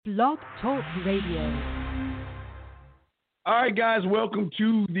Blog Talk Radio. All right, guys, welcome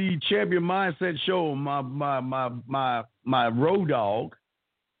to the Champion Mindset Show. My road dog,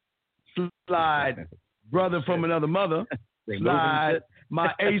 Slide, brother from another mother, Slide,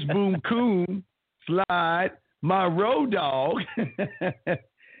 my ace boom coon, Slide, my road dog,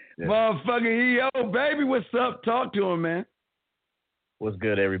 motherfucking EO, baby, what's up? Talk to him, man. What's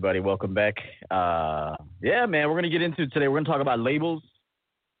good, everybody? Welcome back. Yeah, man, we're gonna get into it today. We're gonna talk about labels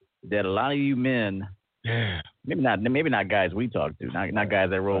that a lot of you men, maybe not guys we talk to, not guys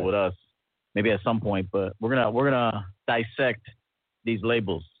that roll with us, maybe at some point, but we're gonna dissect these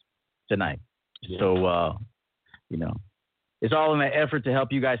labels tonight. Yeah. So, it's all in an effort to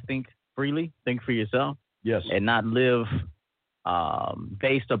help you guys think freely, think for yourself, yes, and not live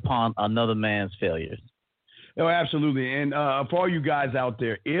based upon another man's failures. Oh, absolutely. And for all you guys out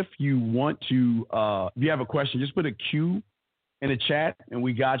there, if you want to, if you have a question, just put a Q in the chat, and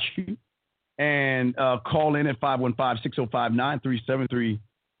we got you. And call in at 515-605-9373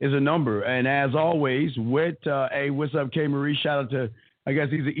 is a number. And as always, what's up, K. Marie? Shout out to, I guess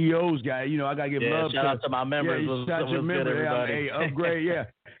he's the EO's guy. You know, I got to give love. Shout out to my members. Yeah, shout out to your members. Hey, upgrade, yeah.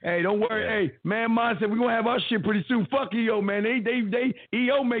 Hey, don't worry. Yeah. Hey, man, mindset, we're going to have our shit pretty soon. Fuck EO, man. They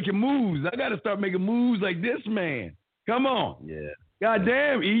EO making moves. I got to start making moves like this, man. Come on. Yeah. God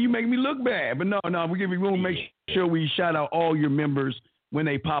damn, E, you make me look bad. But no, we give you room to make sure we shout out all your members when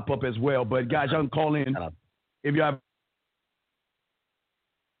they pop up as well. But guys, y'all can call in if y'all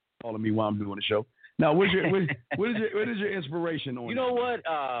calling me while I'm doing the show. Now, what is your inspiration on? You know what?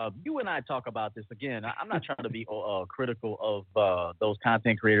 You and I talk about this again. I'm not trying to be critical of those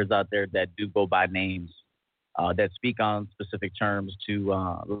content creators out there that do go by names that speak on specific terms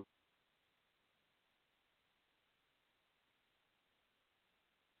to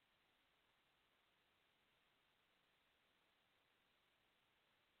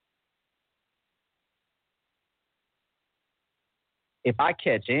if I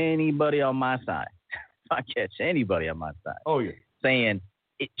catch anybody on my side, oh yeah, saying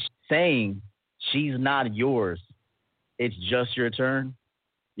she's not yours, it's just your turn,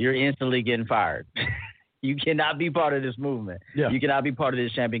 you're instantly getting fired. You cannot be part of this movement. Yeah. You cannot be part of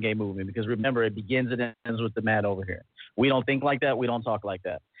this Champion Game movement because remember, it begins and ends with the man over here. We don't think like that. We don't talk like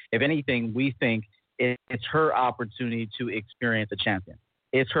that. If anything, we think it's her opportunity to experience a champion.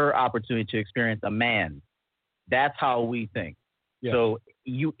 It's her opportunity to experience a man. That's how we think. Yeah. So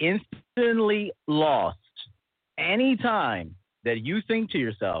you instantly lost any time that you think to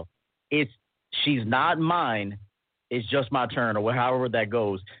yourself, she's not mine, it's just my turn, or however that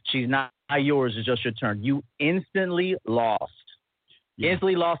goes. She's not yours, it's just your turn. You instantly lost. Yeah.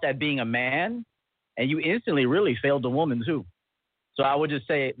 Instantly lost at being a man, and you instantly really failed the woman too. So I would just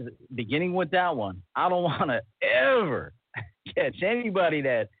say, beginning with that one, I don't want to ever catch anybody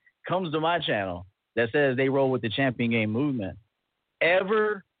that comes to my channel that says they roll with the Champion Game movement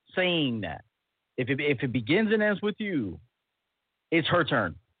ever saying that. If it begins and ends with you, it's her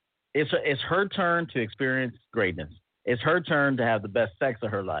turn. It's her turn to experience greatness. It's her turn to have the best sex of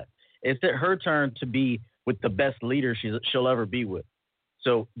her life. It's her turn to be with the best leader she'll ever be with.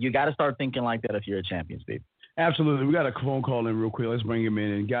 So you got to start thinking like that if you're a champion, Steve. Absolutely. We got a phone call in real quick. Let's bring him in.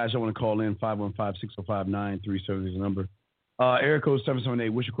 And guys, I want to call in 515-605-9370 is the number. Area code 778.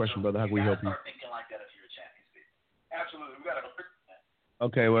 What's your question, brother? How can we help you? Start thinking like that if you're a champion, Steve. Absolutely. We got to.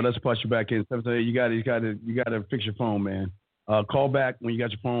 Okay, well, let's punch you back in. You got to fix your phone, man. Call back when you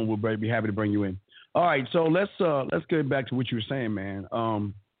got your phone. We'll be happy to bring you in. All right, so let's get back to what you were saying, man.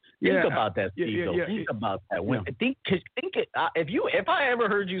 Think about that, Steve. Think about that. If I ever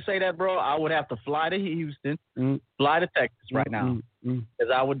heard you say that, bro, I would have to fly to Houston, fly to Texas right now, because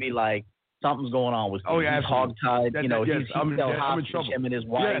I would be like, something's going on with Steve. Oh yeah, he's hogtied. He's held hostage, him and his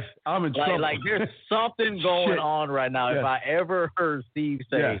wife. Yes, I'm in trouble. Like there's something going on right now. Yes. If I ever heard Steve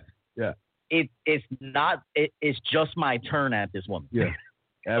say, it's just my turn at this woman. Yeah,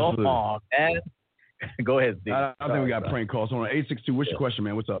 absolutely. Come on, man. Go ahead, Steve. I think we got prank calls. So on 862, what's your question,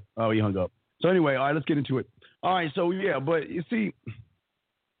 man? What's up? Oh, he hung up. So anyway, all right, let's get into it. All right, so yeah, but you see,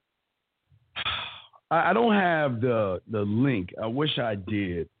 I don't have the link. I wish I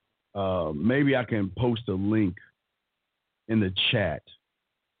did. Maybe I can post a link in the chat.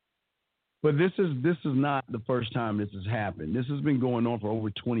 But this is not the first time this has happened. This has been going on for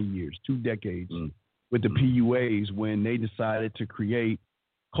over 20 years, 2 decades, with the PUAs when they decided to create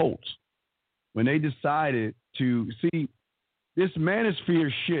cults. When they decided to see this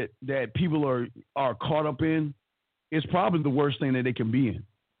manosphere shit that people are caught up in is probably the worst thing that they can be in.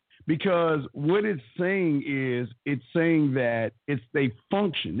 Because what it's saying is, it's saying that they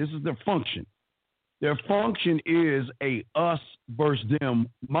function. This is their function. Their function is a us versus them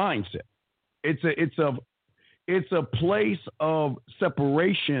mindset. It's a place of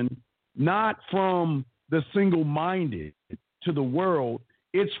separation, not from the single-minded to the world.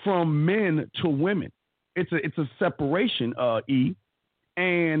 It's from men to women. It's a separation, E.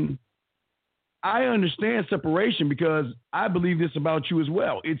 And I understand separation because I believe this about you as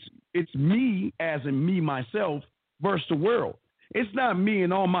well. It's me, as in me, myself, versus the world. It's not me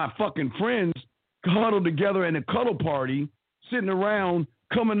and all my fucking friends huddled together in a cuddle party, sitting around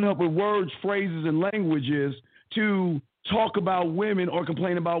coming up with words, phrases, and languages to talk about women or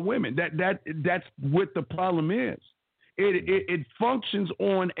complain about women. That's what the problem is. It functions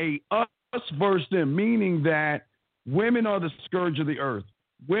on a us versus them, meaning that women are the scourge of the earth.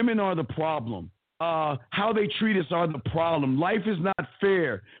 Women are the problem. How they treat us are the problem. Life is not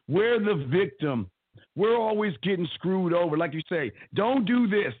fair. We're the victim. We're always getting screwed over. Like you say, don't do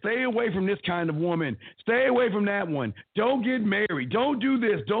this. Stay away from this kind of woman. Stay away from that one. Don't get married. Don't do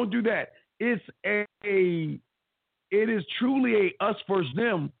this. Don't do that. It is truly a us versus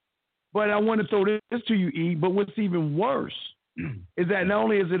them. But I want to throw this to you, E. But what's even worse is that not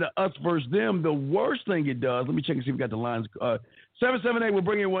only is it a us versus them, the worst thing it does, let me check and see if we got the lines. 778, we'll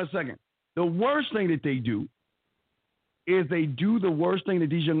bring you in 1 second. The worst thing that they do is they do the worst thing that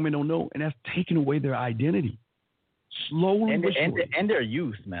these young men don't know, and that's taking away their identity. Slowly and their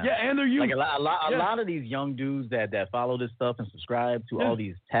youth, man. Yeah, and their youth. Like a lot of these young dudes that follow this stuff and subscribe to all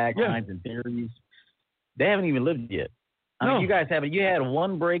these taglines and theories, they haven't even lived yet. I mean, you guys haven't. You had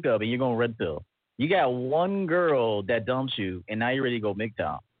one breakup and you're going red pill. You got one girl that dumped you, and now you're ready to go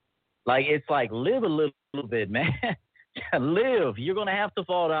MGTOW. Like, it's like, live a little bit, man. Live. You're going to have to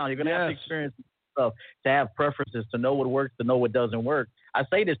fall down. You're going to have to experience stuff, to have preferences, to know what works, to know what doesn't work. I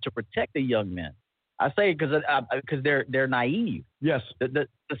say this to protect the young men. I say it because they're naive. Yes. The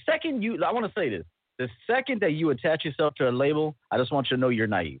second I want to say this. The second that you attach yourself to a label, I just want you to know you're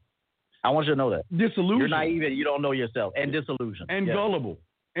naive. I want you to know that. Disillusioned. You're naive and you don't know yourself. And disillusioned. And gullible.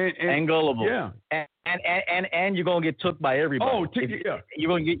 And gullible. Yeah. And you're gonna get took by everybody. Oh, you're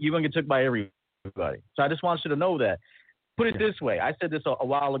gonna get took by everybody. So I just want you to know that. Put it this way. I said this a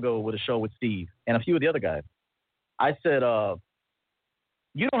while ago with a show with Steve and a few of the other guys. I said,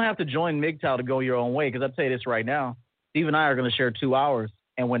 you don't have to join MGTOW to go your own way, because I'll tell you this right now. Steve and I are gonna share 2 hours,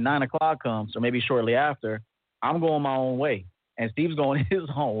 and when 9 o'clock comes, or maybe shortly after, I'm going my own way. And Steve's going his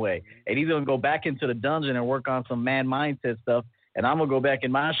own way. And he's going to go back into the dungeon and work on some man mindset stuff. And I'm going to go back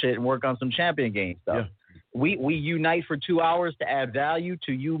in my shit and work on some champion game stuff. Yeah. We unite for 2 hours to add value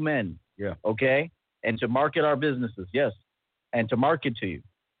to you men. Yeah. Okay? And to market our businesses. Yes. And to market to you.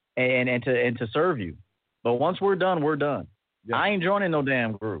 And to serve you. But once we're done, we're done. Yeah. I ain't joining no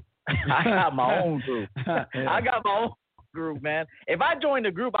damn group. I got my own group. I got my own group, man. If I joined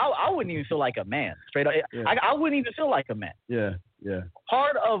the group, I wouldn't even feel like a man. Straight up, I wouldn't even feel like a man. Yeah, yeah.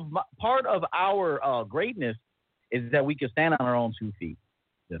 Part of our greatness is that we can stand on our own 2 feet.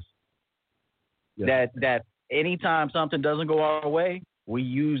 Yes. That anytime something doesn't go our way, we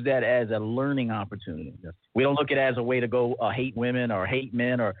use that as a learning opportunity. Yes. We don't look at it as a way to go hate women or hate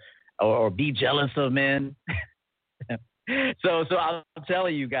men or be jealous of men. So I'm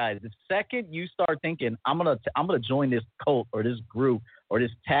telling you guys, the second you start thinking, I'm gonna join this cult or this group or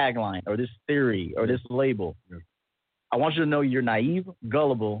this tagline or this theory or this label, I want you to know you're naive,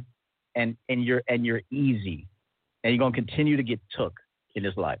 gullible, and you're easy, and you're gonna continue to get took in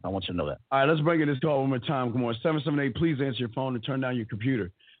this life. I want you to know that. All right, let's bring in this call one more time. Come on, 778. Please answer your phone and turn down your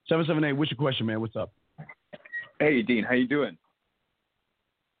computer. 778. What's your question, man? What's up? Hey, Dean. How you doing?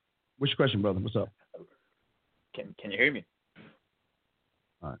 What's your question, brother? What's up? Can you hear me?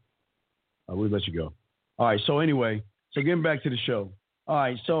 All right. We'll let you go. All right. So anyway, getting back to the show. All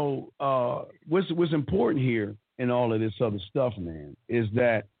right. So what's important here in all of this other stuff, man, is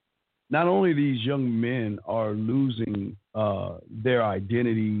that not only these young men are losing their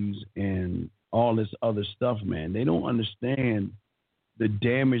identities and all this other stuff, man, they don't understand the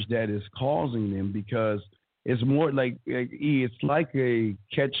damage that is causing them, because it's more like it's like a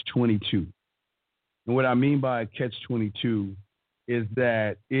catch-22. And what I mean by a catch-22 is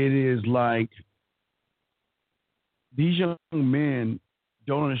that it is like these young men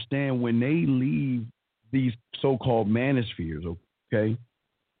don't understand when they leave these so-called manospheres, okay,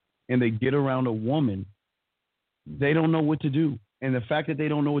 and they get around a woman, they don't know what to do. And the fact that they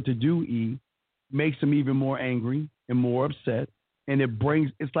don't know what to do, makes them even more angry and more upset. And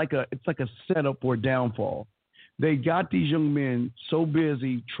it's like a setup for a downfall. They got these young men so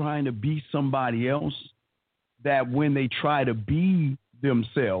busy trying to be somebody else that when they try to be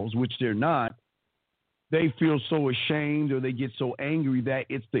themselves, which they're not, they feel so ashamed or they get so angry that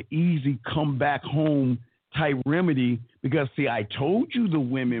it's the easy come back home type remedy because, see, I told you the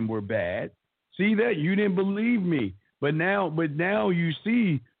women were bad. See that? You didn't believe me. But now you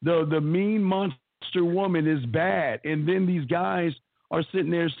see the mean monster woman is bad. And then these guys are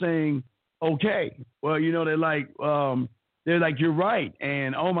sitting there saying, okay, well, they're like, you're right.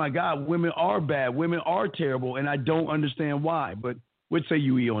 And oh my God, women are bad. Women are terrible. And I don't understand why. But what say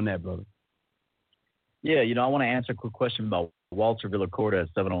you, E, on that, brother? Yeah, I want to answer a quick question about Walter Villacorta at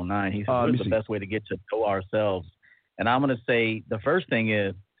 709. He says, what is the best way to get to know ourselves? And I'm going to say the first thing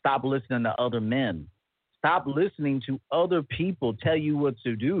is stop listening to other men. Stop listening to other people tell you what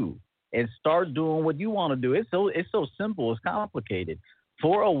to do and start doing what you want to do. It's so simple. It's complicated.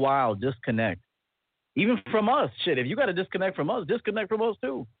 For a while, disconnect. Even from us. Shit, if you got to disconnect from us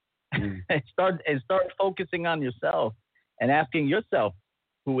too. And start focusing on yourself and asking yourself,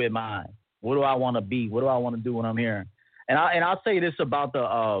 who am I? What do I want to be? What do I want to do when I'm here? And I'll say this about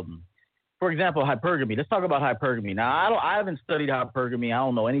for example, hypergamy. Let's talk about hypergamy. Now, I haven't studied hypergamy. I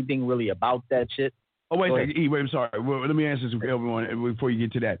don't know anything really about that shit. Oh, wait a second. E, wait, I'm sorry. Well, let me answer this for everyone before you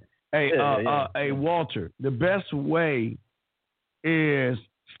get to that. Hey, Walter, the best way is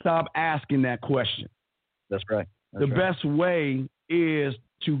stop asking that question. That's right. The best way is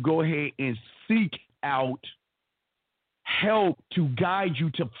to go ahead and seek out help to guide you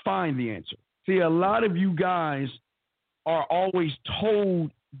to find the answer. See, a lot of you guys are always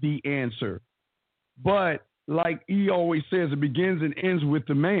told the answer, but like E always says, it begins and ends with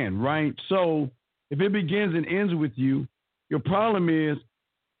the man, right? So if it begins and ends with you, your problem is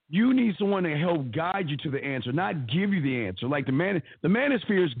you need someone to help guide you to the answer, not give you the answer. Like the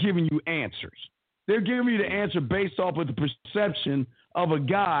manosphere is giving you answers. They're giving you the answer based off of the perception of a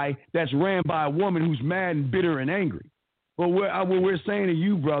guy that's ran by a woman who's mad and bitter and angry. But what we're saying to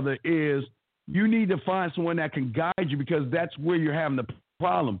you, brother, is you need to find someone that can guide you because that's where you're having the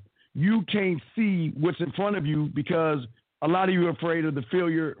problem. You can't see what's in front of you because a lot of you are afraid of the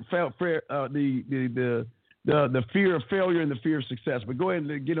failure, the fear of failure and the fear of success. But go ahead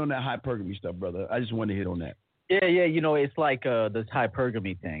and get on that hypergamy stuff, brother. I just wanted to hit on that. Yeah. It's like this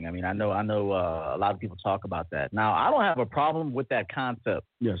hypergamy thing. I mean, I know a lot of people talk about that. Now, I don't have a problem with that concept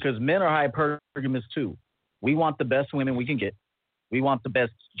because men are hypergamous too. We want the best women we can get. We want the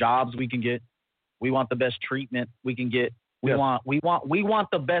best jobs we can get. We want the best treatment we can get. We want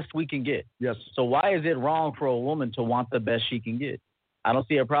the best we can get. Yes. So why is it wrong for a woman to want the best she can get? I don't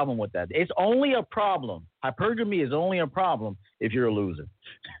see a problem with that. It's only a problem. Hypergamy is only a problem if you're a loser.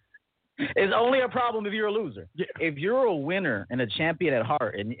 It's only a problem if you're a loser. Yeah. If you're a winner and a champion at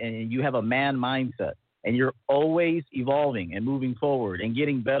heart and you have a man mindset and you're always evolving and moving forward and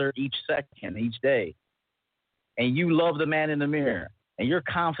getting better each second, each day, and you love the man in the mirror and you're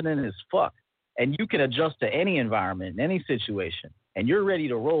confident as fuck and you can adjust to any environment, any situation, and you're ready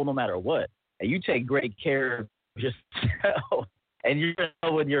to roll no matter what, and you take great care of yourself and you're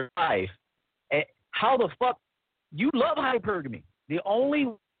with your life, and how the fuck you love hypergamy? The only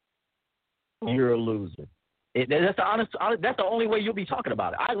you're a loser. That's the only way you'll be talking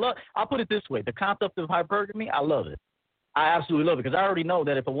about it. I'll put it this way: the concept of hypergamy, I love it. I absolutely love it because I already know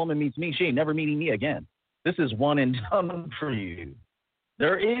that if a woman meets me, she ain't never meeting me again. This is one and done for you.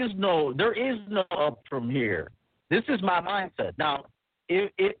 There is no up from here. This is my mindset. Now,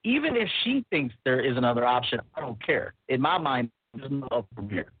 even if she thinks there is another option, I don't care. In my mind, there's no up from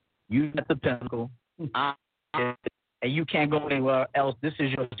here. You get the pinnacle, and you can't go anywhere else. This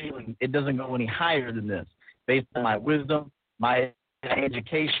is your ceiling. It doesn't go any higher than this. Based on my wisdom, my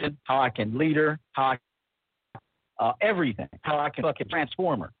education, how I can lead her, everything, how I can fucking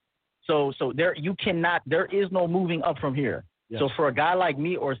transform her. So there is no moving up from here. Yes. So for a guy like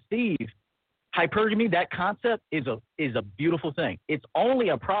me or Steve, hypergamy, that concept is a beautiful thing. It's only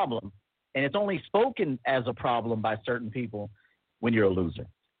a problem, and it's only spoken as a problem by certain people when you're a loser.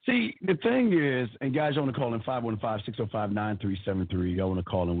 See, the thing is, and guys, I want to call in 515-605-9373. Y'all want to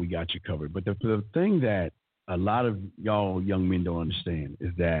call in, we got you covered. But the thing that a lot of y'all young men don't understand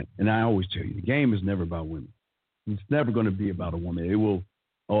is that, and I always tell you, the game is never about women. It's never going to be about a woman.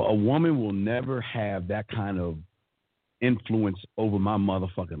 A woman will never have that kind of influence over my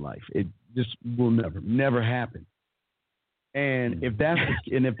motherfucking life. It just will never happen. And if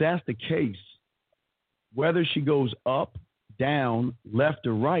that's the case, whether she goes up, down, left,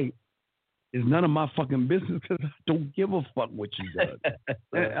 or right is none of my fucking business because I don't give a fuck what she does.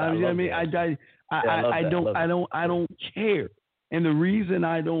 I don't care. And the reason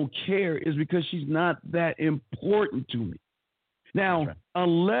I don't care is because she's not that important to me. Now,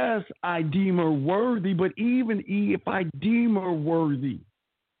 unless I deem her worthy, but even if I deem her worthy,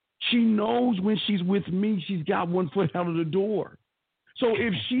 She knows when she's with me, she's got one foot out of the door. So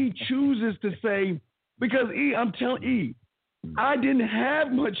if she chooses to say, because I'm telling E, I didn't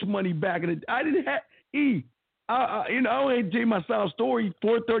have much money back in the. I didn't have E. I ain't tell you my side story.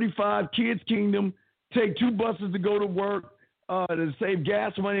 435 Kids Kingdom. Take 2 buses to go to work to save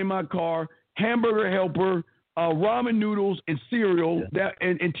gas money in my car. Hamburger helper, ramen noodles, and cereal.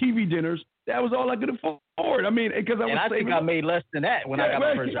 And TV dinners. That was all I could afford. I mean, because I think I made less than that when I got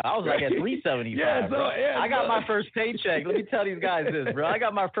my first job. I was like at $375. I got my first paycheck. Let me tell these guys this, bro. I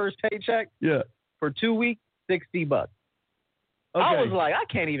got my first paycheck. For 2 weeks, $60. Okay. I was like, I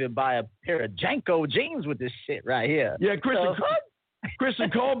can't even buy a pair of Janko jeans with this shit right here. Yeah, Christian. Christian,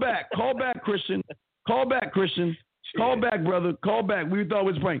 call back. Call back, Christian. Call back, Christian. Call back, brother. Call back. We thought it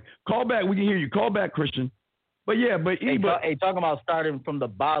was prank. Call back. We can hear you. Call back, Christian. But yeah, talking about starting from the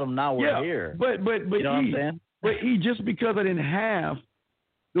bottom, now we're here. But you know what I'm saying? But just because I didn't have,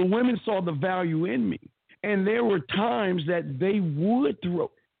 the women saw the value in me, and there were times that they would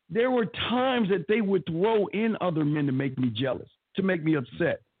throw. There were times that they would throw in other men to make me jealous, to make me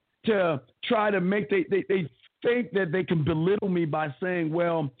upset, to try to make they think that they can belittle me by saying,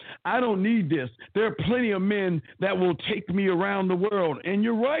 well, I don't need this. There are plenty of men that will take me around the world. And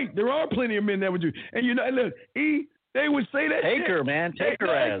you're right. There are plenty of men that would do. And look, E, they would say that Take her, man. Take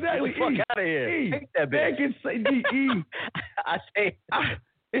her ass. Exactly. Get the fuck out of here. E, take that bitch. They can say, E.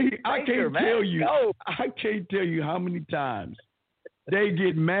 I can't tell you how many times they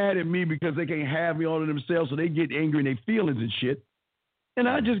get mad at me because they can't have me all to themselves, so they get angry in their feelings and shit. And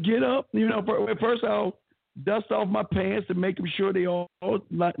I just get up. First I'll dust off my pants and make them sure they all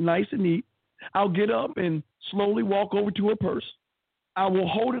nice and neat. I'll get up and slowly walk over to her purse. I will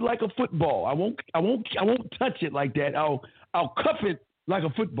hold it like a football. I won't touch it like that. I'll cuff it like a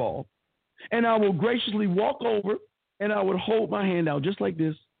football, and I will graciously walk over and I would hold my hand out just like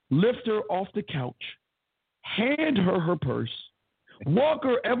this, lift her off the couch, hand her her purse, walk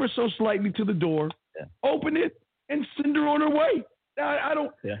her ever so slightly to the door, open it, and send her on her way. I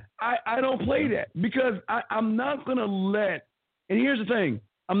don't play that because I'm not going to let, and here's the thing,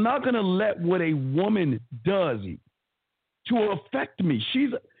 I'm not going to let what a woman does to affect me. See,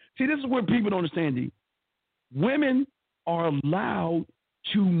 this is where people don't understand it. Women are allowed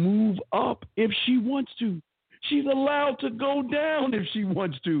to move up if she wants to. She's allowed to go down if she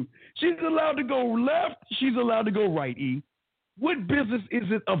wants to. She's allowed to go left. She's allowed to go right, E. What business is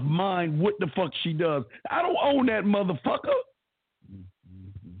it of mine what the fuck she does? I don't own that motherfucker.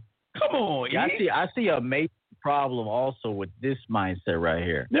 Come on, yeah, I see a major problem also with this mindset right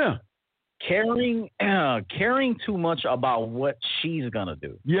here. Yeah. Caring too much about what she's gonna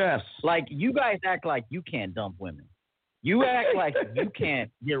do. Yes. Like you guys act like you can't dump women. You act like you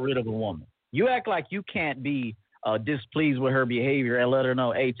can't get rid of a woman. You act like you can't be displeased with her behavior and let her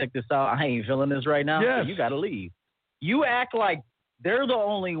know, hey, check this out. I ain't feeling this right now. Yes. So you gotta leave. You act like they're the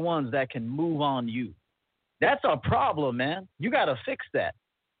only ones that can move on you. That's a problem, man. You gotta fix that.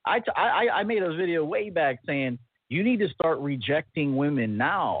 I made a video way back saying you need to start rejecting women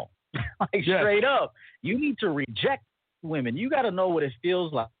now. Straight up. You need to reject women. You got to know what it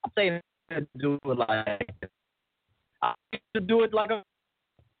feels like. I'm saying to do it like I to do it like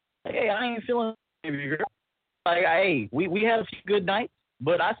hey, I ain't feeling baby girl. Like, hey, we had a few good nights,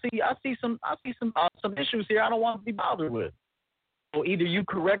 but I see some issues here I don't want to be bothered with. So either you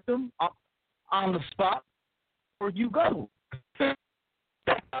correct them on the spot or you go.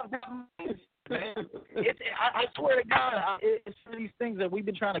 I swear to God, it's one of these things that we've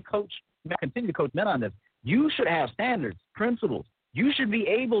been trying to coach, continue to coach men on this. You should have standards, principles. You should be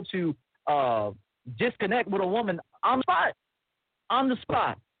able to disconnect with a woman on the spot. On the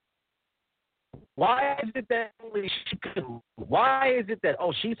spot. Why is it that she could? Why is it that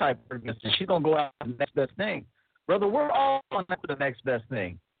she's hyper and she's gonna go out the next best thing, brother? We're all on the next best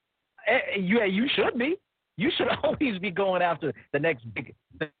thing. Yeah, you should be. You should always be going after the next big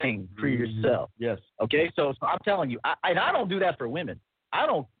thing for yourself. Yes. Okay? So I'm telling you, I don't do that for women. I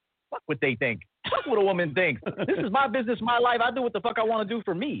don't fuck what they think. Fuck what a woman thinks. This is my business, my life. I do what the fuck I want to do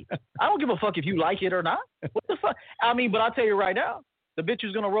for me. I don't give a fuck if you like it or not. What the fuck? I mean, but I'll tell you right now, the bitch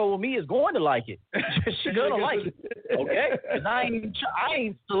who's going to roll with me is going to like it. She's going to like it. Okay? Because I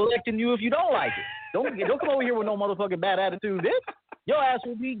ain't selecting you if you don't like it. Don't come over here with no motherfucking bad attitude, bitch. Your ass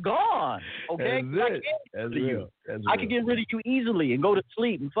will be gone. Okay? I can get rid of you easily and go to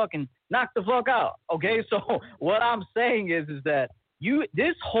sleep and fucking knock the fuck out. Okay? So what I'm saying is that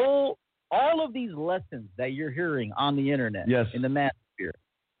all of these lessons that you're hearing on the internet, yes, in the manosphere,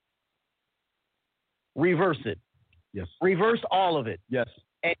 reverse it. Yes. Reverse all of it. Yes.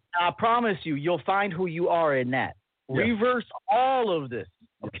 And I promise you'll find who you are in that. Yes. Reverse all of this.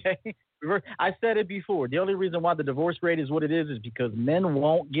 Okay? I said it before. The only reason why the divorce rate is what it is because men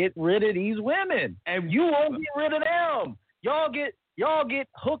won't get rid of these women. And you won't get rid of them. Y'all get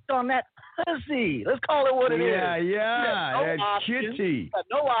hooked on that pussy. Let's call it what it is. Yeah. No That option. kitty. You got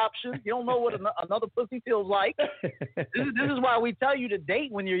no option. You don't know what another pussy feels like. This is why we tell you to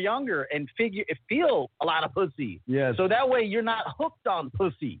date when you're younger and feel a lot of pussy. Yes. So that way you're not hooked on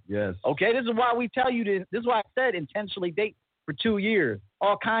pussy. Yes. Okay, this is why we tell you to. This is why I said intentionally date for 2 years.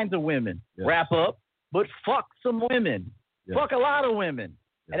 All kinds of women. Yes. Wrap up, but fuck some women. Yes. Fuck a lot of women.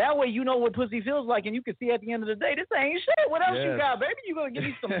 Yes. And that way you know what pussy feels like, and you can see at the end of the day, this ain't shit. What else you Yes. got, baby? You gonna give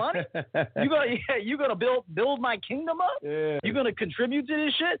me some money? You gonna build my kingdom up? Yeah. You gonna contribute to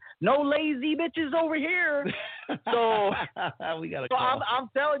this shit? No lazy bitches over here. So we got to so I'm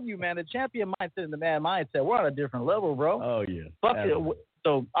telling you, man, the champion mindset and the man mindset, we're on a different level, bro. Oh, yeah. Fuck it.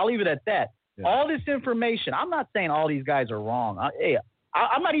 So I'll leave it at that. Yeah. All this information, I'm not saying all these guys are wrong.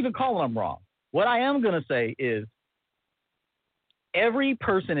 I'm not even calling them wrong. What I am going to say is every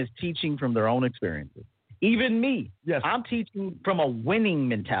person is teaching from their own experiences. Even me. Yes. I'm teaching from a winning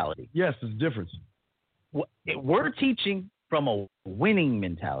mentality. Yes, there's a difference. We're teaching from a winning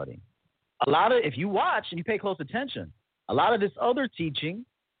mentality. If you watch and you pay close attention, a lot of this other teaching,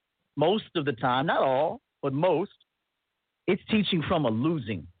 most of the time, not all, but most, it's teaching from a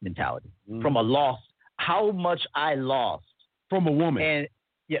losing mentality, from a loss. How much I lost From a woman. and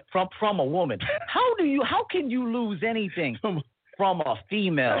yeah, from a woman. How can you lose anything from a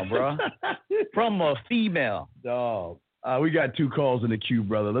female, bro? From a female. Dog. We got 2 calls in the queue,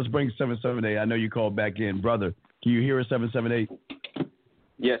 brother. Let's bring 778. I know you called back in, brother. Can you hear us, 778?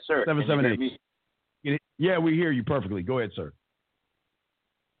 Yes, sir. 778. Can you hear me? Yeah, we hear you perfectly. Go ahead, sir.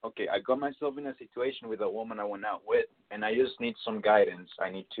 Okay, I got myself in a situation with a woman I went out with, and I just need some guidance. I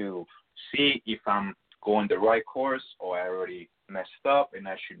need to see if I'm going the right course or I already messed up and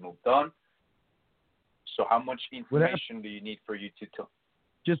I should move on. So how much information do you need for you to tell?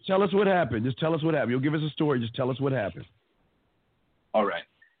 Just tell us what happened. Just tell us what happened. You'll give us a story. Just tell us what happened. All right.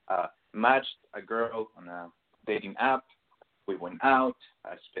 Matched a girl on a dating app. We went out.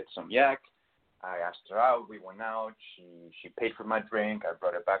 I spit some yak. I asked her out. We went out. She paid for my drink. I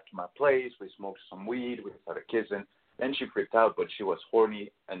brought her back to my place. We smoked some weed. We started kissing. Then she freaked out, but she was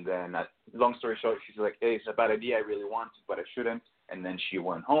horny. And then, long story short, she's like, hey, it's a bad idea. I really want to, but I shouldn't. And then she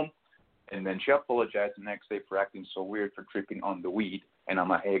went home. And then she apologized the next day for acting so weird for tripping on the weed. And I'm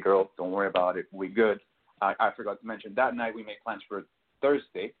like, hey, girl, don't worry about it. We good. I forgot to mention that night we made plans for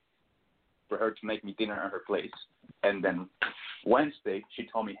Thursday for her to make me dinner at her place. And then Wednesday, she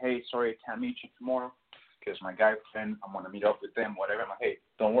told me, hey, sorry, I can't meet you tomorrow because my guy friend, I'm going to meet up with them, whatever. I'm like, hey,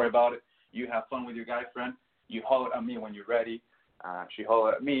 don't worry about it. You have fun with your guy friend. You holler at me when you're ready. She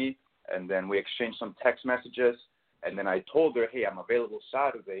hollered at me, and then we exchanged some text messages. And then I told her, hey, I'm available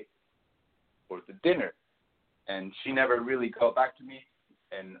Saturday for the dinner. And she never really got back to me.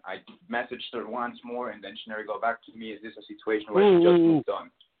 And I messaged her once more, and then she never got back to me. Is this a situation where she just moved on?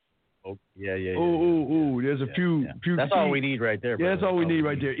 Oh, yeah. Ooh. There's a few. That's all we need right there, bro. Yeah, that's all we need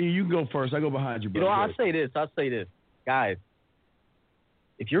right there. E, you can go first. I go behind you, brother. I'll say this. Guys,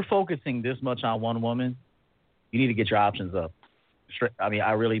 if you're focusing this much on one woman, you need to get your options up. I mean,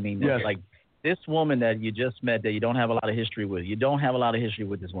 I really mean that. Yes. Like, this woman that you just met that you don't have a lot of history with, you don't have a lot of history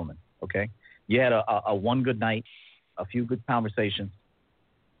with this woman, okay? You had a one good night, a few good conversations.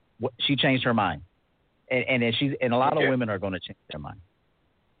 She changed her mind. And a lot of women are going to change their mind.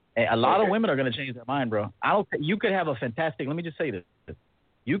 And a lot of women are going to change their mind, bro. You could have a fantastic, let me just say this.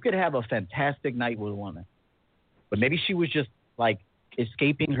 You could have a fantastic night with a woman, but maybe she was just like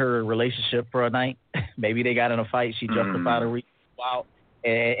escaping her relationship for a night. Maybe they got in a fight. She justified a reason to go out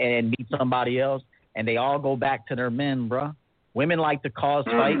and meet somebody else, and they all go back to their men, bro. Women like to cause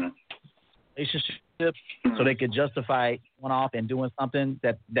fight relationships so they could justify going off and doing something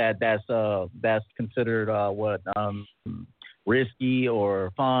that's considered risky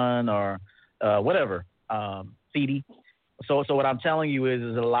or fun or whatever, seedy. So what I'm telling you is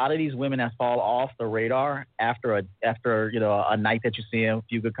a lot of these women that fall off the radar after a night that you see them, a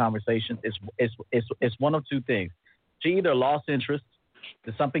few good conversations. It's one of two things. She either lost interest.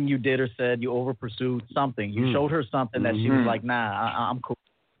 There's something you did or said. You over pursued something. You showed her something that she was like, nah, I'm cool.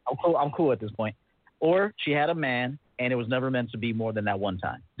 I'm cool at this point. Or she had a man and it was never meant to be more than that one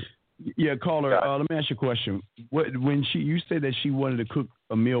time. Yeah, caller. Let me ask you a question. When you said that she wanted to cook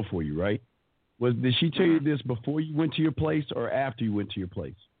a meal for you, right? Did she tell you this before you went to your place or after you went to your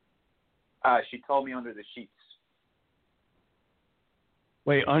place? She told me under the sheets.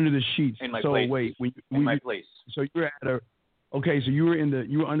 Wait, under the sheets. In my so place. wait, in my place. So you were at her. Okay, so you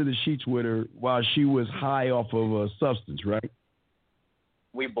were under the sheets with her while she was high off of a substance, right?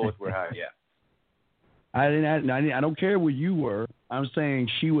 We both were high. Yeah. I don't care where you were. I'm saying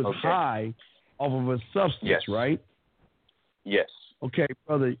she was Okay. high off of a substance, Yes. right? Yes. Okay,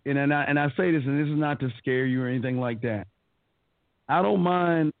 brother. And I say this, and this is not to scare you or anything like that. I don't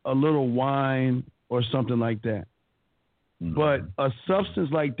mind a little wine or something like that. But a substance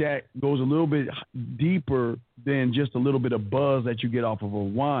like that goes a little bit deeper than just a little bit of buzz that you get off of a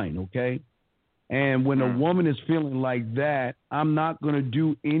wine, okay? And when a woman is feeling like that, I'm not going to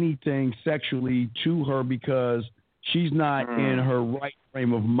do anything sexually to her because she's not in her right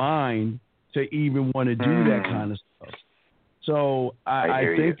frame of mind to even want to do that kind of stuff. So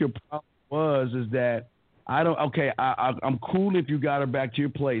I think your problem is that I'm cool if you got her back to your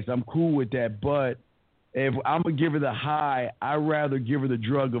place. I'm cool with that. But if I'm going to give her the high, I'd rather give her the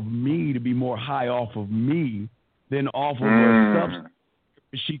drug of me to be more high off of me than off of a substance.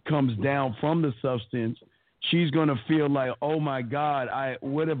 If she comes down from the substance, she's going to feel like, oh, my God,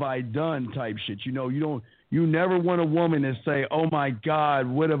 what have I done type shit. You never want a woman to say, oh, my God,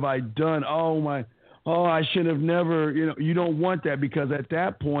 what have I done? I should have never, you don't want that because at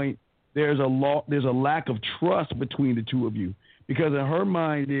that point, there's a lack of trust between the two of you. Because in her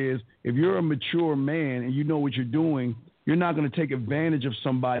mind is, if you're a mature man and you know what you're doing, you're not going to take advantage of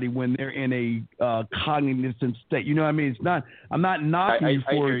somebody when they're in a cognizant state. You know what I mean? I'm not knocking you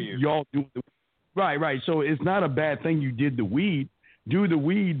for y'all doing the right. So it's not a bad thing you did the weed. Do the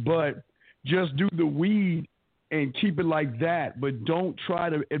weed, but just do the weed and keep it like that. But don't try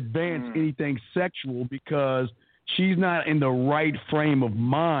to advance anything sexual because she's not in the right frame of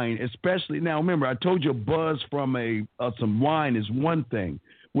mind, especially now. Remember, I told you a buzz from some wine is one thing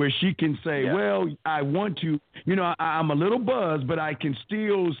where she can say, well, I want to, I'm a little buzzed, but I can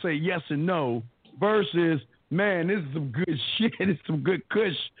still say yes and no versus, man, this is some good shit. This is some good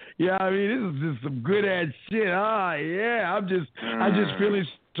kush. Yeah, I mean, this is just some good ass shit. I'm just feeling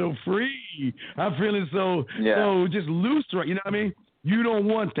so free. I'm feeling so just loose, right? You know what I mean? You don't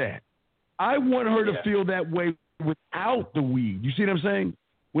want that. I want her to feel that way without the weed. You see what I'm saying?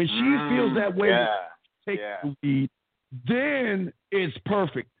 When she feels that way, take the weed, then it's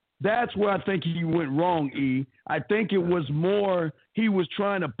perfect. That's where I think he went wrong, E. I think it was more he was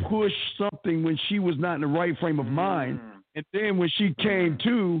trying to push something when she was not in the right frame of mind. And then when she came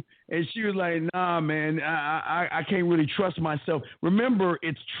to and she was like, nah, man, I can't really trust myself. Remember,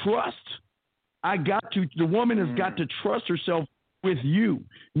 it's trust. The woman has got to trust herself with you,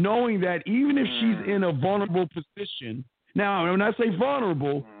 knowing that even if she's in a vulnerable position. Now, when I say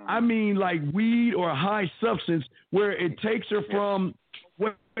vulnerable, I mean like weed or a high substance where it takes her from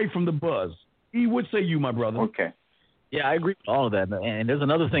away from the buzz. He would say you, my brother. Okay. Yeah, I agree with all of that. And there's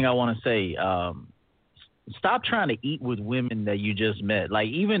another thing I want to say. Stop trying to eat with women that you just met. Like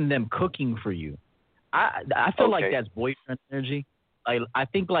even them cooking for you. I feel like that's boyfriend energy. Like I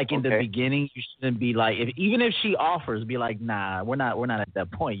think like in the beginning you shouldn't be like even if she offers, be like, nah, we're not at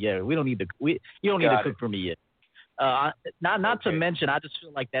that point yet. We don't need to. You don't need to cook for me yet. Not to mention, I just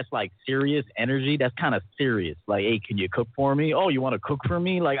feel like that's like serious energy. That's kind of serious. Like, hey, can you cook for me? Oh, you want to cook for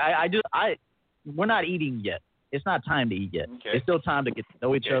me? Like we're not eating yet. It's not time to eat yet. Okay. It's still time to get to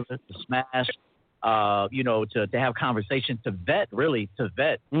know each other, to smash. To have conversation, to vet.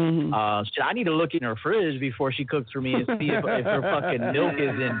 Mm-hmm. I need to look in her fridge before she cooks for me and see if her fucking milk is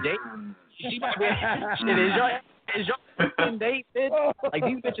in date. She might be, is your fucking date, bitch? Like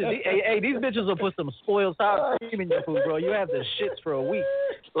these bitches, these bitches will put some spoiled sour cream in your food, bro. You have the shits for a week.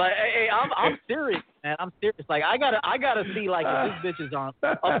 Like, I'm serious, man. I'm serious. Like, I gotta see like if this bitch is on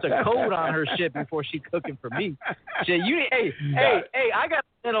up to code on her shit before she cooking for me. Shit, I gotta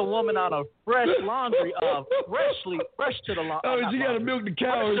send a woman on a fresh laundry, fresh to the laundry. Oh, she gotta milk the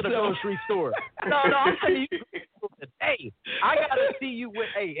cow to the grocery store. No, I'm saying you. Hey, I gotta see you with.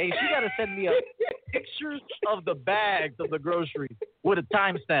 Hey, she gotta send me pictures of the bags of the groceries with a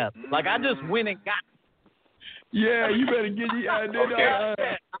timestamp. Like I just went and got. Yeah, you better get you. I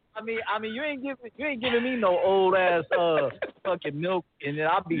mean, you ain't giving me no old ass fucking milk, and then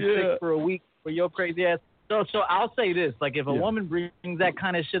I'll be sick for a week for your crazy ass. So I'll say this: like, if a woman brings that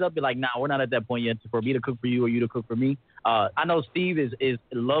kind of shit up, be like, nah, we're not at that point yet for me to cook for you or you to cook for me. I know Steve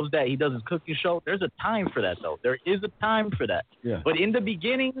loves that. He does his cooking show. There's a time for that, though. There is a time for that. Yeah. But in the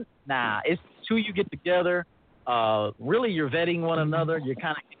beginning, nah, it's two you get together. Really, you're vetting one another. You're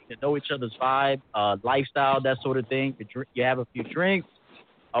kind of getting to know each other's vibe, lifestyle, that sort of thing. You have a few drinks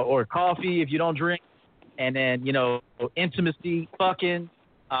or coffee if you don't drink, and then intimacy, fucking.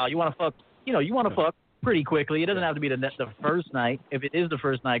 You want to fuck. You want to fuck pretty quickly. It doesn't have to be the first night. If it is the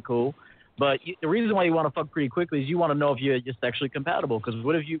first night, cool. But the reason why you want to fuck pretty quickly is you want to know if you're sexually compatible. Because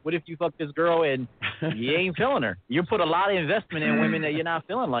what if you fuck this girl and you ain't feeling her? You put a lot of investment in women that you're not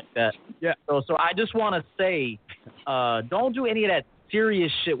feeling like that. Yeah. So I just want to say, don't do any of that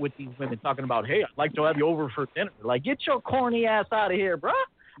serious shit with these women talking about, hey, I'd like to have you over for dinner. Like, get your corny ass out of here, bro.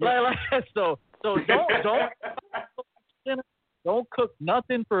 Yeah. So don't cook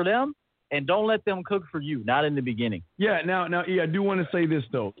nothing for them. And don't let them cook for you, not in the beginning. Yeah, now, I do want to say this,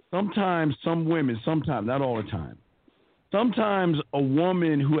 though. Sometimes some women, not all the time, sometimes a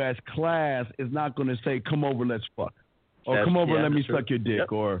woman who has class is not going to say, come over, let's fuck. Or come over, let me suck your dick.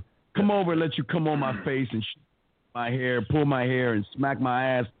 Yep. Or come over, let you come on my face and my hair, pull my hair and smack my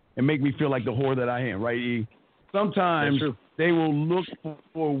ass and make me feel like the whore that I am, right, E? Sometimes they will look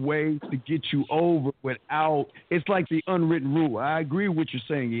for a way to get you over without – it's like the unwritten rule. I agree with what you're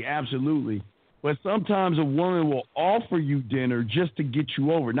saying, E, absolutely. But sometimes a woman will offer you dinner just to get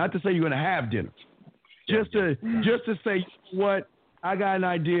you over. Not to say you're going to have dinner. Just to say, what, I got an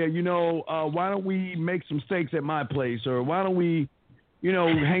idea. Why don't we make some steaks at my place? Or why don't we,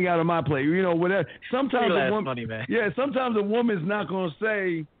 hang out at my place? Whatever. Sometimes a woman – funny, man. Yeah, sometimes a woman's not going to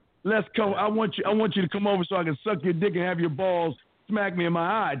say – let's come. I want you to come over so I can suck your dick and have your balls smack me in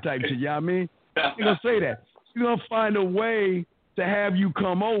my eye type shit. You know what I mean? She's gonna say that. She's gonna find a way to have you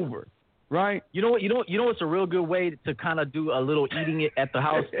come over, right? You know what's a real good way to kind of do a little eating it at the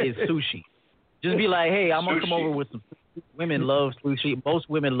house is sushi. Just be like, hey, I'm gonna come over with some sushi. Women love sushi.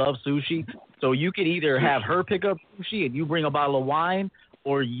 Most women love sushi. So you could either have her pick up sushi and you bring a bottle of wine,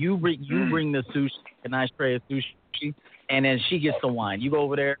 or you bring the sushi, a nice tray of sushi, and then she gets the wine. You go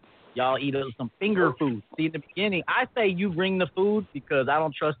over there. Y'all eat some finger food. See, in the beginning, I say you bring the food because I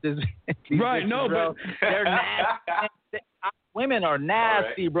don't trust this. Right, no, bro. but they're nasty. Women are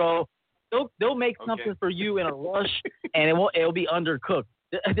nasty, bro. They'll make something for you in a rush, and it'll be undercooked.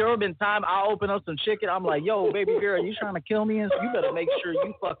 There have been time I'll open up some chicken. I'm like, yo, baby girl, you trying to kill me? And so you better make sure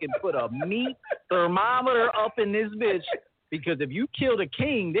you fucking put a meat thermometer up in this bitch. Because if you kill the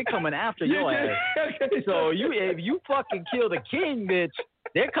king, they're coming after your ass. So if you fucking kill the king, bitch,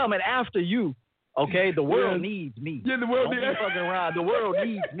 they're coming after you. Okay, the world needs me. Yeah, the world Don't be fucking around. The world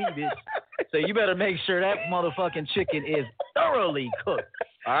needs me, bitch. So you better make sure that motherfucking chicken is thoroughly cooked.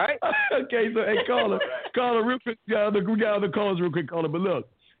 All right. Okay, so hey, caller, real quick. We got other calls real quick, caller. But look,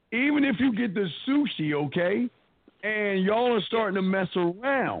 even if you get the sushi, okay, and y'all are starting to mess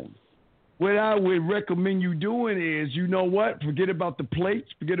around. What I would recommend you doing is, you know what? Forget about the plates.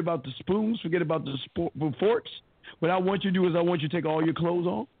 Forget about the spoons. Forget about the forks. What I want you to do is I want you to take all your clothes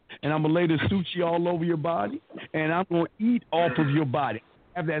off, and I'm going to lay the sushi all over your body, and I'm going to eat off of your body.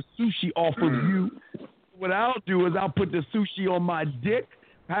 Have that sushi off of you. What I'll do is I'll put the sushi on my dick,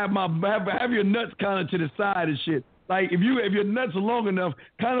 have your nuts kind of to the side and shit. Like, if your nuts are long enough,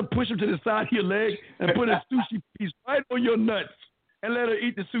 kind of push them to the side of your leg and put a sushi piece right on your nuts. And let her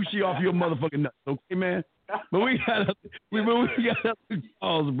eat the sushi off your motherfucking nuts, okay, man? But we got other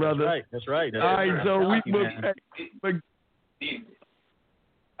calls, brother. That's right. All right, so we will.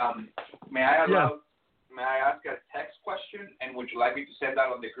 May I ask a text question, and would you like me to send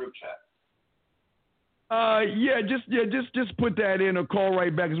that on the group chat? Just put that in or call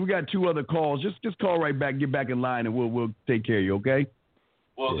right back, because we got two other calls. Just call right back, get back in line, and we'll take care of you, okay?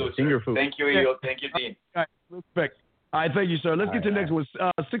 We'll do, sir. Thank you, Eo. Thank you, Dean. All right, respect. All right, thank you, sir. Let's get to the next one.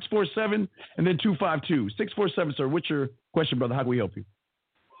 647 and then 252. 647, sir. What's your question, brother? How can we help you?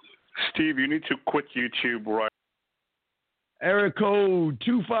 Steve, you need to quit YouTube right. Area code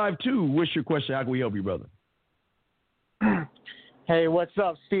 252. What's your question? How can we help you, brother? Hey, what's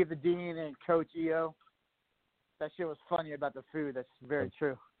up, Steve the Dean and Coach EO? That shit was funny about the food. That's very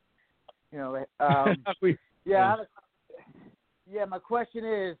true. My question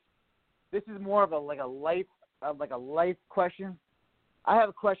is, this is more of a life question. I have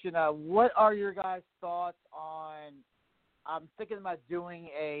a question. What are your guys' thoughts on? I'm thinking about doing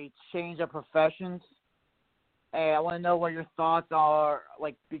a change of professions, and I want to know what your thoughts are,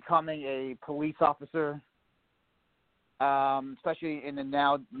 like becoming a police officer, especially in the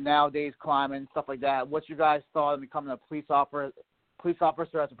nowadays climate and stuff like that. What's your guys' thought on becoming a police officer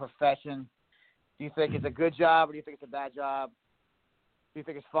as a profession? Do you think it's a good job, or do you think it's a bad job? Do you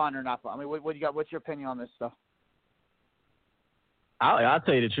think it's fun or not fun? I mean, what do you got? What's your opinion on this stuff? I'll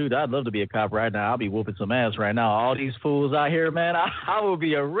tell you the truth. I'd love to be a cop right now. I'll be whooping some ass right now. All these fools out here, man. I will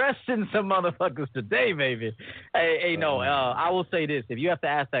be arresting some motherfuckers today, baby. I will say this: if you have to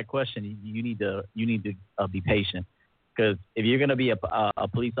ask that question, you need to be patient, because if you're gonna be a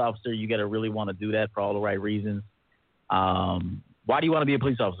police officer, you gotta really want to do that for all the right reasons. Why do you want to be a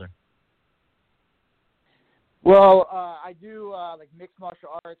police officer? Well, I do like mixed martial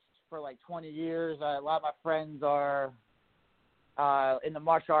arts. for like 20 years. A lot of my friends are in the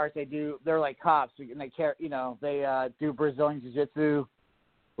martial arts. They're like cops, and they care. They do Brazilian jiu-jitsu.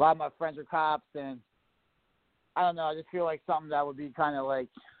 A lot of my friends are cops, and I don't know. I just feel like something that would be kind of like,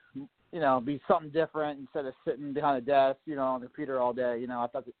 be something different instead of sitting behind a desk, on the computer all day. I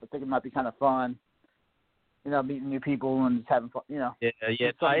think it might be kind of fun. Meeting new people and just having fun. Yeah.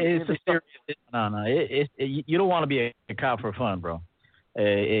 It's a serious. No. You don't want to be a cop for fun, bro.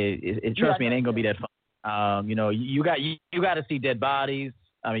 Trust me, it ain't gonna be that fun. You got to see dead bodies.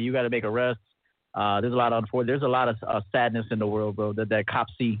 I mean, you got to make arrests. There's a lot of sadness in the world, bro. That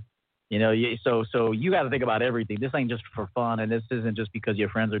cops see. So you got to think about everything. This ain't just for fun, and this isn't just because your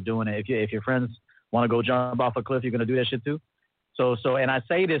friends are doing it. If your friends want to go jump off a cliff, you're gonna do that shit too. So, and I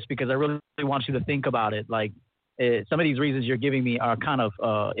say this because I really want you to think about it. Like, some of these reasons you're giving me are kind of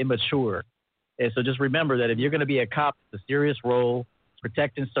immature. And so just remember that if you're going to be a cop, it's a serious role,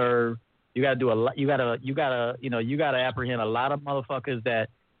 protect and serve. You got to do a lot. You got to apprehend a lot of motherfuckers that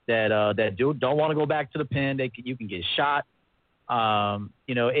don't want to go back to the pen. You can get shot.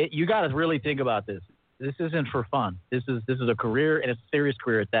 You got to really think about this. This isn't for fun. This is a career, and it's a serious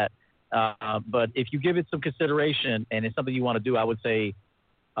career at that. But if you give it some consideration and it's something you want to do, I would say,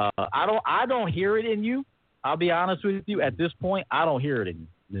 I don't hear it in you. I'll be honest with you. At this point, I don't hear it in you.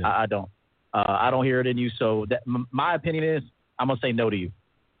 Yeah. I don't. I don't hear it in you. So my opinion is, I'm gonna say no to you.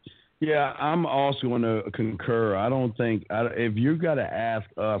 Yeah, I'm also going to concur. I don't think if you've got to ask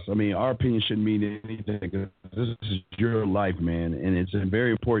us, I mean, our opinion shouldn't mean anything. This is your life, man, and it's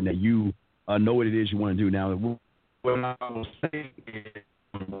very important that you know what it is you want to do. Now, what I was saying is,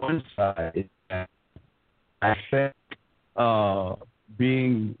 on one side, is that I think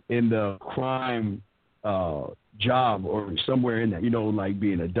being in the crime job or somewhere in that, like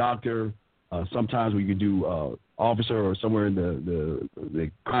being a doctor, sometimes we could do officer or somewhere in the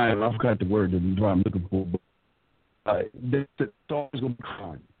crime. I forgot the word that I'm looking for. But it's always going to be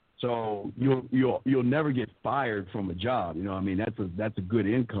crime. So you'll never get fired from a job. I mean, that's a good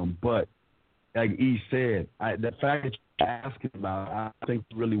income. But like E said, the fact that you're asking about, I think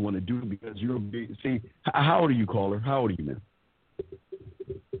you really want to do it because you're big. See, how old are you, caller? How old are you, man?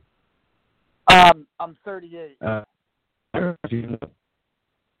 I'm 38.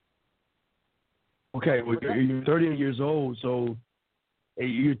 Okay, well, you're 38 years old, so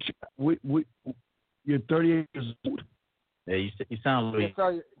you're 38 years old. Yeah, you sound really.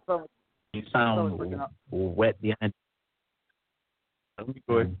 You sound wet behind.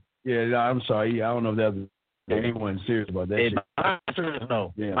 Yeah, no, I'm sorry. I don't know if that was anyone serious about that. Shit. My answer is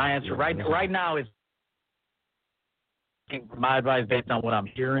no. Yeah. My answer right now is my advice based on what I'm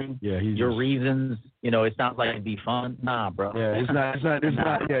hearing. Yeah, your reasons. It sounds like it'd be fun. Nah, bro. Yeah, it's not. Yeah, it's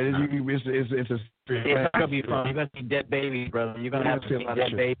not gonna be fun. You're gonna see dead babies, brother. You're gonna have to see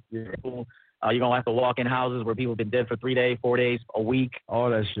dead babies. Yeah. You're gonna have to walk in houses where people have been dead for 3 days, 4 days, a week. All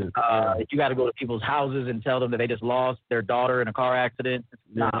that shit. You got to go to people's houses and tell them that they just lost their daughter in a car accident.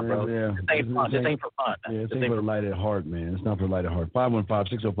 Nah, bro. Yeah. This ain't fun. This ain't for fun. Yeah, it's ain't for the light at heart, man. It's not for the light at heart.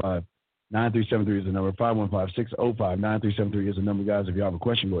 515-605-9373 is the number. 515-605-9373 is the number, guys. If you have a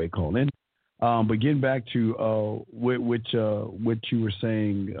question, go ahead and call in. But getting back to what you were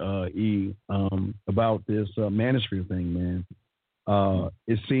saying, E, about this manosphere thing, man.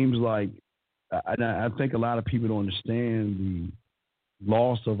 It seems like, I think a lot of people don't understand the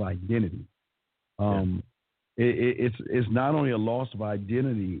loss of identity. It's not only a loss of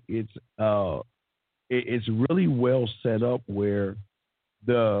identity. It's really well set up where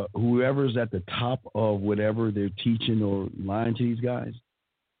whoever's at the top of whatever they're teaching or lying to these guys,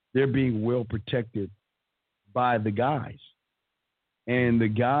 they're being well protected by the guys. And the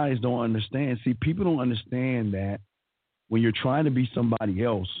guys don't understand. See, people don't understand that when you're trying to be somebody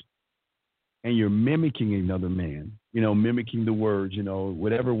else and you're mimicking another man, mimicking the words,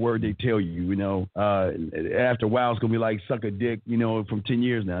 whatever word they tell you, after a while it's going to be like suck a dick, from 10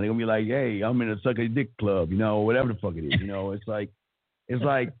 years now. They're going to be like, hey, I'm in a suck a dick club, whatever the fuck it is. It's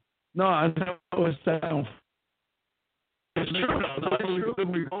like, no, I know it sounds. It's true.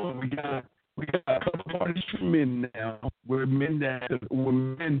 We got a couple parties for men now where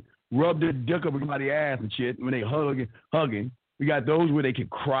men rub their dick up everybody's ass and shit when they hugging. We got those where they can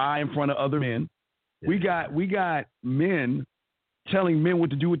cry in front of other men. We got men telling men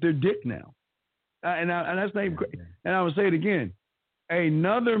what to do with their dick now. And that's not even crazy. And I would say it again.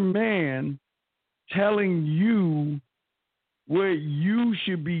 Another man telling you what you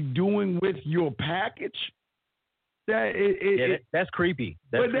should be doing with your package. That's creepy.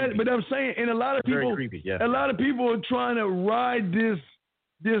 But I'm saying, and a lot of people, creepy, yeah. A lot of people are trying to ride this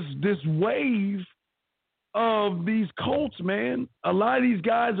wave of these cults, man. A lot of these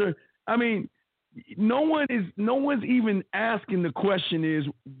guys are. I mean, no one's even asking the question is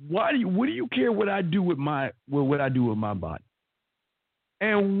what do you care what I do with my body?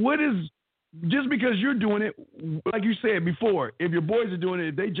 And what is just because you're doing it, like you said before, if your boys are doing it,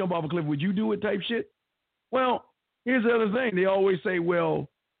 if they jump off a cliff, would you do it type shit? Well, here's the other thing. They always say, well,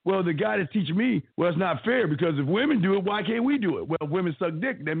 the guy that's teaching me, well, it's not fair because if women do it, why can't we do it? Well, if women suck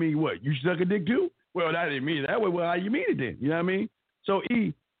dick, that means what? You suck a dick too? Well, that didn't mean it that way. Well, how you mean it then? You know what I mean? So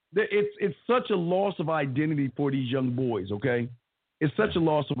it's such a loss of identity for these young boys, okay? It's such a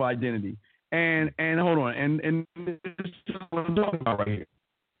loss of identity. And hold on, and this is what I'm talking about right here.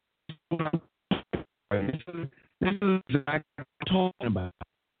 This is exactly what I'm talking about.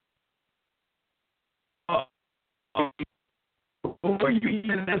 Before you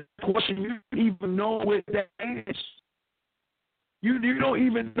even ask the question, you don't even know what that is. You don't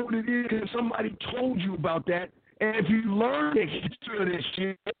even know what it is because somebody told you about that. And if you learn the history of this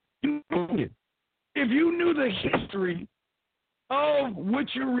shit, you know it. If you knew the history of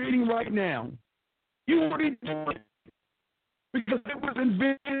what you're reading right now, you already know it. Because it was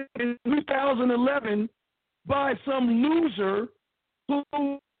invented in 2011 by some loser who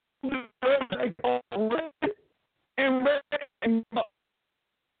and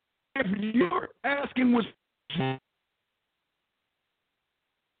if you're asking was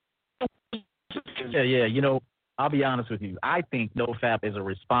yeah, you know, I'll be honest with you. I think NoFap is a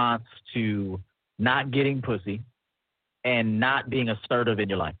response to not getting pussy and not being assertive in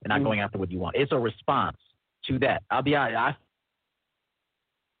your life and not going after what you want. It's a response to that. I'll be honest.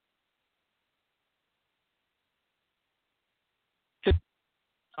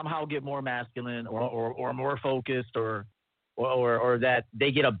 Somehow get more masculine or more focused or that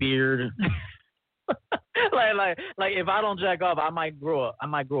they get a beard. like if I don't jack off, I might grow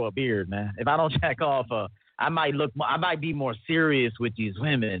a beard, man. If I don't jack off, I might be more serious with these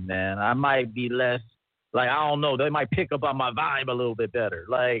women, man. I might be less I don't know. They might pick up on my vibe a little bit better.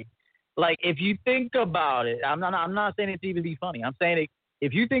 Like if you think about it, I'm not saying it to even be funny. I'm saying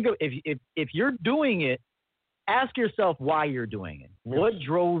if you think of if you're doing it, ask yourself why you're doing it. What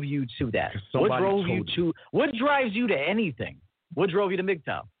drove you to that? What drives you to anything? What drove you to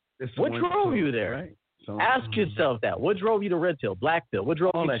MGTOW? What drove you there? Right? Ask yourself that. What drove you to Red Pill, Black Pill? What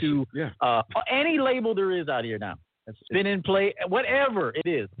drove you to any label there is out here now? Spin and play, whatever it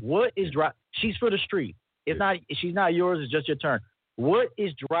is. What is driving? She's for the street. She's not yours. It's just your turn. What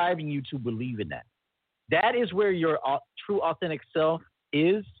is driving you to believe in that? That is where your true, authentic self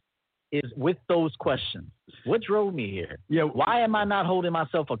is with those questions. What drove me here? Yeah. Why am I not holding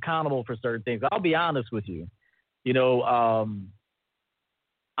myself accountable for certain things? I'll be honest with you. You know,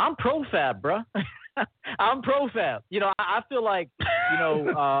 I'm pro-fab, bro. I'm pro-fab. You know, I feel like, you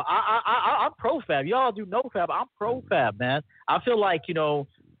know, I'm pro-fab. Y'all do no-fab. I'm pro-fab, man. I feel like, you know,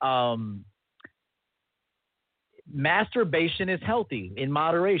 masturbation is healthy in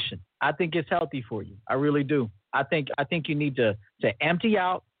moderation. I think it's healthy for you. I really do. I think you need to empty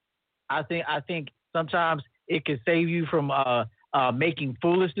out. I think sometimes it can save you from making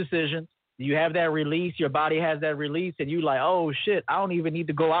foolish decisions. You have that release, your body has that release, and you like, oh shit, I don't even need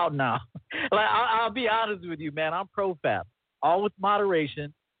to go out now. I'll be honest with you, man. I'm pro-fab, all with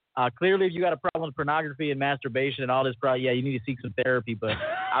moderation. Clearly, if you got a problem with pornography and masturbation and all this, you need to seek some therapy. But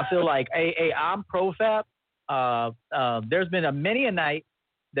I feel like, I'm pro-fab. There's been many a night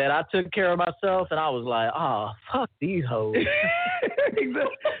that I took care of myself, and I was like, oh, fuck these hoes. You know,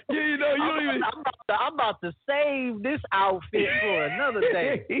 I'm about to save this outfit for another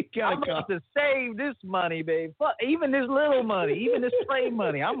day. I'm about to save this money, babe. Fuck, even this little money, even this play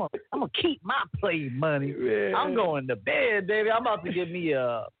money. I'm gonna keep my play money. Man. I'm going to bed, baby. I'm about to get me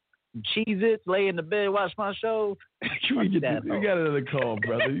Cheez-Its, lay in the bed, watch my show. You got another call,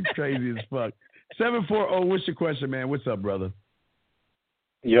 brother. You crazy as fuck. 740, what's your question, man? What's up, brother?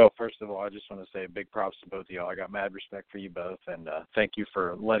 Yo, first of all, I just want to say big props to both of y'all. I got mad respect for you both, and thank you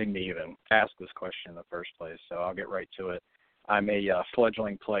for letting me even ask this question in the first place. So I'll get right to it. I'm a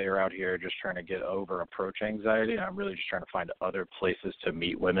fledgling player out here just trying to get over approach anxiety. I'm really just trying to find other places to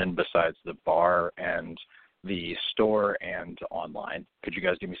meet women besides the bar and the store and online. Could you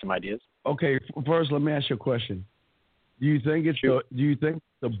guys give me some ideas? Okay, first let me ask you a question. Do you think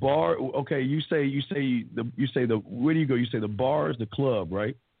the bar? Okay, you say where do you go? You say the bar is the club,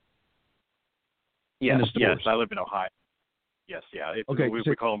 right? Yes, I live in Ohio. Yes, yeah. Okay, we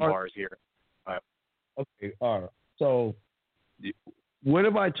call them bars here. Okay, all right. So, what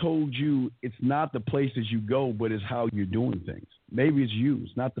if I told you it's not the places you go, but it's how you're doing things? Maybe it's you.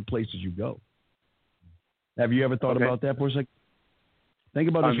 It's not the places you go. Have you ever thought about that for a second? Think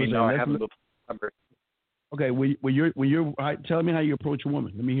about this for a second. No, I haven't. Okay, tell me how you approach a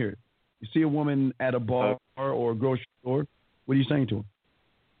woman. Let me hear it. You see a woman at a bar or a grocery store. What are you saying to her?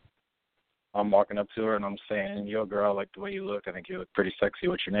 I'm walking up to her and I'm saying, "Yo, girl, I like the way you look. I think you look pretty sexy.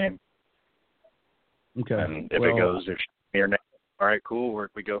 What's your name?" Okay. And if it goes, if your name, all right, cool.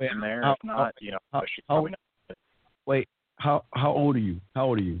 We go from there. If not, she's probably not. Wait, how old are you? How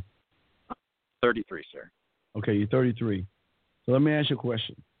old are you? 33, sir. Okay, you're 33. So let me ask you a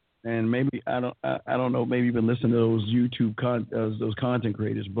question. And maybe I don't know. Maybe you've been listening to those YouTube those content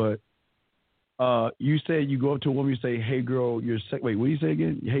creators, but you said you go up to a woman, you say, "Hey girl, you're sexy." Wait, what do you say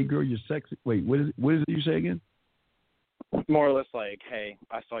again? "Hey girl, you're sexy." Wait, what is it you say again? More or less like, "Hey,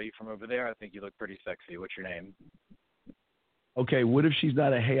 I saw you from over there. I think you look pretty sexy. What's your name?" Okay, what if she's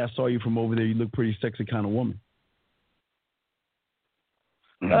not a "Hey, I saw you from over there. You look pretty sexy" kind of woman?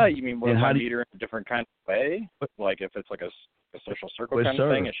 You mean what if I meet her in a different kind of way? Like if it's like a social circle kind of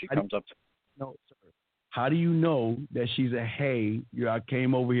thing, and she comes up to... No, sir. How do you know that she's a "Hey, I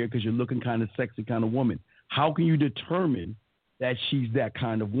came over here because you're looking kind of sexy" kind of woman? How can you determine that she's that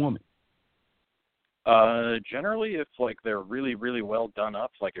kind of woman? Generally, if like they're really, really well done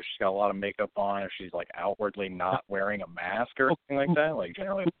up, like if she's got a lot of makeup on, if she's like outwardly not wearing a mask or anything like that, like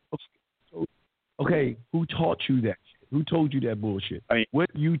generally. Okay, who taught you that shit? Who told you that bullshit? I mean,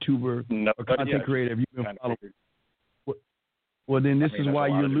 what YouTuber or content creator have you been following? Well, then this is why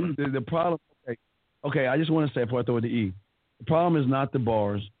you lose. The problem. Okay, I just want to say before I throw it to E, the problem is not the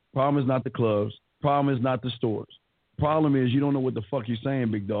bars. The problem is not the clubs. The problem is not the stores. The problem is you don't know what the fuck you're saying,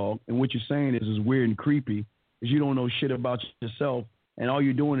 big dog. And what you're saying is weird and creepy, is you don't know shit about yourself, and all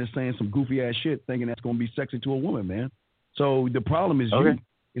you're doing is saying some goofy ass shit, thinking that's gonna be sexy to a woman, man. So the problem is you.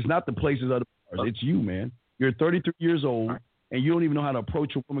 It's not the places of the bars. It's you, man. You're 33 years old, and you don't even know how to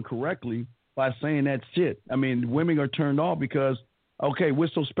approach a woman correctly by saying that shit. I mean, women are turned off because, okay,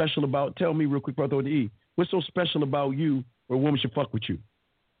 what's so special about, tell me real quick, brother, with the E, what's so special about you where a woman should fuck with you?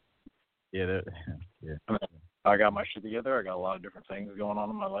 Yeah. I got my shit together. I got a lot of different things going on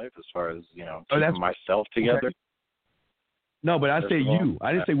in my life as far as, keeping myself together. Okay. No, but I say you.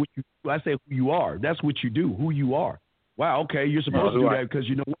 I didn't say what you do. I say who you are. That's what you do, who you are. Wow, okay, you're supposed to do that because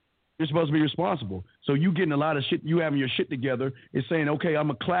you know what? You're supposed to be responsible. So you getting a lot of shit, you having your shit together is saying, okay,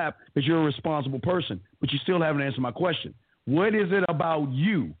 I'm a clap because you're a responsible person. But you still haven't answered my question. What is it about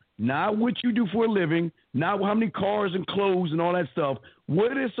you? Not what you do for a living, not how many cars and clothes and all that stuff.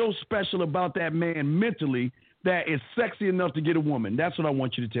 What is so special about that man mentally that is sexy enough to get a woman? That's what I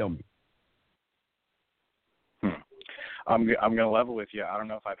want you to tell me. I'm going to level with you. I don't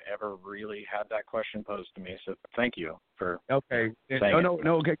know if I've ever really had that question posed to me, so thank you for okay. No,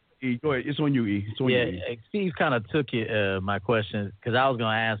 okay. E, go ahead. It's on you, E. It's on you, E. Steve kind of took my question because I was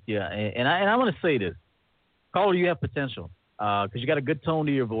going to ask you, and I want to say this. Caller, you have potential because you got a good tone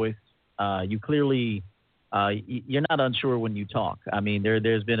to your voice. You clearly, you're not unsure when you talk. I mean,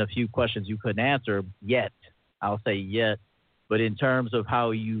 there's been a few questions you couldn't answer yet. I'll say yet. But in terms of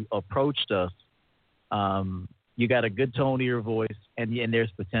how you approached us, you got a good tone to your voice, and there's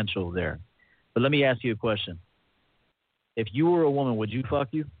potential there. But let me ask you a question. If you were a woman, would you fuck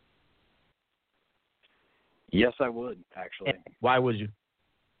you? Yes, I would, actually. And why would you?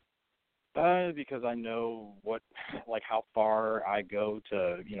 Because I know how far I go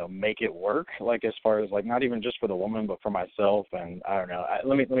to, make it work. Like as far as not even just for the woman, but for myself. And I don't know.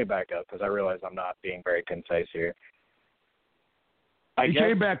 Let me back up because I realize I'm not being very concise here. You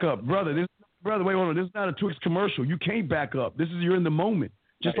can't back up, brother. Brother, wait, hold on. This is not a Twix commercial. You can't back up. This is you're in the moment,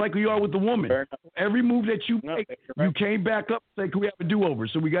 just like you are with the woman. Every move that you make, you can't back up and say, "Can we have a do-over?"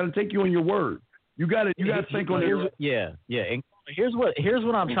 So we got to take you on your word. You got to think on it. Yeah. And here's what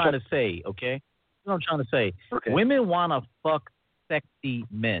I'm trying to say. Okay, what I'm trying to say. Okay. Women want to fuck sexy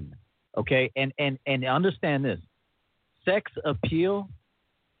men. Okay, and understand this. Sex appeal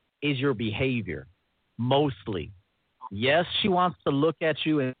is your behavior, mostly. Yes, she wants to look at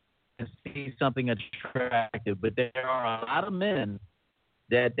you and see something attractive, but there are a lot of men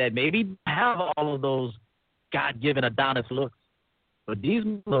that maybe have all of those God-given Adonis looks, but these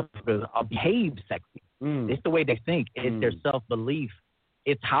motherfuckers behave sexy. It's the way they think. It's their self-belief.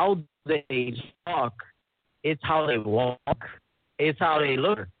 It's how they talk. It's how they walk. It's how they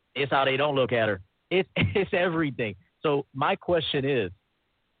look. It's how they don't look at her. It's everything. So my question is,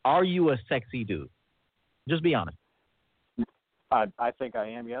 are you a sexy dude? Just be honest. I think I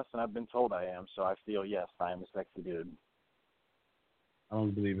am, yes, and I've been told I am, so I feel, yes, I am a sexy dude. I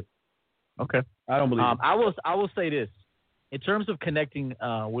don't believe it. Okay. I don't believe it. I will say this. In terms of connecting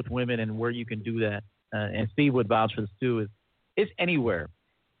with women and where you can do that, and Steve would vouch for this too, it's anywhere.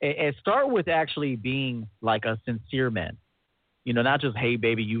 And start with actually being like a sincere man. Not just, hey,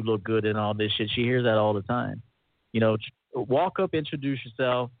 baby, you look good and all this shit. She hears that all the time. Walk up, introduce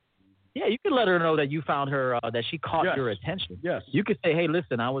yourself. Yeah, you can let her know that you found her, that she caught your attention. Yes. You could say, hey,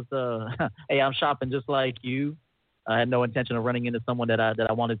 listen, I was, hey, I'm shopping just like you. I had no intention of running into someone that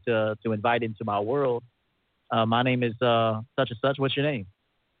I wanted to invite into my world. My name is such and such. What's your name?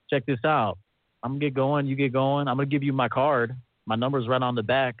 Check this out. I'm going to get going. You get going. I'm going to give you my card. My number's right on the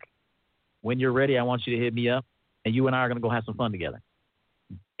back. When you're ready, I want you to hit me up, and you and I are going to go have some fun together.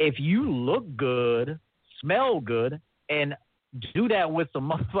 If you look good, smell good, and do that with some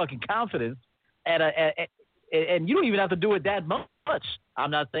motherfucking confidence, and you don't even have to do it that much.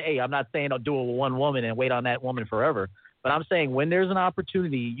 I'm not saying I'll do it with one woman and wait on that woman forever. But I'm saying when there's an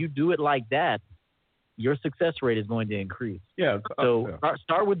opportunity, you do it like that, your success rate is going to increase. Yeah. So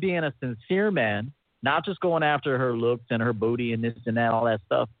start with being a sincere man, not just going after her looks and her booty and this and that, all that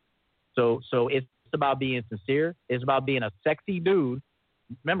stuff. So it's about being sincere. It's about being a sexy dude.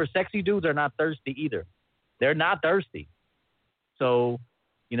 Remember, sexy dudes are not thirsty either. They're not thirsty. So,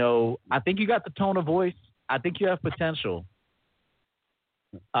 I think you got the tone of voice. I think you have potential.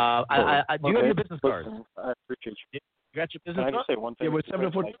 Do you have your business card? I appreciate you. You got your business Can I card? just say one thing? Yeah, with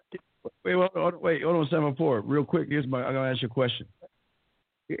 704. Wait, hold on, 704. Real quick, I'm gonna ask you a question.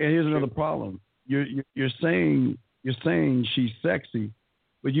 And here's another problem. You're saying she's sexy,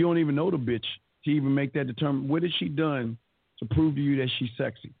 but you don't even know the bitch to even make that determination. What has she done to prove to you that she's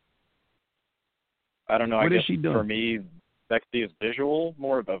sexy? I don't know. What I has guess she done? For me, sexy is visual,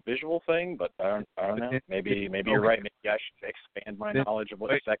 more of a visual thing. But I don't know. Maybe you're right. Maybe I should expand my knowledge of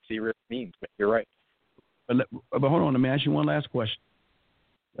what sexy really means. But you're right. But hold on. Let me ask you one last question.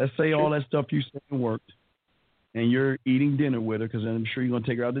 Let's say all that stuff you said worked, and you're eating dinner with her, because I'm sure you're gonna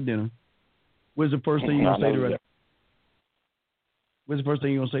take her out to dinner. What's the first thing you're gonna say to her? What's the first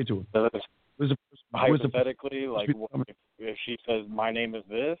thing you're gonna say to her? Hypothetically, if she says my name is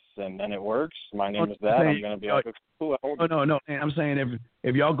this and then it works, my name is that, I'm gonna be like, cool. No. I'm saying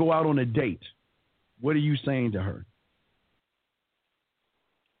if y'all go out on a date, what are you saying to her?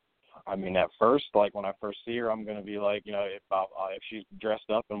 I mean, at first, like when I first see her, I'm gonna be like, if she's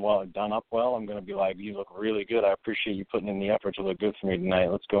dressed up and done up well, I'm gonna be like, you look really good. I appreciate you putting in the effort to look good for me tonight.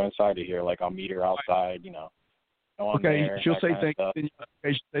 Let's go inside of here. Like I'll meet her outside, Okay, she'll say thank you.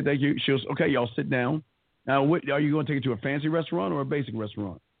 Okay, she'll say thank you. Okay, y'all sit down. Now, what are you going to take her to, a fancy restaurant or a basic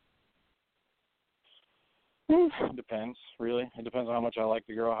restaurant? It depends, really. It depends on how much I like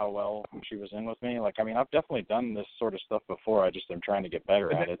the girl, how well she was in with me. Like, I mean, I've definitely done this sort of stuff before. I just am trying to get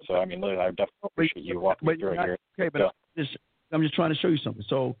better at it. So, I mean, I definitely appreciate you walking me through it here. Okay, but I'm just trying to show you something.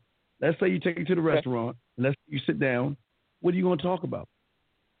 So, let's say you take her to the restaurant, and let's say you sit down. What are you going to talk about?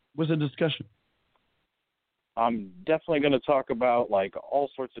 What's the discussion? I'm definitely going to talk about, like, all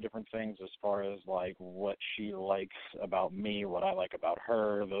sorts of different things as far as, like, what she likes about me, what I like about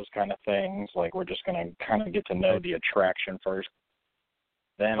her, those kind of things. Like, we're just going to kind of get to know the attraction first.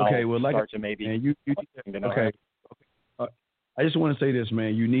 Then I'll start to maybe... Okay. I just want to say this,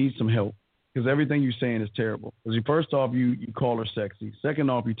 man. You need some help, because everything you're saying is terrible. Because first off, you call her sexy. Second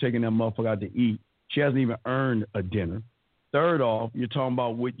off, you're taking that motherfucker out to eat. She hasn't even earned a dinner. Third off, you're talking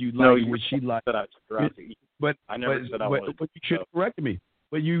about what you like, what she likes. But I never said I was. But you should have corrected me.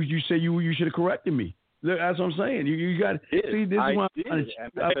 But you said you should have corrected me. That's what I'm saying. You got see. This is why I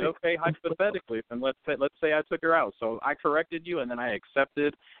said, okay, hypothetically, and let's say I took her out. So I corrected you, and then I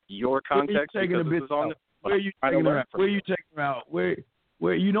accepted your context because this is on the. Where are you taking her out? Where you taking her out?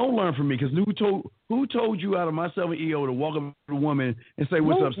 Where you don't learn from me, because who told you out of myself and EO to walk up to a woman and say,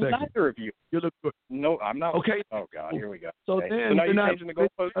 "What's up, sexy"? Neither of you. You look good. No, I'm not. Okay. Oh God, here we go. So okay. then, so now you're changing the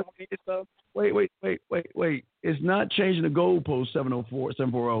goalpost. Wait. It's not changing the goalpost.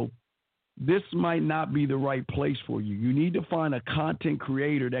 740. This might not be the right place for you. You need to find a content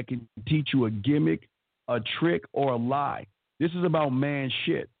creator that can teach you a gimmick, a trick, or a lie. This is about man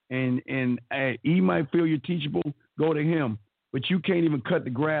shit. And he might feel you're teachable. Go to him. But you can't even cut the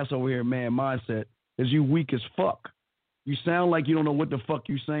grass over here, man mindset, because you weak as fuck. You sound like you don't know what the fuck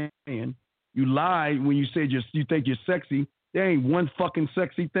you saying. You lied when you said you think you're sexy. There ain't one fucking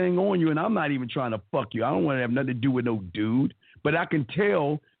sexy thing on you, and I'm not even trying to fuck you. I don't want to have nothing to do with no dude. But I can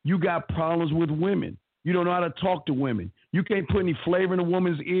tell you got problems with women. You don't know how to talk to women. You can't put any flavor in a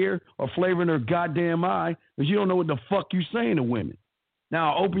woman's ear or flavor in her goddamn eye, because you don't know what the fuck you saying to women.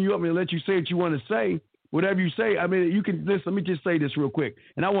 Now, I'll open you up and let you say what you want to say. Whatever you say, I mean, you can listen. Let me just say this real quick,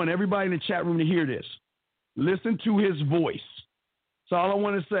 and I want everybody in the chat room to hear this. Listen to his voice. That's all I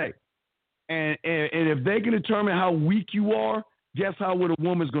want to say. And if they can determine how weak you are, guess how what a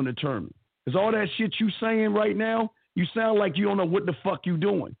woman's going to determine. Because all that shit you saying right now, you sound like you don't know what the fuck you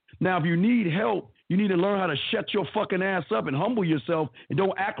doing. Now, if you need help, you need to learn how to shut your fucking ass up and humble yourself and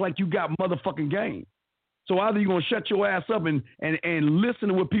don't act like you got motherfucking game. So either you're going to shut your ass up and listen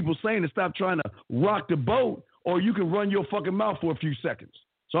to what people saying and stop trying to rock the boat, or you can run your fucking mouth for a few seconds.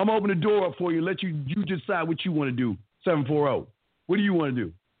 So I'm opening the door up for you. Let you decide what you want to do. 740. What do you want to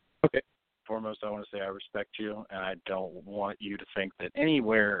do? Okay. Foremost, I want to say I respect you, and I don't want you to think that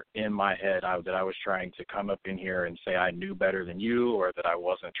anywhere in my head that I was trying to come up in here and say I knew better than you, or that I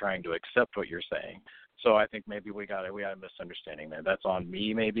wasn't trying to accept what you're saying. So I think maybe we got a misunderstanding there. That's on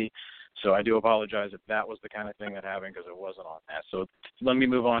me, maybe. So I do apologize if that was the kind of thing that happened, because it wasn't on that. So let me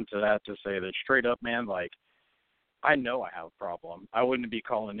move on to that to say that straight up, man, like, I know I have a problem. I wouldn't be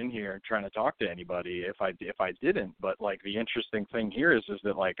calling in here and trying to talk to anybody if I didn't. But like the interesting thing here is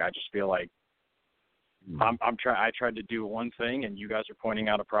that like I just feel like I tried to do one thing and you guys are pointing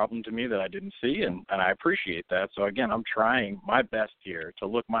out a problem to me that I didn't see, and I appreciate that. So again, I'm trying my best here to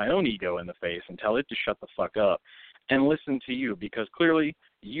look my own ego in the face and tell it to shut the fuck up and listen to you, because clearly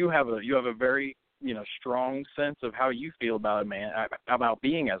you have a very strong sense of how you feel about a man, about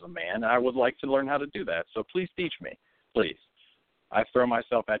being as a man. I would like to learn how to do that. So please teach me, please. I throw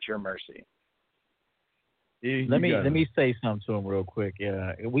myself at your mercy. Let me say something to him real quick.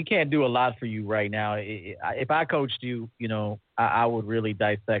 We can't do a lot for you right now. If I coached you, I would really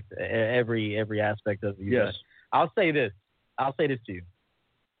dissect every aspect of you. Yes. I'll say this to you.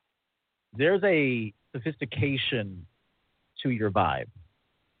 There's a sophistication to your vibe.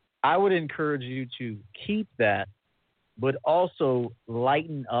 I would encourage you to keep that, but also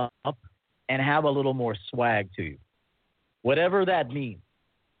lighten up and have a little more swag to you. Whatever that means.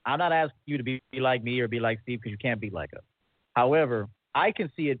 I'm not asking you to be like me or be like Steve, because you can't be like us. However, I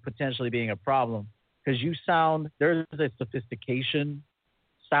can see it potentially being a problem because there's a sophistication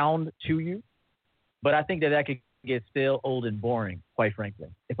sound to you, but I think that could get stale, old, and boring, quite frankly,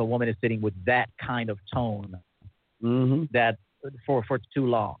 if a woman is sitting with that kind of tone that for too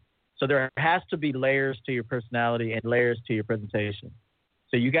long. So there has to be layers to your personality and layers to your presentation.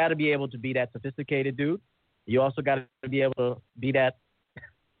 So you got to be able to be that sophisticated dude. You also got to be able to be that,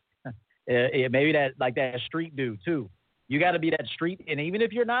 maybe that street dude too. You got to be that street. And even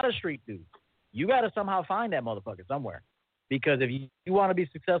if you're not a street dude, you got to somehow find that motherfucker somewhere. Because if you want to be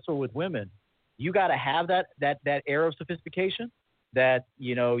successful with women, you got to have that air of sophistication that,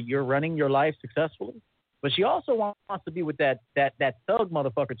 you're running your life successfully. But she also wants to be with that thug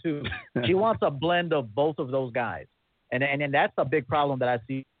motherfucker too. She wants a blend of both of those guys. And that's a big problem that I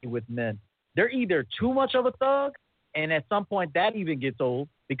see with men. They're either too much of a thug, and at some point that even gets old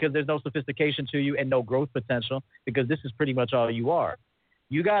because there's no sophistication to you and no growth potential, because this is pretty much all you are.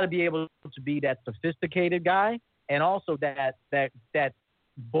 You got to be able to be that sophisticated guy and also that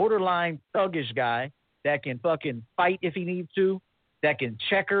borderline thuggish guy that can fucking fight if he needs to, that can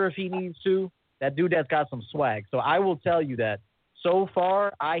check her if he needs to. That dude that's got some swag. So I will tell you that so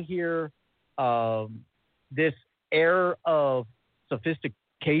far I hear this air of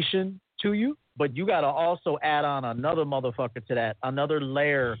sophistication to you, but you got to also add on another motherfucker to that, another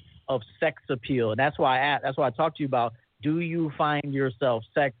layer of sex appeal. And that's why I talked to you about, do you find yourself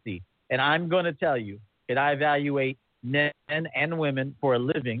sexy? And I'm going to tell you that I evaluate men and women for a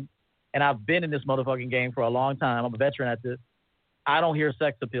living, and I've been in this motherfucking game for a long time. I'm a veteran at this. I don't hear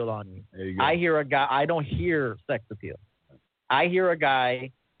sex appeal on you. There you go. I hear a guy. I don't hear sex appeal. I hear a guy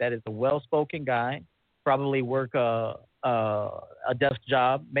that is a well-spoken guy, probably work a desk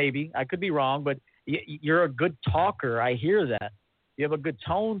job, maybe. I could be wrong, but you're a good talker. I hear that. You have a good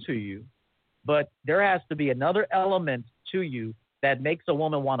tone to you, but there has to be another element to you that makes a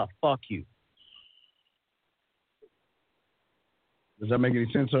woman want to fuck you. Does that make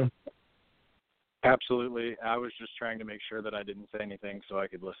any sense, sir? Absolutely. I was just trying to make sure that I didn't say anything so I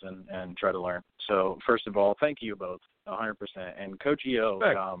could listen and try to learn. So first of all, thank you both 100%. And Coach EO,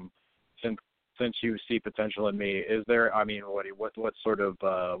 since you see potential in me, is there, what sort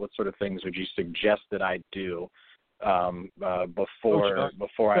of things would you suggest that I do before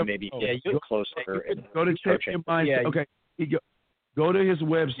I maybe get closer? Go to Champion Mindset. Yeah, okay. Go to his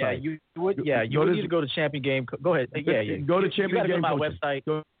website. Yeah, you would need to go to Champion Game. Go ahead. Go to Champion Game. Go to my website.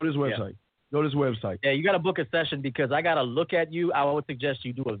 Go to his website. Yeah. Go to his website. Yeah, you got to book a session because I got to look at you. I would suggest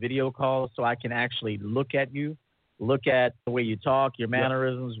you do a video call so I can actually look at you, look at the way you talk, your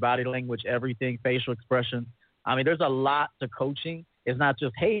mannerisms, body language, everything, facial expression. I mean, there's a lot to coaching. It's not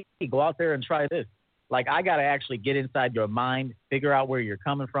just, hey, go out there and try this. Like, I got to actually get inside your mind, figure out where you're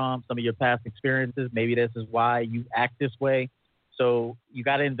coming from, some of your past experiences. Maybe this is why you act this way. So you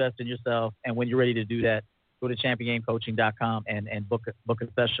got to invest in yourself. And when you're ready to do that, go to championgamecoaching.com and book a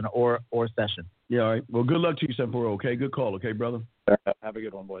session or session. Yeah, all right. Well, good luck to you, 740. Okay, good call. Okay, brother. Fair enough. Have a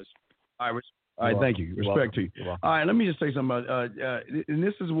good one, boys. All right, thank you. Respect to you. All right, let me just say something about, and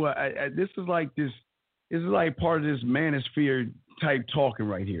this is what this is like. This is like part of this manosphere type talking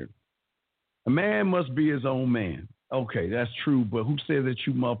right here. A man must be his own man. Okay, that's true, but who says that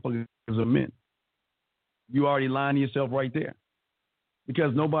you motherfuckers are men? You already lying to yourself right there,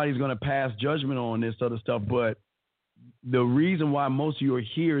 because nobody's gonna pass judgment on this other stuff. But the reason why most of you are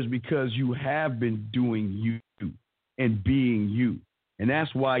here is because you have been doing you and being you, and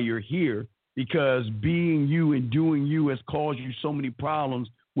that's why you're here. Because being you and doing you has caused you so many problems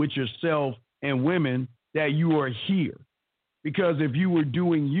with yourself and women that you are here. Because if you were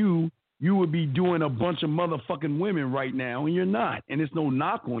doing you, you would be doing a bunch of motherfucking women right now, and you're not. And it's no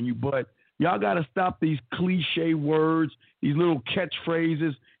knock on you, but y'all got to stop these cliche words, these little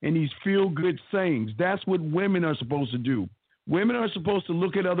catchphrases, and these feel-good sayings. That's what women are supposed to do. Women are supposed to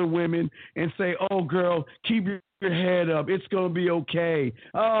look at other women and say, oh, girl, keep your head up. It's going to be okay.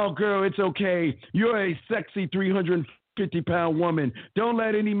 Oh, girl, it's okay. You're a sexy 350-pound woman. Don't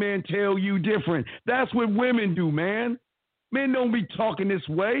let any man tell you different. That's what women do, man. Men don't be talking this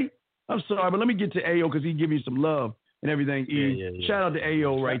way. I'm sorry, but let me get to AO because he give me some love and everything. Yeah. Shout out to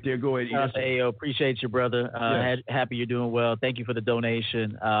AO right there. Go ahead. Shout out to AO. Appreciate you, brother. Happy you're doing well. Thank you for the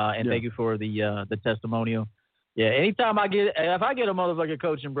donation, and thank you for the testimonial. Yeah, anytime if I get a motherfucker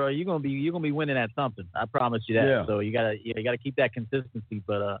coaching, bro, you're gonna be winning at something. I promise you that. Yeah. So you gotta keep that consistency.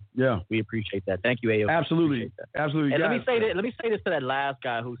 But we appreciate that. Thank you, AO. Absolutely. And let me say this to that last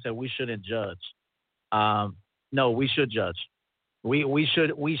guy who said we shouldn't judge. No, we should judge. We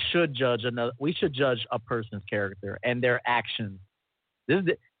should judge a person's character and their actions.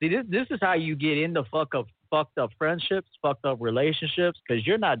 This is how you get into fucked up friendships, fucked up relationships, because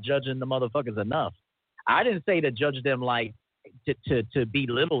you're not judging the motherfuckers enough. I didn't say to judge them like to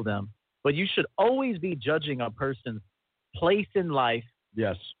belittle them, but you should always be judging a person's place in life,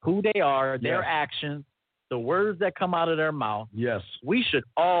 yes, who they are, their actions, the words that come out of their mouth. Yes, we should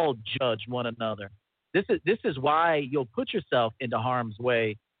all judge one another. This is why you'll put yourself into harm's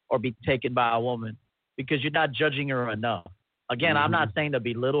way or be taken by a woman, because you're not judging her enough. Again, I'm not saying to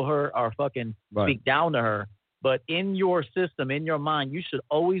belittle her or fucking speak down to her. But in your system, in your mind, you should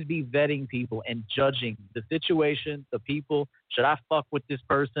always be vetting people and judging the situation, the people. Should I fuck with this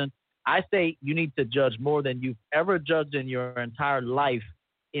person? I say you need to judge more than you've ever judged in your entire life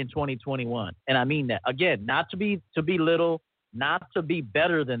in 2021. And I mean that. Again, not to belittle, not to be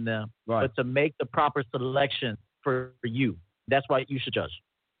better than them, but to make the proper selection for you. That's why you should judge.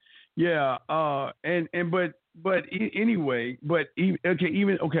 Yeah.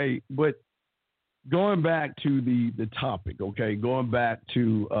 Going back to the topic, okay, going back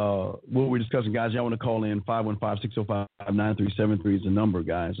to what we're discussing, guys, y'all want to call in, 515-605-9373 is the number,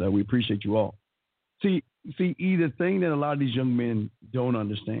 guys. We appreciate you all. See, the thing that a lot of these young men don't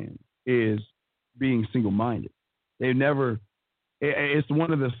understand is being single-minded. It's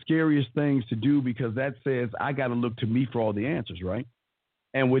one of the scariest things to do, because that says I got to look to me for all the answers, right?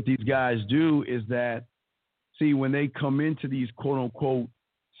 And what these guys do is that, see, when they come into these quote-unquote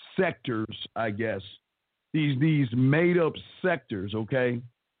sectors, I guess, these made-up sectors, okay,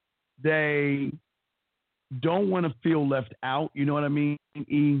 they don't want to feel left out, you know what I mean,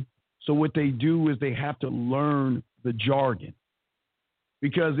 E? So what they do is they have to learn the jargon.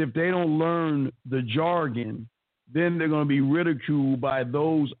 Because if they don't learn the jargon, then they're going to be ridiculed by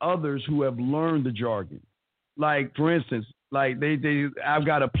those others who have learned the jargon. Like, for instance, like I've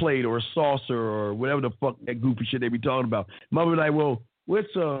got a plate or a saucer or whatever the fuck that goofy shit they be talking about. Mother be like, well,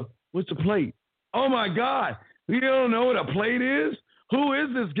 what's a plate? Oh my God, you don't know what a plate is? Who is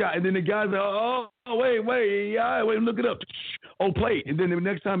this guy? And then the guy's like, oh wait, look it up. Oh, plate. And then the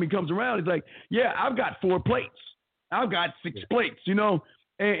next time he comes around, he's like, yeah, I've got 4 plates. I've got 6 plates, you know?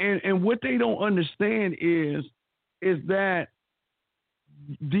 And what they don't understand is that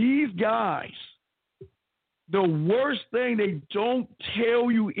these guys, the worst thing they don't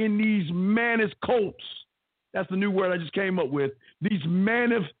tell you in these manif cults, that's the new word I just came up with, these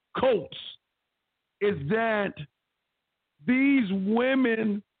manif cults, is that these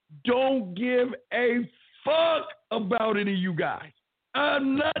women don't give a fuck about any of you guys.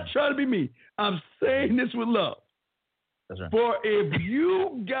 I'm not trying to be mean. I'm saying this with love. That's right. For if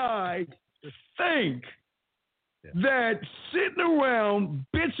you guys think that sitting around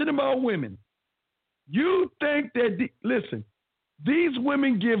bitching about women, you think that, listen, these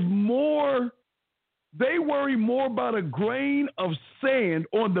women give more, they worry more about a grain of sand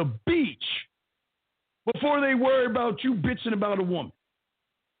on the beach before they worry about you bitching about a woman.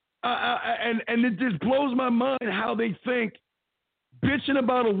 And it just blows my mind how they think bitching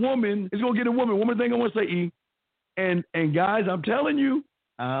about a woman is going to get a woman. One more thing I want to say, E. And guys, I'm telling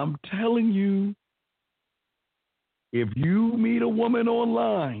you, if you meet a woman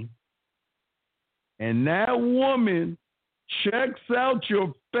online and that woman checks out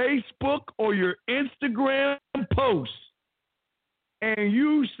your Facebook or your Instagram post and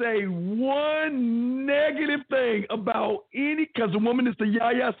you say one negative thing about because the woman is the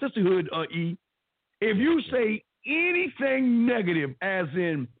Yaya sisterhood, E. If you say anything negative, as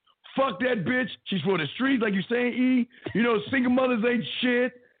in, fuck that bitch, she's for the streets, like you saying, E, single mothers ain't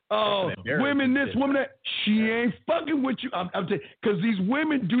shit, women this, women that, she ain't fucking with you. I'm because these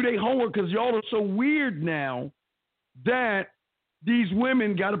women do their homework because y'all are so weird now that these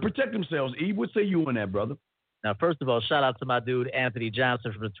women got to protect themselves. E, what say you on that, brother? Now, first of all, shout out to my dude, Anthony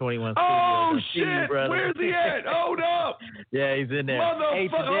Johnson from the 21 Oh, Studios. shit. Where's he at? Hold up. Yeah, he's in there.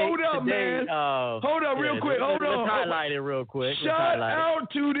 Motherfucker, hold up, man. Hold up real quick. Hold on. Let's highlight it real quick. Shout out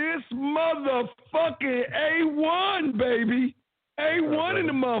to this motherfucking A1, baby. A1 in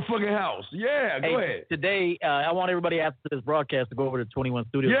the motherfucking house. Yeah, go ahead. Today, I want everybody after this broadcast to go over to 21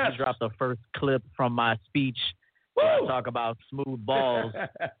 Studios. Yes. We dropped the first clip from my speech. I talk about smooth balls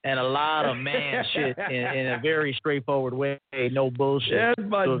and a lot of man shit in a very straightforward way, no bullshit. That's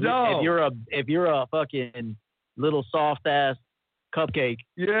my so dog. If you're a fucking little soft ass cupcake,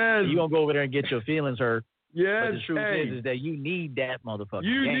 yes, you gonna go over there and get your feelings hurt. Yes, but the truth is that you need that motherfucker.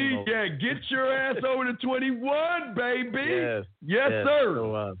 Get your ass over to 21, baby. Yes,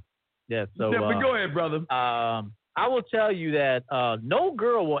 sir. So go ahead, brother. I will tell you that no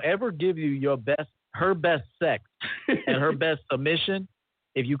girl will ever give you her best sex and her best submission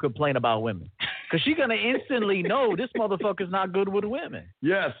if you complain about women. Because she's going to instantly know this motherfucker's not good with women.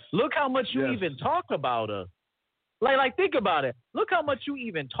 Yes. Look how much you even talk about us. Like think about it. Look how much you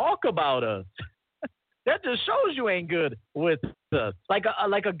even talk about us. That just shows you ain't good with us. Like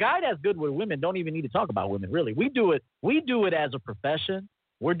a guy that's good with women don't even need to talk about women, really. We do it as a profession.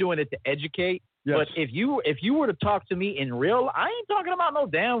 We're doing it to educate. Yes. But if you were to talk to me in real, I ain't talking about no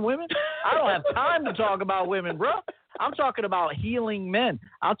damn women. I don't have time to talk about women, bro. I'm talking about healing men.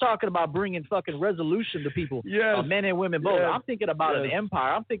 I'm talking about bringing fucking resolution to people, men and women both. I'm thinking about an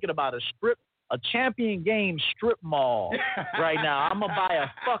empire. I'm thinking about a champion game strip mall right now. I'm gonna buy a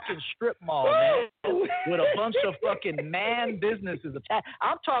fucking strip mall, man, with a bunch of fucking man businesses attached.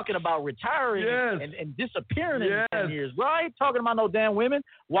 I'm talking about retiring and disappearing in 10 years. Bro, I ain't talking about no damn women.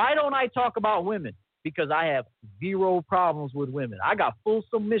 Why don't I talk about women? Because I have zero problems with women. I got full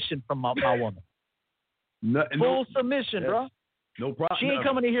submission from my woman. Full submission, bro. No problem. She ain't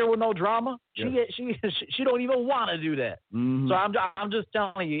coming in here with no drama. She don't even want to do that. Mm-hmm. So I'm just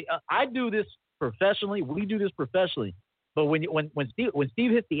telling you, I do this professionally. We do this professionally. But when Steve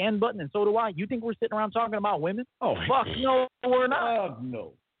hits the end button, and so do I, you think we're sitting around talking about women? Oh, fuck no, we're not.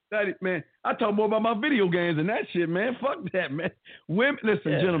 No. Man, I talk more about my video games and that shit, man. Fuck that, man. Women,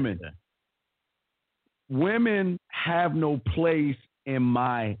 listen, gentlemen. Women have no place in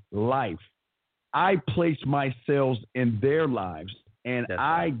my life. I place myself in their lives, and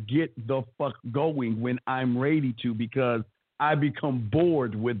I get the fuck going when I'm ready to, because I become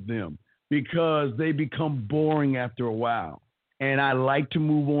bored with them, because they become boring after a while. And I like to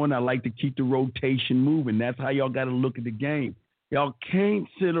move on. I like to keep the rotation moving. That's how y'all got to look at the game. Y'all can't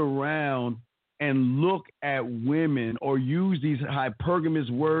sit around and look at women or use these hypergamous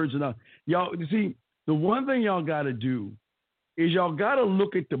words. And y'all, you see, the one thing y'all got to do is y'all got to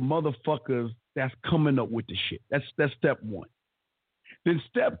look at the motherfuckers that's coming up with the shit. That's step one. Then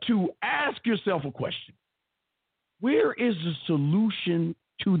step two, ask yourself a question. Where is the solution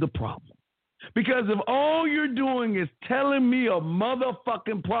to the problem? Because if all you're doing is telling me a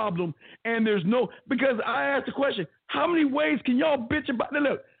motherfucking problem and there's no, because I asked the question, how many ways can y'all bitch about? Now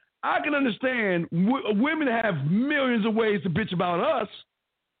look, I can understand women have millions of ways to bitch about us,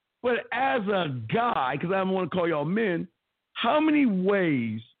 but as a guy, because I don't want to call y'all men, how many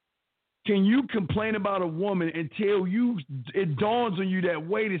ways can you complain about a woman until it dawns on you that,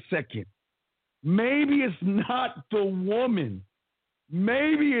 wait a second, maybe it's not the woman.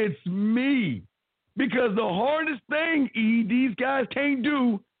 Maybe it's me. Because the hardest thing, these guys can't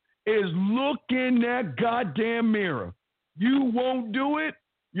do is look in that goddamn mirror. You won't do it.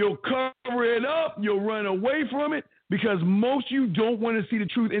 You'll cover it up. You'll run away from it because most of you don't want to see the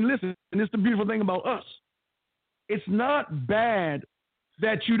truth. And listen, and this is the beautiful thing about us. It's not bad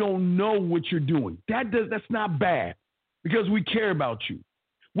that you don't know what you're doing. That's not bad because we care about you.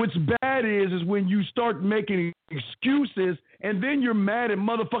 What's bad is when you start making excuses and then you're mad at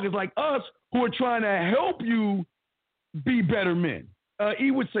motherfuckers like us who are trying to help you be better men.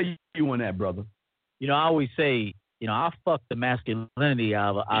 He would say you on that, brother. You know, I always say I'll fuck the masculinity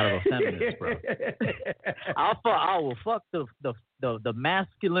out of a feminist, bro. I will fuck the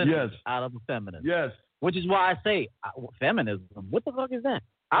masculinity out of a feminist. Yes. Which is why I say feminism. What the fuck is that?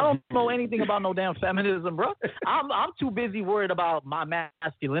 I don't know anything about no damn feminism, bro. I'm too busy worried about my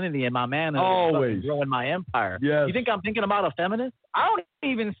masculinity and my manhood and growing my empire. Yes. You think I'm thinking about a feminist? I don't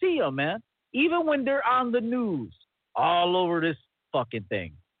even see them, man. Even when they're on the news, all over this fucking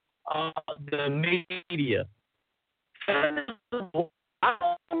thing, the media.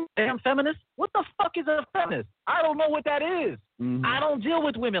 Damn feminist? What the fuck is a feminist? I don't know what that is. Mm-hmm. I don't deal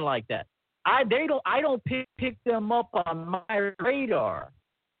with women like that. I don't pick them up on my radar.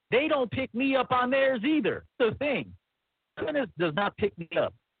 They don't pick me up on theirs either. That's the thing. Feminist does not pick me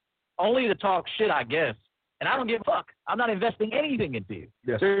up. Only to talk shit, I guess. And I don't give a fuck. I'm not investing anything into you.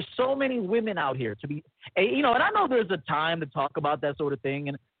 Yes. There's so many women out here to be, and I know there's a time to talk about that sort of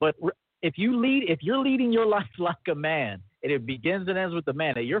thing. But if you're leading your life like a man, and it begins and ends with the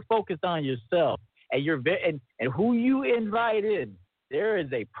man, and you're focused on yourself, and and who you invite in, there is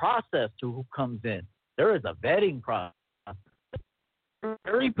a process to who comes in. There is a vetting process.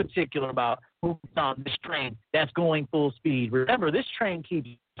 Very particular about who's on this train that's going full speed. Remember, this train keeps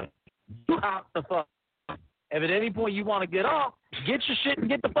you out the fuck. If at any point you want to get off, get your shit and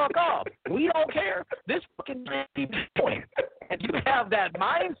get the fuck off. We don't care. This fucking train keeps going. And you have that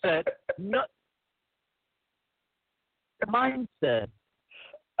mindset. No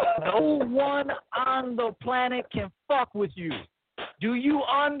one on the planet can fuck with you. Do you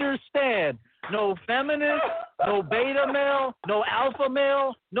understand? No feminist, no beta male, no alpha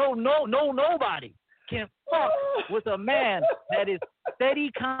male, nobody can fuck with a man that is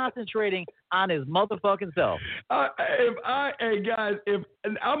steady concentrating on his motherfucking self. He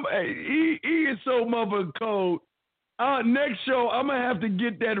is so motherfucking cold. Next show, I'm gonna have to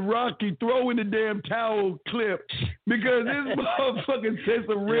get that Rocky throw in the damn towel clip because this motherfucking says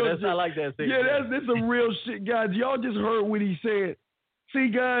some real shit. I like that. That's some real shit, guys. Y'all just heard what he said. See,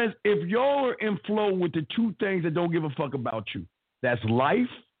 guys, if y'all are in flow with the two things that don't give a fuck about you, that's life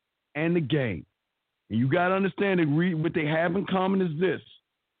and the game. And you got to understand that what they have in common is this.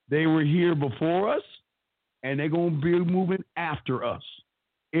 They were here before us, and they're going to be moving after us.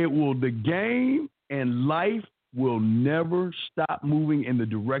 The game and life will never stop moving in the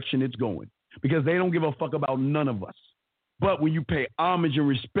direction it's going because they don't give a fuck about none of us. But when you pay homage and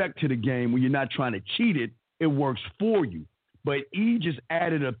respect to the game, when you're not trying to cheat it, it works for you. But he just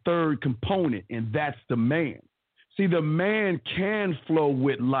added a third component, and that's the man. See, the man can flow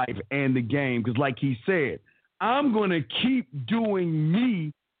with life and the game because, like he said, I'm going to keep doing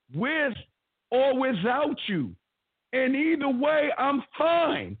me with or without you. And either way, I'm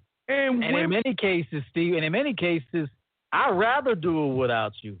fine. And in many cases, Steve, I'd rather do it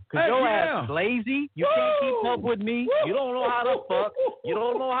without you. Because your ass is lazy. You can't keep up with me. You don't know how to fuck. You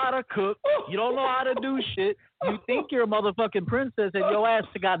don't know how to cook. You don't know how to do shit. You think you're a motherfucking princess and your ass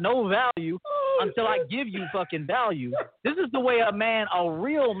got no value until I give you fucking value. This is the way a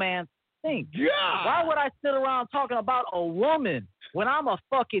real man thinks. Yeah. Why would I sit around talking about a woman when I'm a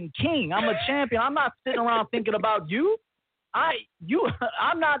fucking king? I'm a champion. I'm not sitting around thinking about you. I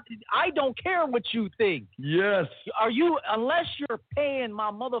don't care what you think. Yes. Unless you're paying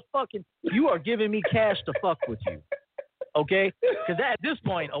my motherfucking, you are giving me cash to fuck with you. Okay? Because at this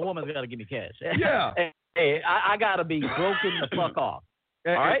point, a woman's got to give me cash. Yeah. Hey, I got to be broken the fuck off.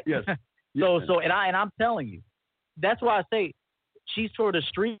 All right? Yes. And I'm telling you, that's why I say she's toward the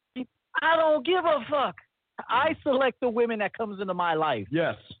street. I don't give a fuck. I select the women that comes into my life.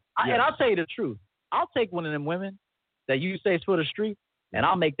 Yes. And I'll tell you the truth. I'll take one of them women that you say is for the street, and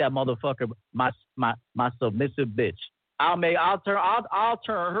I'll make that motherfucker my submissive bitch. I'll turn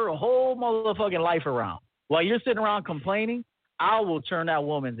her whole motherfucking life around. While you're sitting around complaining, I will turn that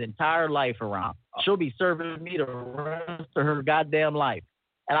woman's entire life around. She'll be serving me the rest of her goddamn life,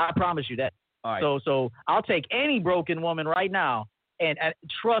 and I promise you that. All right. So I'll take any broken woman right now, and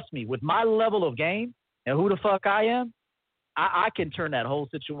trust me, with my level of game and who the fuck I am, I can turn that whole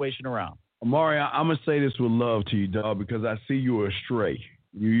situation around. Amari, I'm gonna say this with love to you, dog, because I see you astray.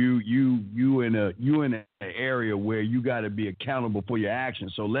 You in an area where you got to be accountable for your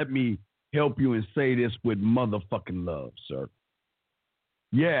actions. So let me help you and say this with motherfucking love, sir.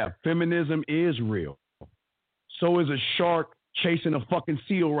 Yeah, feminism is real. So is a shark chasing a fucking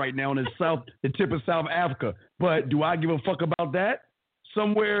seal right now in the tip of South Africa. But do I give a fuck about that?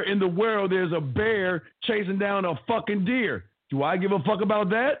 Somewhere in the world, there's a bear chasing down a fucking deer. Do I give a fuck about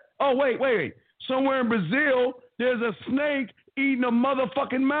that? Oh, wait. Somewhere in Brazil, there's a snake eating a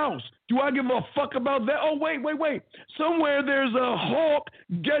motherfucking mouse. Do I give a fuck about that? Oh, wait. Somewhere there's a hawk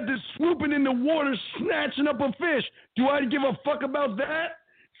swooping in the water, snatching up a fish. Do I give a fuck about that?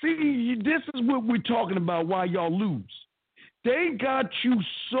 See, this is what we're talking about, why y'all lose. They got you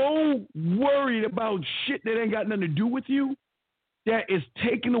so worried about shit that ain't got nothing to do with you that is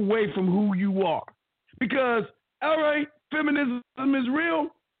taken away from who you are. Because, all right, feminism is real,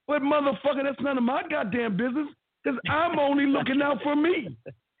 but motherfucker, that's none of my goddamn business because I'm only looking out for me.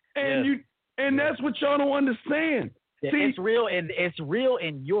 And that's what y'all don't understand. Yeah, See, it's real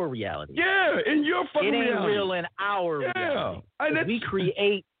in your reality. Yeah, in your fucking reality. It ain't real in our reality. We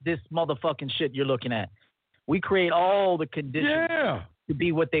create this motherfucking shit you're looking at. We create all the conditions to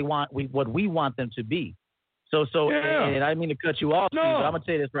be what they want, what we want them to be. So, and I didn't mean to cut you off, Steve, but I'm gonna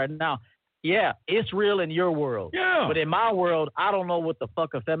say this right now. Yeah, it's real in your world. Yeah. But in my world, I don't know what the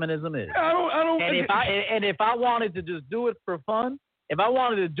fuck a feminism is. I don't. And if I wanted to just do it for fun,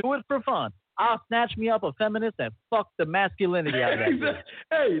 I'll snatch me up a feminist and fuck the masculinity out of that.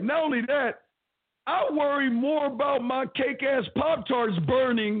 Hey, not only that, I worry more about my cake-ass Pop-Tarts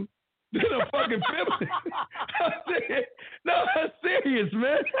burning than a fucking feminist. I'm serious,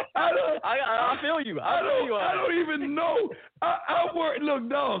 man. I feel you. I don't even know. I worry. Look,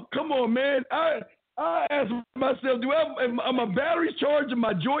 dog, come on, man. I ask myself, are my batteries charged in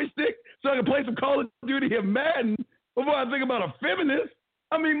my joystick so I can play some Call of Duty and Madden before I think about a feminist?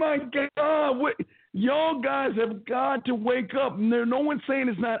 I mean, my God, y'all guys have got to wake up. No one's saying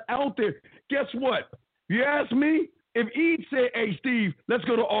it's not out there. Guess what? You ask me, if Eve said, hey, Steve, let's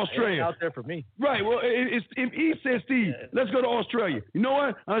go to Australia. It's out there for me. Right. Well, if Eve said, Steve, let's go to Australia. You know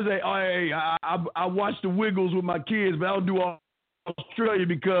what? I say, I watch the Wiggles with my kids, but I don't do Australia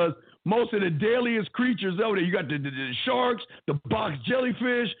because most of the deadliest creatures over there, you got the sharks, the box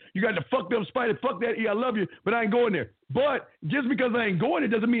jellyfish, you got the fucked up spider. Fuck that. I love you, but I ain't going there. But just because I ain't going there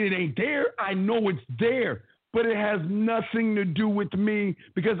doesn't mean it ain't there. I know it's there, but it has nothing to do with me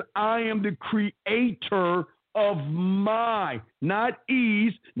because I am the creator of not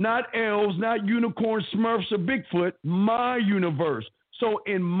E's, not L's, not unicorn, Smurfs, or Bigfoot, my universe. So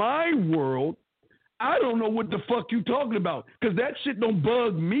in my world, I don't know what the fuck you talking about because that shit don't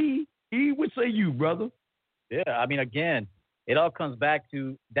bug me. E would say you, brother. Yeah, I mean, again, it all comes back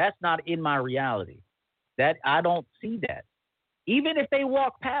to that's not in my reality. That I don't see that. Even if they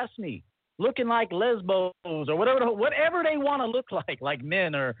walk past me looking like lesbos or whatever they want to look like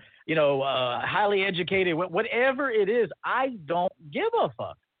men or, highly educated, whatever it is, I don't give a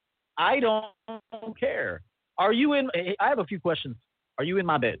fuck. I don't care. I have a few questions. Are you in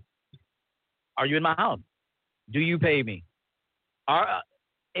my bed? Are you in my house? Do you pay me?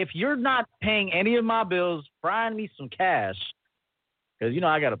 If you're not paying any of my bills, frying me some cash, because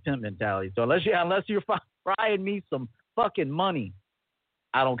I got a pimp mentality. So unless you're frying me some fucking money,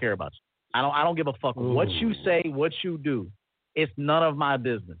 I don't care about you. I don't give a fuck what you say, what you do. It's none of my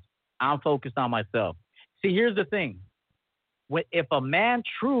business. I'm focused on myself. See, here's the thing. If a man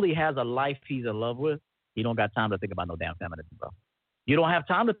truly has a life he's in love with, he don't got time to think about no damn feminism, bro. You don't have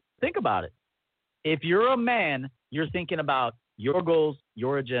time to think about it. If you're a man, you're thinking about your goals,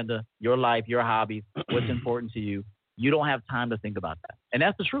 your agenda, your life, your hobbies, what's important to you. You don't have time to think about that. And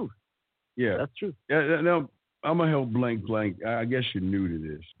that's the truth. Yeah. That's true. Yeah, no, I'm going to help Blank. I guess you're new to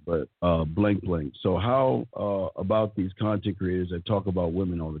this, but Blank. So how about these content creators that talk about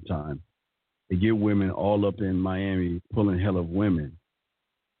women all the time? They get women all up in Miami pulling hell of women.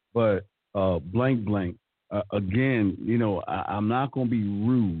 But Blank, again, I'm not going to be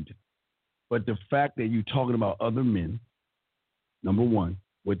rude, but the fact that you're talking about other men, number one,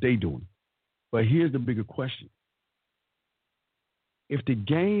 what they doing. But here's the bigger question. If the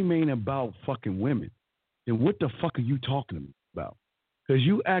game ain't about fucking women, then what the fuck are you talking about? Because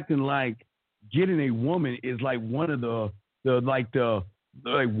you acting like getting a woman is like one of the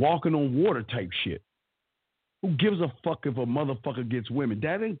walking on water type shit. Who gives a fuck if a motherfucker gets women?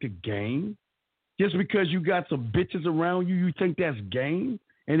 That ain't the game. Just because you got some bitches around you, you think that's game?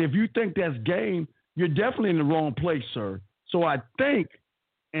 And if you think that's game, you're definitely in the wrong place, sir. So I think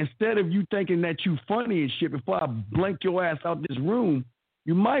instead of you thinking that you funny and shit before I blank your ass out this room,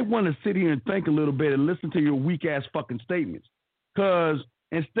 you might want to sit here and think a little bit and listen to your weak ass fucking statements. Because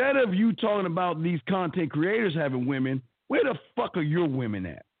instead of you talking about these content creators having women, where the fuck are your women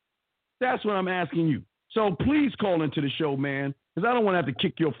at? That's what I'm asking you. So please call into the show, man, because I don't want to have to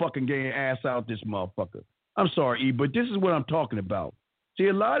kick your fucking gay ass out this motherfucker. I'm sorry, E, but this is what I'm talking about. See,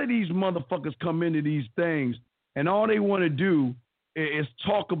 a lot of these motherfuckers come into these things and all they want to do is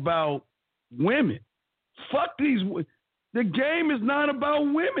talk about women. Fuck these. The game is not about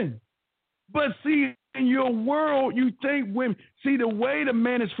women. But see, in your world, you think women. See, the way the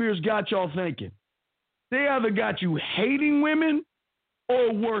manosphere's got y'all thinking, they either got you hating women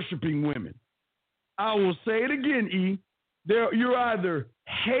or worshiping women. I will say it again, E. You're either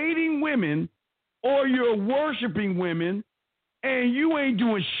hating women or you're worshiping women, and you ain't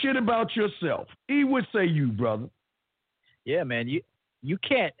doing shit about yourself. E, what say you, brother? Yeah, man. You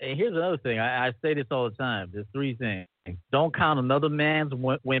can't. And here's another thing. I say this all the time. There's three things. Don't count another man's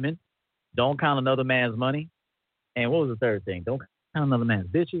women. Don't count another man's money. And what was the third thing? Don't count another man's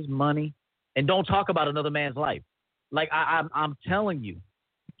bitches, money, and don't talk about another man's life. Like I'm telling you,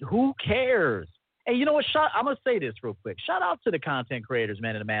 who cares? And you know what? I'm gonna say this real quick. Shout out to the content creators,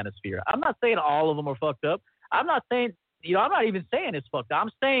 man, in the manosphere. I'm not saying all of them are fucked up. I'm not saying, I'm not even saying it's fucked up.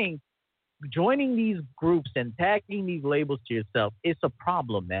 I'm saying joining these groups and tagging these labels to yourself, it's a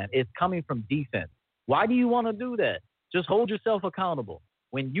problem, man. It's coming from defense. Why do you want to do that? Just hold yourself accountable.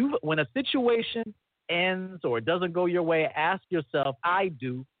 When a situation ends or it doesn't go your way, ask yourself,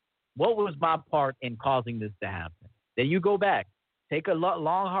 what was my part in causing this to happen? Then you go back. Take a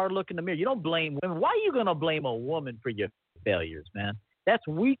long, hard look in the mirror. You don't blame women. Why are you going to blame a woman for your failures, man? That's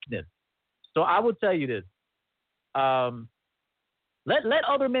weakness. So I would tell you this. Let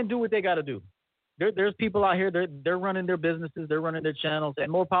other men do what they got to do. There's people out here, they're running their businesses, they're running their channels,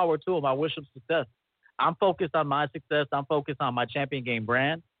 and more power to them. I wish them success. I'm focused on my success. I'm focused on my Champion Game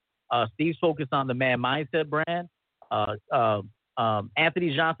brand. Steve's focused on the Man Mindset brand.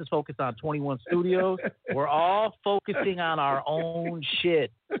 Anthony Johnson's focused on 21 Studios. We're all focusing on our own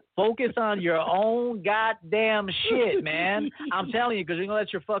shit. Focus on your own goddamn shit, man. I'm telling you, because you're going to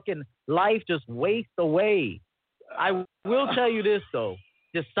let your fucking life just waste away. I will tell you this, though.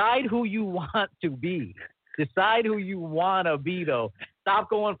 Decide who you want to be. Decide who you want to be, though. Stop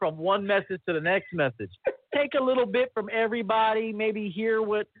going from one message to the next message. Take a little bit from everybody. Maybe hear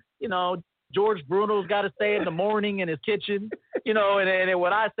what, George Bruno's got to say in the morning in his kitchen, and then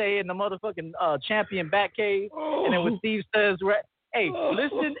what I say in the motherfucking Champion Batcave, and then what Steve says.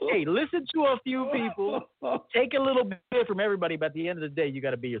 Listen to a few people. Take a little bit from everybody, but at the end of the day, you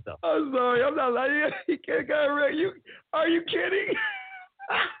got to be yourself. I'm sorry, I'm not lying. You can't correct you. Are you kidding?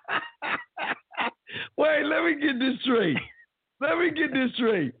 Wait, let me get this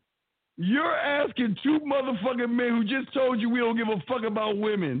straight. You're asking two motherfucking men who just told you we don't give a fuck about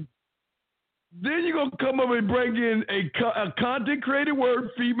women. Then you're going to come up and bring in a content created word,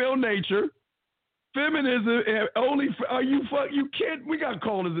 female nature, feminism, and only, you can't, we got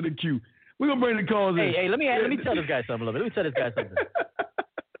callers in the queue. We're going to bring the callers in. Hey, let me tell this guy something a little bit.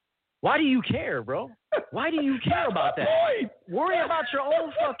 Why do you care, bro? Why do you care about that? Worry about your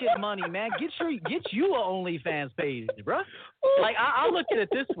own fucking money, man. Get you a OnlyFans page, bro. Like, I look at it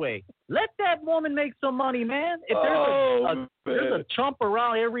this way. Let that woman make some money, man. If there's a chump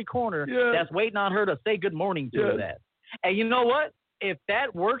around every corner that's waiting on her to say good morning to that. And you know what? If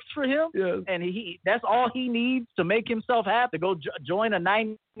that works for him, and that's all he needs to make himself happy, to go join a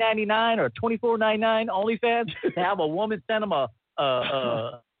 $9.99 or $24.99 OnlyFans, to have a woman send him a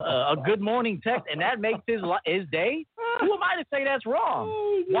good morning text, and that makes his day. Who am I to say that's wrong?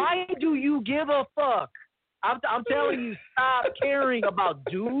 Why do you give a fuck? I'm telling you, stop caring about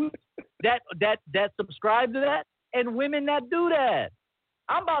dudes that subscribe to that and women that do that.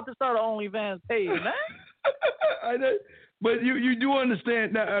 I'm about to start an OnlyFans page, man. I know, but you do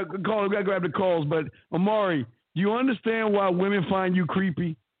understand. Now, call, gotta grab the calls. But Amari, do you understand why women find you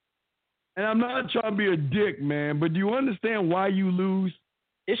creepy? And I'm not trying to be a dick, man, but do you understand why you lose?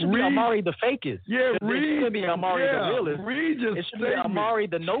 It should be Amari the fakest. Yeah, it should be Amari the realest. It should be Amari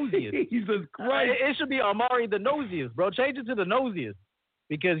the nosiest. Jesus Christ. It should be Amari the nosiest, bro. Change it to the nosiest.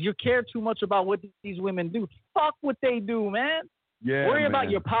 Because you care too much about what these women do. Fuck what they do, man. Yeah, worry about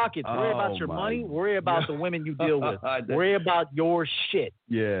your pockets. Worry about your money. Worry about the women you deal with. Worry about your shit.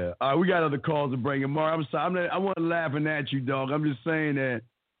 Yeah. All right, we got other calls to bring. Amari, I'm sorry. I wasn't laughing at you, dog. I'm just saying that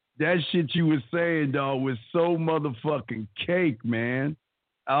shit you was saying, dog, was so motherfucking cake, man.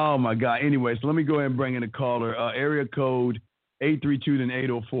 Oh, my God. Anyway, so let me go ahead and bring in a caller. Area code 832 then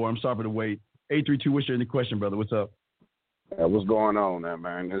 804. I'm sorry for the wait. 832, what's your question, brother? What's up? What's going on there,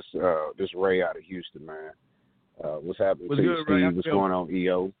 man? This Ray out of Houston, man. What's happening to you, Ray? Steve? What's going on,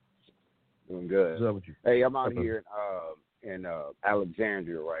 EO? Doing good. What's up with you? Hey, I'm out here in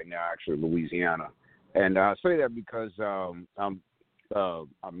Alexandria right now, actually, Louisiana. And I say that because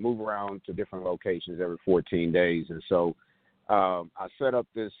I move around to different locations every 14 days. And so I set up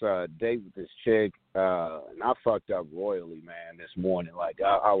this date with this chick, and I fucked up royally, man, this morning. Like,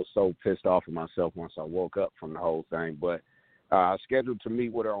 I was so pissed off at myself once I woke up from the whole thing. But I scheduled to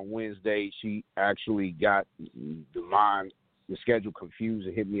meet with her on Wednesday. She actually got the schedule confused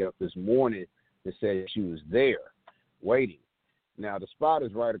and hit me up this morning and said she was there waiting. Now, the spot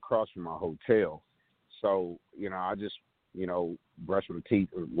is right across from my hotel. So, I just, brushed my teeth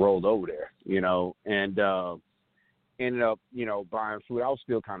and rolled over there, and ended up, buying food. I was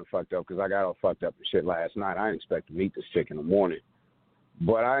still kind of fucked up because I got all fucked up and shit last night. I didn't expect to meet this chick in the morning.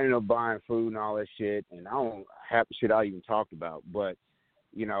 But I ended up buying food and all that shit, and I don't half the shit I even talked about. But,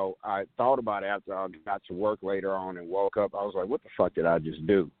 I thought about it after I got to work later on and woke up. I was like, what the fuck did I just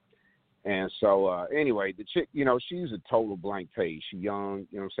do? And so, anyway, the chick, she's a total blank page. She's young,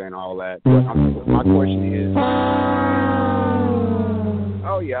 all that. But my question is,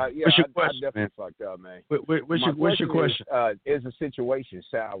 What's your question, I definitely man? fucked up, man. What's your question? Is the situation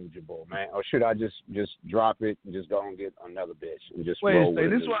salvageable, man, or should I just drop it and just go and get another bitch and just roll with it? Wait.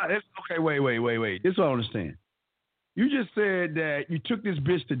 This is what I understand. You just said that you took this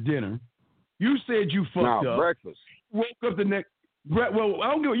bitch to dinner. You said you fucked up. Breakfast. Woke up the next. Well,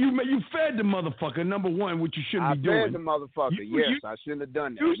 I don't give you fed the motherfucker. Number one, which you shouldn't be doing. I fed the motherfucker. Yes, I shouldn't have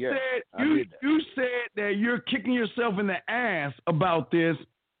done that. You said that you're kicking yourself in the ass about this,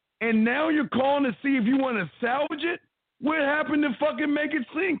 and now you're calling to see if you want to salvage it. What happened to fucking make it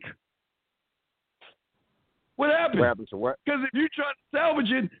sink? What happened? What happened to what? Because if you try to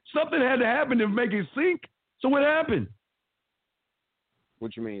salvage it, something had to happen to make it sink. So what happened?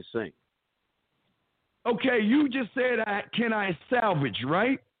 What you mean sink? Okay, you just said, can I salvage,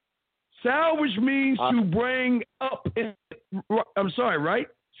 right? Salvage means to bring up. I'm sorry, right?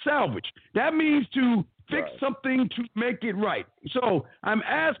 Salvage. That means to fix something to make it right. So I'm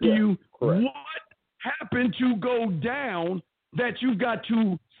asking you, correct. What happened to go down that you got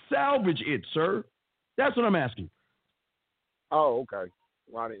to salvage it, sir? That's what I'm asking. Oh, okay.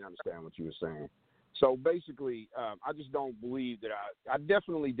 Well, I didn't understand what you were saying. So basically, I just don't believe that I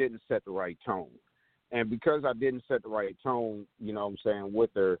definitely didn't set the right tone. And because I didn't set the right tone, with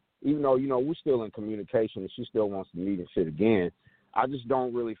her, even though, we're still in communication and she still wants to meet and shit again, I just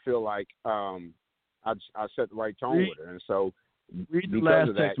don't really feel like I set the right tone with her. And so read the because last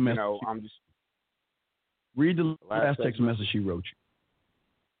of that, text message. I'm just... Read the last text message she wrote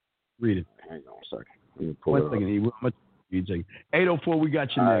you. Read it. Hang on a second. Let me pull it up. 804, we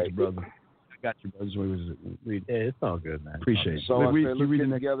got you next, right, brother. I got you, brother. Read. Yeah, it's all good, man. Appreciate it. So I said, let's get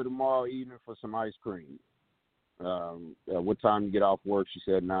next. together tomorrow evening for some ice cream. What time you get off work? She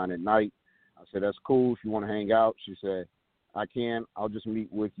said 9 at night. I said, that's cool. If you want to hang out, she said, I can. I'll just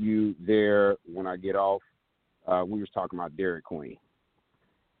meet with you there when I get off. We was talking about Dairy Queen.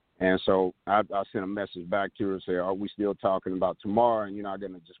 And so I sent a message back to her and said, are we still talking about tomorrow? And you're not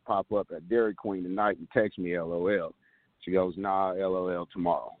going to just pop up at Dairy Queen tonight and text me LOL. She goes, nah, LOL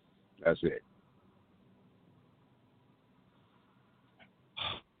tomorrow. That's it.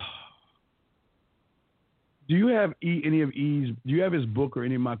 Do you have any of E's? Do you have his book or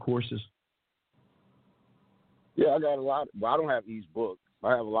any of my courses? Yeah, I got a lot. Well, I don't have E's book.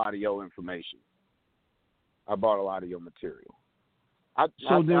 I have a lot of your information. I bought a lot of your material. I'm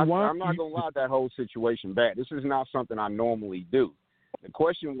not going to lie, that whole situation bad. This is not something I normally do. The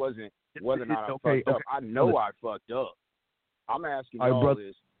question wasn't whether or not I fucked up. I know I fucked up. I'm asking y'all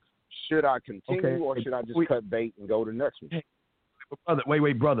is, should I continue or should I just cut bait and go to the next one?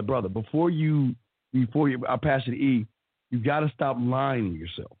 Brother. Before I pass it to E, you got to stop lying to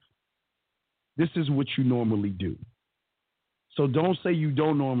yourself. This is what you normally do. So don't say you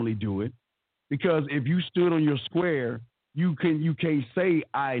don't normally do it, because if you stood on your square, you can't say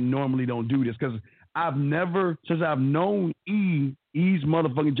I normally don't do this, because I've never, since I've known E's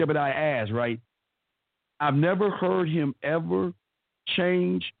motherfucking Jebediah ass, right? I've never heard him ever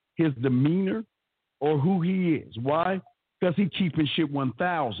change his demeanor or who he is. Why? Because he keeping shit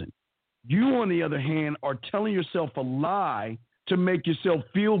 1,000. You, on the other hand, are telling yourself a lie to make yourself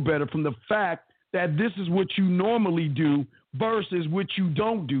feel better from the fact that this is what you normally do versus what you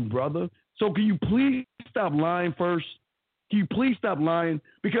don't do, brother. So can you please stop lying first? Can you please stop lying?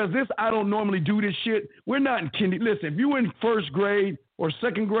 Because this, I don't normally do this shit. We're not in kindergarten. Listen, if you in first grade or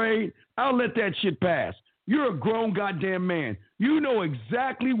second grade, I'll let that shit pass. You're a grown goddamn man. You know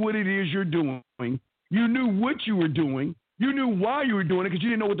exactly what it is you're doing. You knew what you were doing. You knew why you were doing it, because you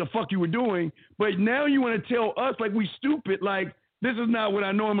didn't know what the fuck you were doing. But now you want to tell us like we stupid, like this is not what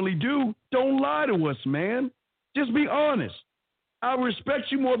I normally do. Don't lie to us, man. Just be honest. I respect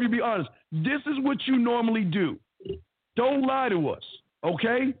you more if you be honest. This is what you normally do. Don't lie to us,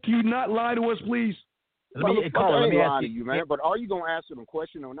 okay? Can you not lie to us, please? Let me ask you, man. But are you gonna answer the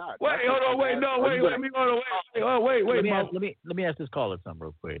question or not? Wait. Let me ask this caller something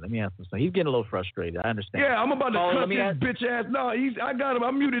real quick. Let me ask him something. He's getting a little frustrated. I understand. Yeah, I'm about to cut this bitch ass. No, I got him.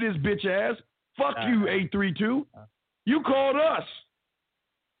 I muted his bitch ass. Fuck you, 832. You called us.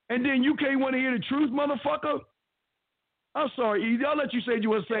 and then you can't want to hear the truth, motherfucker? I'm sorry, E. I'll let you say what you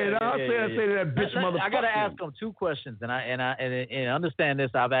want to say. I'll say to that bitch motherfucker. I got to ask him two questions, and understand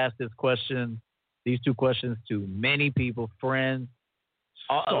this. I've asked these two questions to many people, friends,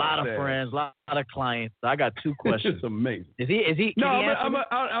 a lot of friends, a lot of clients. So I got two questions. It's amazing. Is he? No,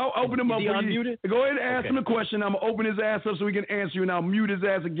 I'll open him up. Is he unmuted? Go ahead and ask him the question. I'm gonna open his ass up so he can answer you, and I'll mute his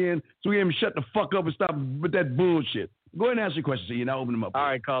ass again so he can shut the fuck up and stop with that bullshit. Go ahead and ask your question, and I'll open him up. All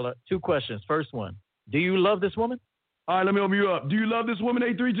right, caller. Two questions. First one: do you love this woman? All right, let me open you up. Do you love this woman,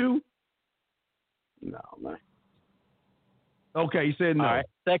 832? No, man. Okay, he said no.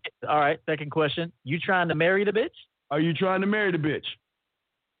 All right. Second question: you trying to marry the bitch? Are you trying to marry the bitch?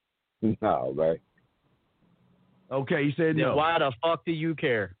 No, man. Okay, he said no. Then why the fuck do you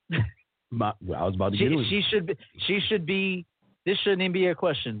care? I was about to get into it. She should be. This shouldn't even be a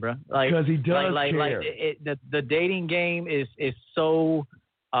question, bro. Because he does care. The dating game is so.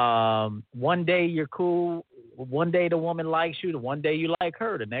 One day you're cool. One day the woman likes you. The one day you like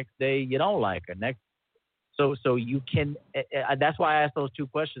her. The next day you don't like her. So you can. That's why I asked those two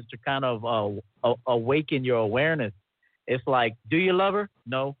questions to kind of awaken your awareness. It's like, do you love her?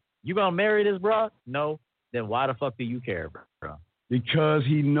 No. You gonna marry this bro? No. Then why the fuck do you care, bro? Because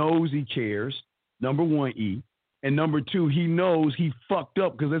he knows he cares. Number one, E. And number two, he knows he fucked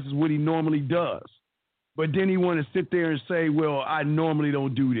up because this is what he normally does. But then he want to sit there and say, well, I normally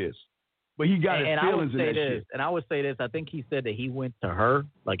don't do this. But he got his feelings in that shit. And I would say this. I think he said that he went to her.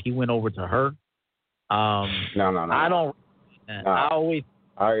 Like he went over to her. No. I don't. I always.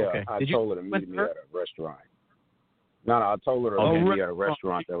 I told her to meet me at a restaurant. No, I told her to meet me at a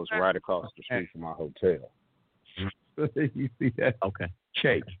restaurant that was right across the street from my hotel. You see that? Okay.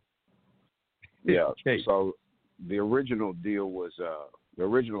 Cake. Yeah. Cake. So the original deal was the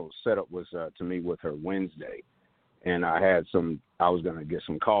original setup was to meet with her Wednesday, and I was gonna get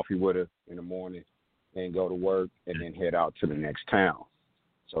some coffee with her in the morning, and go to work, and then head out to the next town.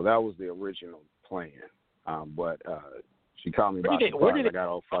 So that was the original plan. But she called me about surprise. I got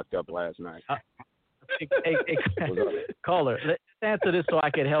all fucked up last night. Hey, caller, let's answer this so I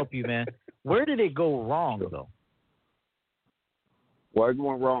can help you, man. Where did it go wrong, though? Well, it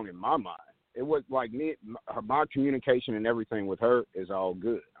went wrong in my mind. It was like my communication and everything with her is all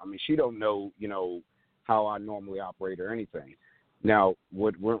good. I mean, she don't know, how I normally operate or anything. Now,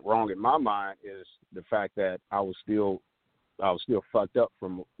 what went wrong in my mind is the fact that I was still fucked up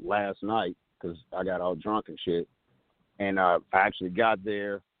from last night because I got all drunk and shit. And I actually got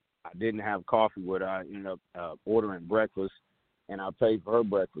there. I didn't have coffee with her. I ended up ordering breakfast, and I paid for her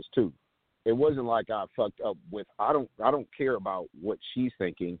breakfast too. It wasn't like I fucked up with. I don't care about what she's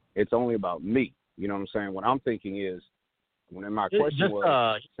thinking. It's only about me. You know what I'm saying? What I'm thinking is, when my question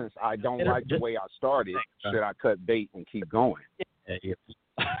was, since I don't like the way I started, should I cut bait and keep going?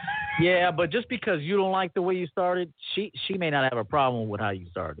 Yeah, but just because you don't like the way you started, she may not have a problem with how you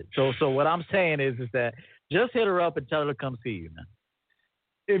started. So what I'm saying is that just hit her up and tell her to come see you, man.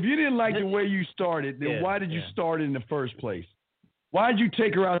 If you didn't like the way you started, then why did you start it in the first place? Why did you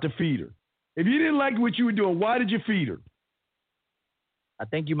take her out to feed her? If you didn't like what you were doing, why did you feed her? I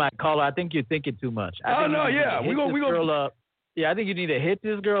think you might call her. I think you're thinking too much. We're gonna up. Yeah, I think you need to hit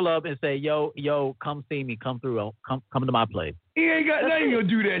this girl up and say, yo, come see me, come through, come to my place. He ain't gonna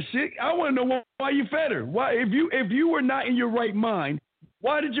do that shit. I want to know why you fed her. Why, if you were not in your right mind,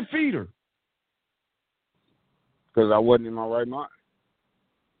 why did you feed her? Because I wasn't in my right mind.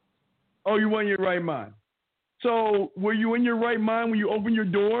 Oh, you weren't in your right mind. So were you in your right mind when you opened your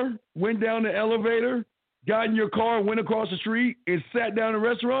door, went down the elevator, got in your car, went across the street, and sat down in a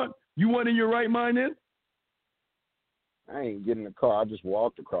restaurant? You weren't in your right mind then? I ain't getting in the car. I just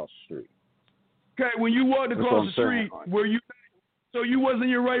walked across the street. Okay, when you walked across the street, so you wasn't in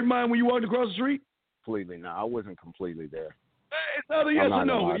your right mind when you walked across the street? Completely, no. I wasn't completely there. It's either yes or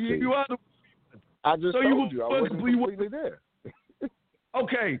no. I just told you I wasn't completely there.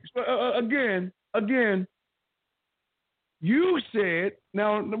 Okay, so, again, you said,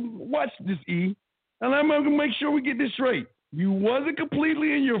 now watch this, E, and I'm going to make sure we get this straight. You wasn't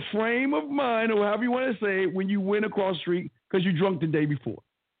completely in your frame of mind, or however you want to say it, when you went across the street because you drunk the day before.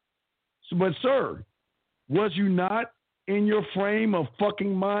 So, but, sir, was you not in your frame of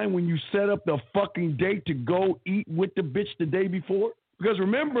fucking mind when you set up the fucking date to go eat with the bitch the day before? Because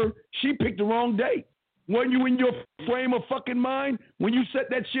remember, she picked the wrong date. Weren't you in your frame of fucking mind when you set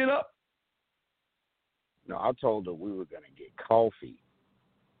that shit up? No, I told her we were going to get coffee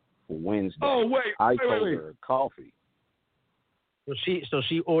for Wednesday. Oh, wait. I told her coffee. So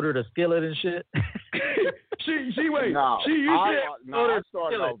she ordered a skillet and shit? she I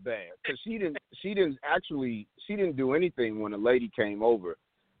started off bad because she didn't do anything when a lady came over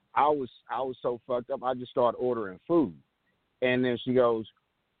I was so fucked up. I just started ordering food, and then she goes,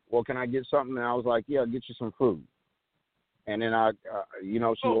 "Well, can I get something?" And I was like, "Yeah, get you some food." And then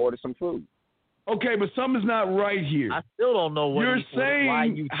she ordered some food. Okay, but something's not right here. I still don't know what You're saying.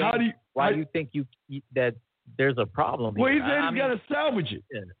 Why you think that there's a problem here? Well, he said he's got to salvage it.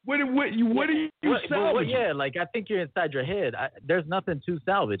 Yeah. What are you salvaging? Yeah, like I think you're inside your head. There's nothing to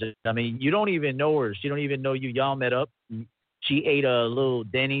salvage. I mean, you don't even know her. She don't even know you. Y'all met up. She ate a little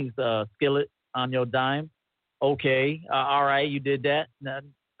Denny's skillet on your dime. Okay, all right, you did that. Now,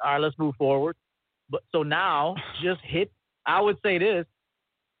 all right, let's move forward. But so now, just hit. I would say this.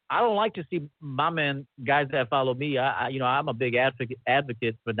 I don't like to see my men, guys that follow me. I'm a big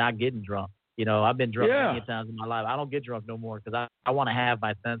advocate for not getting drunk. I've been drunk many times in my life. I don't get drunk no more because I want to have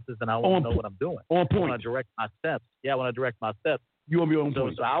my senses and I want to know what I'm doing. On point. I want to direct my steps. Yeah, I want to direct my steps. You want to be on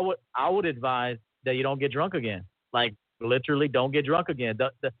point. So I would advise that you don't get drunk again. Like literally, don't get drunk again.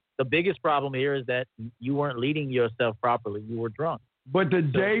 The biggest problem here is that you weren't leading yourself properly. You were drunk. But the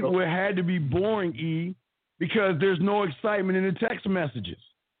date had to be boring, E, because there's no excitement in the text messages.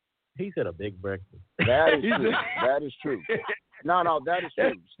 He said a big breakfast. That is true. That is true. No, that is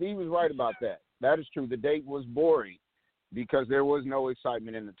true. Steve was right about that. That is true. The date was boring because there was no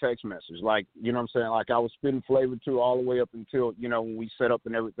excitement in the text message. Like, you know what I'm saying? Like I was spitting flavor to all the way up until, when we set up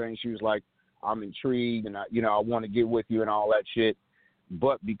and everything, she was like, I'm intrigued and I want to get with you and all that shit.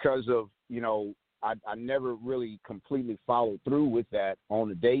 But because of, I never really completely followed through with that on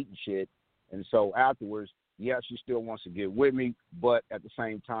the date and shit. And so afterwards, yeah, she still wants to get with me, but at the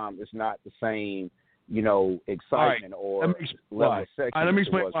same time, it's not the same, excitement or level of sex. Let me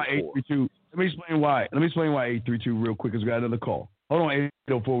explain why 832. Let me explain why 832 real quick because we got another call. Hold on,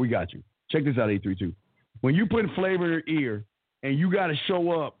 804, we got you. Check this out, 832. When you put flavor in her ear and you got to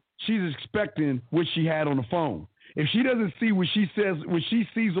show up, she's expecting what she had on the phone. If she doesn't see what she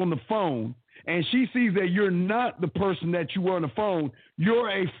sees on the phone, and she sees that you're not the person that you were on the phone, you're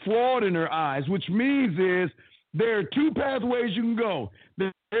a fraud in her eyes, which means is there are two pathways you can go.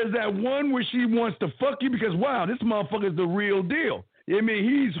 There's that one where she wants to fuck you because, wow, this motherfucker is the real deal. I mean,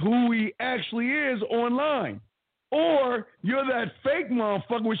 he's who he actually is online. Or you're that fake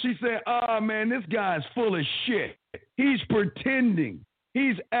motherfucker where she said, man, this guy's full of shit. He's pretending.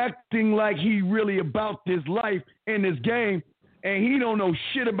 He's acting like he really about this life in this game, and he don't know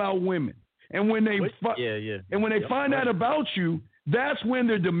shit about women. And when they find out about you, that's when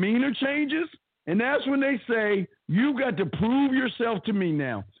their demeanor changes, and that's when they say, you got to prove yourself to me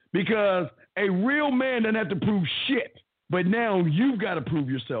now, because a real man doesn't have to prove shit, but now you've got to prove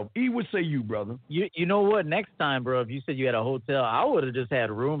yourself. What say you, brother? You know what? Next time, bro, if you said you had a hotel, I would have just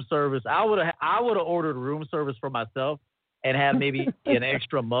had room service. I would have ordered room service for myself and had maybe an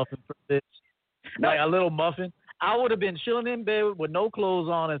extra muffin for this, like a little muffin. I would have been chilling in bed with no clothes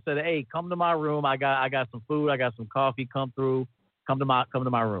on and said, "Hey, come to my room. I got some food. I got some coffee. Come through. Come to my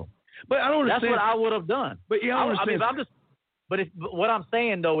room." But I don't understand. That's what I would have done. But yeah, I understand. But what I'm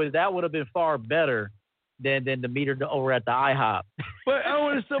saying though is that would have been far better than to meet her over at the IHOP. But I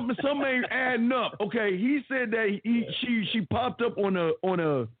don't understand. Some ain't adding up. Okay, he said that she popped up on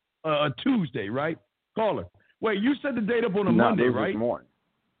a Tuesday, right? Call her. Wait, you set the date up on a Monday, right? This morning.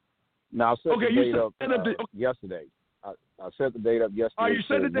 No, I set the date up yesterday. I set the date up yesterday. Oh, you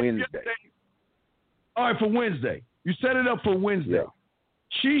set the date Wednesday. Yesterday? All right, for Wednesday. You set it up for Wednesday. Yeah.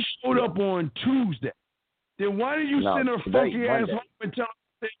 She showed up on Tuesday. Then why did you send her funky ass home and tell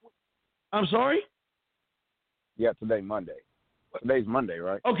her? I'm sorry? Yeah, today, Monday. Today's Monday,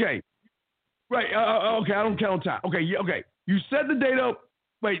 right? Okay. Right. Okay, I don't count time. Okay, yeah, okay. You set the date up.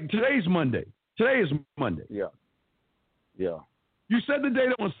 Wait, today's Monday. Today is Monday. Yeah. Yeah. You set the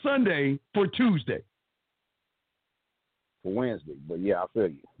date up on Sunday for Tuesday. For Wednesday, but yeah, I feel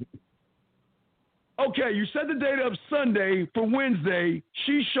you. Okay, you set the date up Sunday for Wednesday.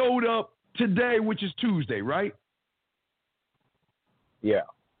 She showed up today, which is Tuesday, right? Yeah.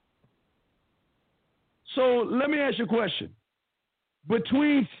 So let me ask you a question.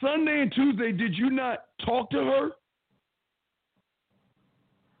 Between Sunday and Tuesday, did you not talk to her?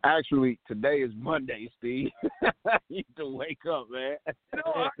 Actually, today is Monday, Steve. You need to wake up, man.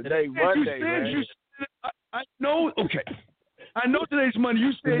 No, today's Monday, man. I know. Okay, I know today's Monday.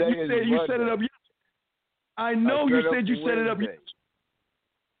 You said you set it up yesterday. I know you said you set it up yesterday.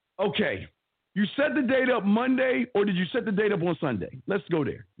 Okay, you set the date up Monday, or did you set the date up on Sunday? Let's go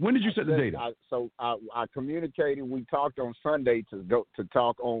there. When did you set the date up? I communicated. We talked on Sunday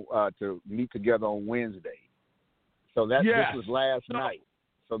to meet together on Wednesday. So this was last night.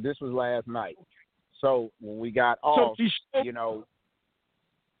 So this was last night. So when we got off,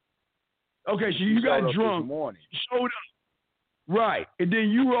 Okay, so you got drunk. She showed up. Right. And then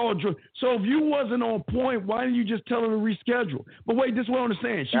you were all drunk. So if you wasn't on point, why didn't you just tell her to reschedule? But wait, this is what I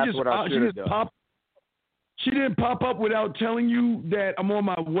understand. That's what I should have done. She didn't pop up without telling you that I'm on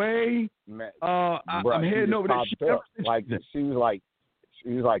my way. I'm heading over there. She was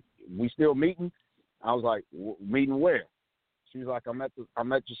like, we still meeting? I was like, meeting where? She was like, I'm at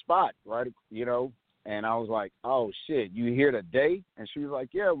your spot, right? You know, and I was like, oh shit, you here today? And she was like,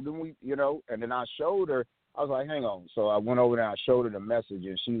 yeah. Then we, you know, and then I showed her. I was like, hang on. So I went over there and I showed her the message,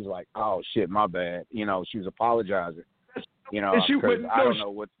 and she was like, oh shit, my bad. You know, she was apologizing. You know, I don't know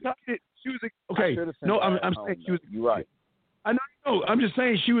what. She was okay. No, I'm saying she was. You're right. I know. I'm just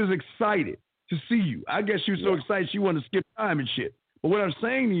saying she was excited to see you. I guess she was so excited she wanted to skip time and shit. But what I'm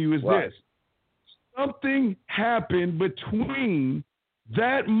saying to you is this: something happened between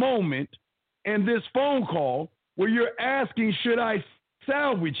that moment and this phone call where you're asking, should I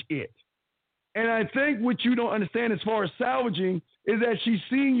salvage it? And I think what you don't understand as far as salvaging is that she's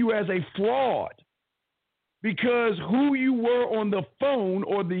seeing you as a fraud. Because who you were on the phone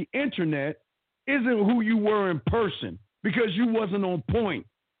or the internet isn't who you were in person because you wasn't on point.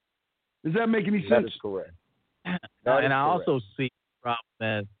 Does that make any sense? That is correct. I also see the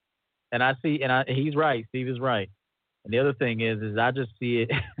problem as, he's right. Steve is right. And the other thing is I just see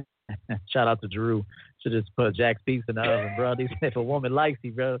it. Shout out to Drew. Should just put Jack's piece in the oven, bro. If a woman likes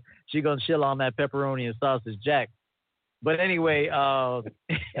you, bro, she gonna chill on that pepperoni and sausage Jack. But anyway,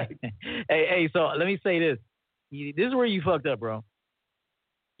 hey, so let me say this. This is where you fucked up, bro.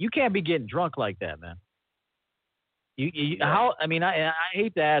 You can't be getting drunk like that, man. How? I mean, I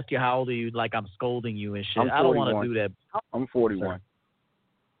hate to ask you how old are you, like I'm scolding you and shit. I don't want to do that. I'm 41.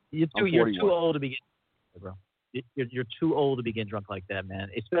 You're too old to be getting drunk, bro. You're too old to be getting drunk like that, man.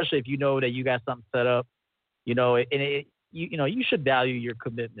 Especially if you know that you got something set up. You know, you should value your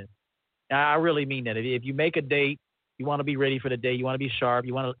commitment. I really mean that. If you make a date, you want to be ready for the day. You want to be sharp.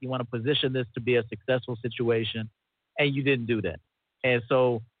 You want to position this to be a successful situation, and you didn't do that. And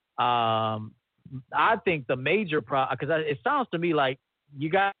so I think the major problem, because it sounds to me like you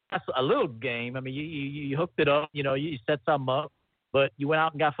got a little game. I mean, you hooked it up. You know, you set something up, but you went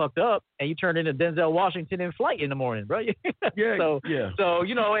out and got fucked up, and you turned into Denzel Washington in Flight in the morning, bro. So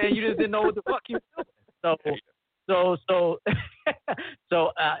you know, and you just didn't know what the fuck you were doing. So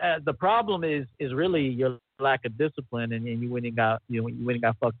the problem is really your lack of discipline, and you went and got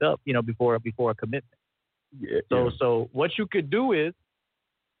fucked up, you know, before a commitment. So what you could do is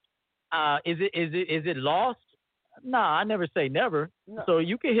it lost? Nah, I never say never. No. So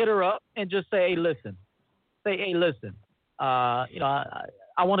you can hit her up and just say, hey, listen. You know,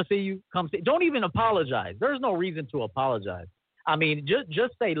 I want to see you. Come see. Don't even apologize. There's no reason to apologize. I mean,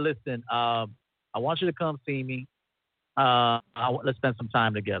 just say, listen. I want you to come see me. Let's spend some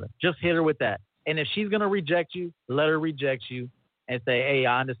time together. Just hit her with that. And if she's going to reject you, let her reject you and say, hey,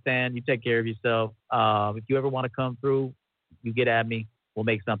 I understand. You take care of yourself. If you ever want to come through, you get at me. We'll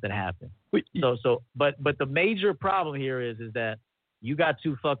make something happen. But the major problem here is that you got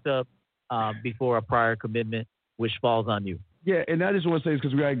too fucked up before a prior commitment, which falls on you. Yeah, and I just want to say this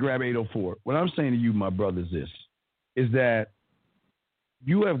because we got to grab 804. What I'm saying to you, my brother, is that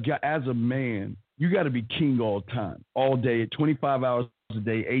you have got, as a man, you got to be king all the time, all day, 25 hours a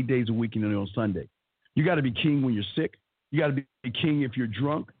day, 8 days a week, and then on Sunday. You got to be king when you're sick. You got to be king if you're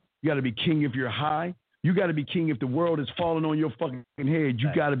drunk. You got to be king if you're high. You got to be king if the world is falling on your fucking head. You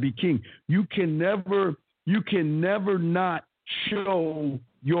got to be king. You can never not show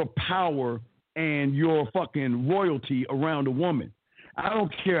your power and your fucking royalty around a woman. I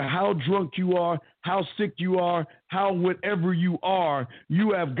don't care how drunk you are, how sick you are, how whatever you are,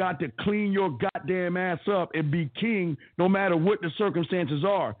 you have got to clean your goddamn ass up and be king no matter what the circumstances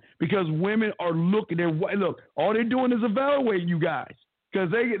are. Because women are looking at, look, all they're doing is evaluating you guys. Because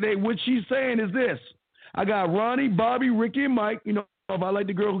they what she's saying is this. I got Ronnie, Bobby, Ricky, and Mike. You know, if I like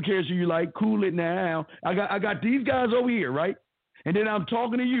the girl, who cares who you like? Cool it now. I got these guys over here, right? And then I'm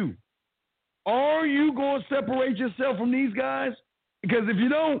talking to you. Are you going to separate yourself from these guys? Because if you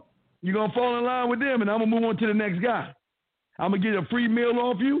don't, you're going to fall in line with them, and I'm going to move on to the next guy. I'm going to get a free meal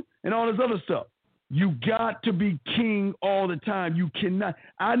off you and all this other stuff. You got to be king all the time. You cannot.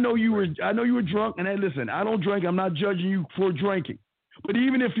 I know you were drunk, and hey, listen, I don't drink. I'm not judging you for drinking. But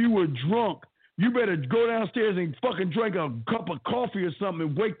even if you were drunk, you better go downstairs and fucking drink a cup of coffee or something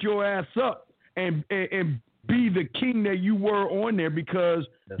and wake your ass up and be the king that you were on there, because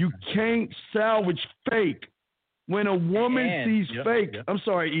you can't salvage fake. When a woman sees fake, I'm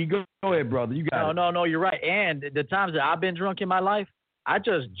sorry, E, go ahead, brother. You got it. No, you're right. And the times that I've been drunk in my life, I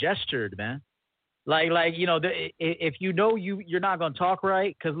just gestured, man. Like you know, if you know you're not going to talk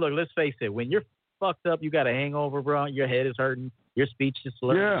right, because look, let's face it, when you're fucked up, you got a hangover, bro, your head is hurting, Your speech is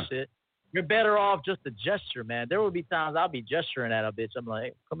slurred Yeah. and shit. You're better off just a gesture, man. There would be times I'll be gesturing at a bitch. I'm like,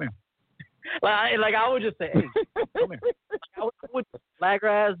 hey, come here. like I would just say, hey, come here. I would flag her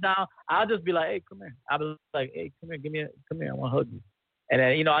ass down. I'll just be like, hey, come here. I'll be like, hey, come here, come here. I want to hug you. And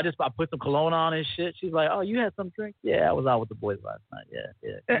then, I put some cologne on and shit. She's like, oh, you had some drink? Yeah, I was out with the boys last night. Yeah.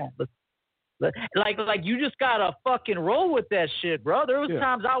 Come on, like you just gotta fucking roll with that shit, bro. There was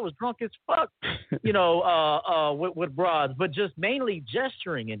times I was drunk as fuck, with broads, but just mainly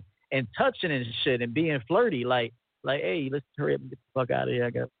gesturing and touching and shit and being flirty, like, hey, let's hurry up and get the fuck out of here.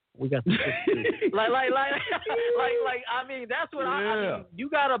 We got some shit to do. like, I mean, that's what I mean. You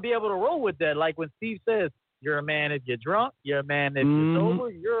gotta be able to roll with that. Like when Steve says, you're a man if you're drunk, you're a man if you're sober,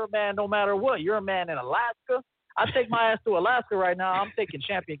 you're a man no matter what. You're a man in Alaska. I take my ass to Alaska right now. I'm taking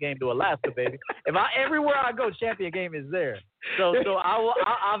Champion Game to Alaska, baby. Everywhere I go, Champion Game is there. So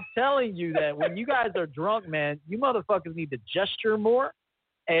I'm telling you that when you guys are drunk, man, you motherfuckers need to gesture more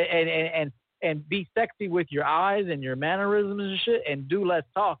and be sexy with your eyes and your mannerisms and shit, and do less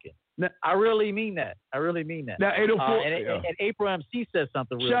talking. Now, I really mean that. Now, 804. And April MC says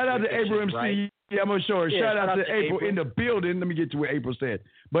something real Shout out quick, to April MC. right? Yeah, I'm going to show her. Shout out to April in the building. Let me get to what April said.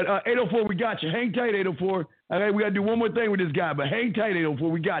 But 804, we got you. Hang tight, 804. Okay, we got to do one more thing with this guy, but hang tight,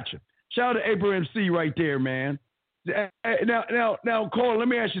 804. We got you. Shout out to April MC right there, man. Now, Carl, let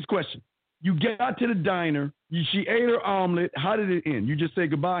me ask you this question. You got to the diner. She ate her omelet. How did it end? You just say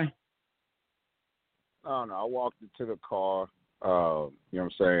goodbye? Oh, no, I walked into the car. You know what I'm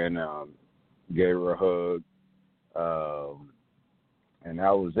saying? Gave her a hug. And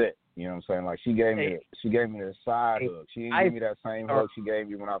that was it. You know what I'm saying? Like she gave me the side hug. She didn't give me that same hug she gave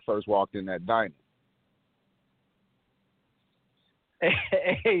me when I first walked in that diner.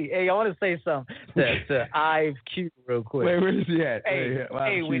 Hey, I want to say something to Ive Q real quick. Wait, where is he at?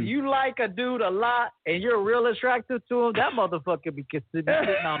 Hey, when you like a dude a lot and you're real attracted to him, that motherfucker be sitting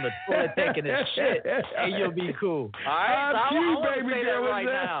on the toilet taking his shit, and you'll be cool. All right? I want to say that right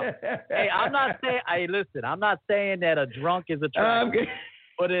now. Hey, I'm not saying. Hey, listen, I'm not saying that a drunk is attractive.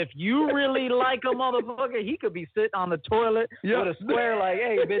 But if you really like a motherfucker, he could be sitting on the toilet with a square like,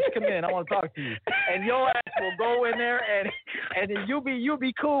 hey, bitch, come in. I want to talk to you. And your ass will go in there, and then you'll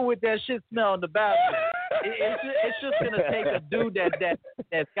be cool with that shit smell in the bathroom. It's just going to take a dude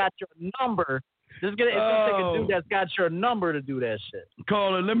that's got your number. It's gonna take a dude that's got your number to do that shit.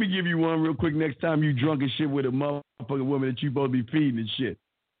 Caller, let me give you one real quick next time you drunk and shit with a motherfucking woman that you supposed to be feeding and shit.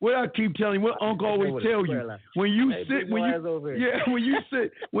 What I keep telling you, what Uncle always tell you, when you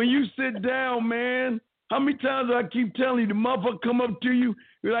sit down, man, how many times do I keep telling you, the motherfucker come up to you,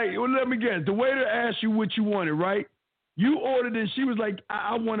 you're like, well, let me guess, the waiter asked you what you wanted, right? You ordered and she was like,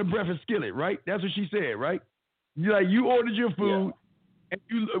 I want a breakfast skillet, right? That's what she said, right? You ordered your food, and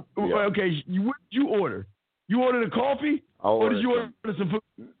what did you order? You ordered a coffee, or did you order some food?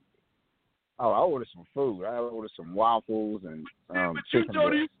 Oh, I ordered some food. I ordered some waffles and but you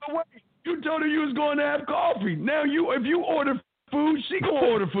told her you was going to have coffee. Now if you order food, she gonna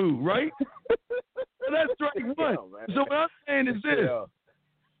order food, right? That's right. One. So what I'm saying is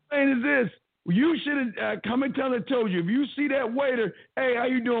this. You should have come and tell her. Told you if you see that waiter, hey, how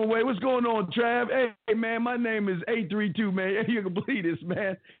you doing, waiter? What's going on, Trav? Hey, man, my name is 832, man. Hey, you can believe this,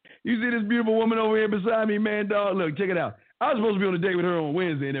 man. You see this beautiful woman over here beside me, man, dog? Look, check it out. I was supposed to be on a date with her on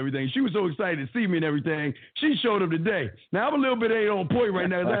Wednesday and everything. She was so excited to see me and everything. She showed up today. Now, I'm a little bit ain't on point right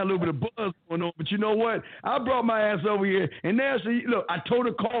now because I got a little bit of buzz going on. But you know what? I brought my ass over here. And now look, I told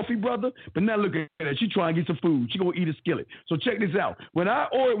her coffee, brother. But now look at her. She trying to get some food. She going to eat a skillet. So check this out. When I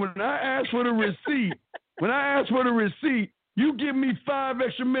asked for the receipt, you give me 5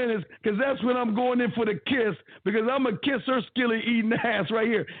 extra minutes because that's when I'm going in for the kiss because I'm going to kiss her skillet eating ass right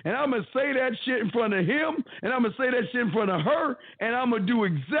here. And I'm going to say that shit in front of him and I'm going to say that shit in front of her and I'm going to do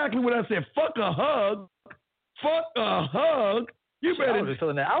exactly what I said. Fuck a hug. You better. I would have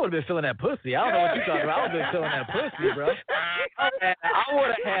been feeling that pussy. I don't know what you're talking about. I would have been feeling that pussy, bro. I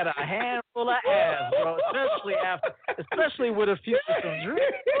would have had a handful of ass, bro. Especially with a few of some drinks.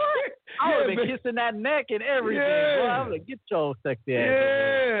 I would have been kissing that neck and everything, bro. I would have get your sexy ass.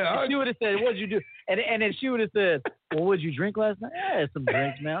 Yeah. She would have said, "What'd you do?" And then she would have said, "Well, what'd you drink last night?" Yeah, I had some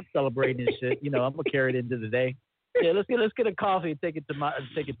drinks, man. I'm celebrating this shit. I'm gonna carry it into the day. Yeah, let's get a coffee and take it to my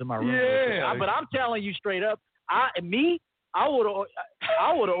room. Yeah. But I'm telling you straight up, I would have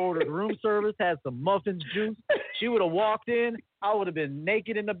ordered room service, had some muffins, juice. She would have walked in. I would have been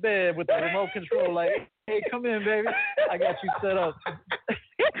naked in the bed with the remote control, like, "Hey, come in, baby. I got you set up."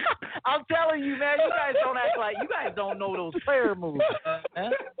 I'm telling you, man. You guys don't know those player moves,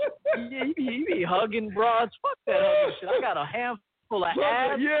 man. You be hugging broads. Fuck that hugging shit. I got a handful full of ass.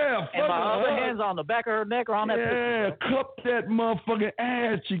 Yeah, and my other hand's on the back of her neck or on that. Yeah, cup that motherfucking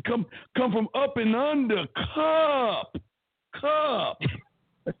ass. She come from up and under. Cup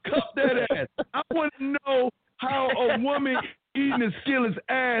that ass. I want to know how a woman eating a skillet's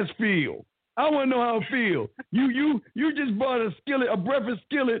ass feel. I want to know how it feel. You just bought a breakfast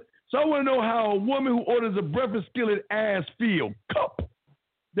skillet. So I want to know how a woman who orders a breakfast skillet ass feel. Cup.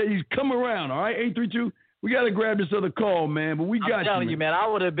 That he's come around, all right? 832. We got to grab this other call, man, but I'm telling you, man, I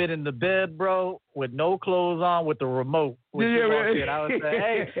would have been in the bed, bro, with no clothes on, with the remote. Yeah, I would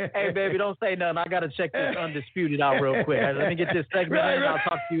say, hey, baby, don't say nothing. I got to check this Undisputed out real quick. Let me get this segment in, and I'll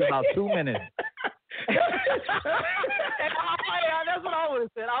talk to you in about 2 minutes. That's what I would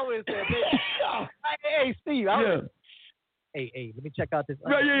have said. I would have said, hey, Steve, Hey, let me check out this.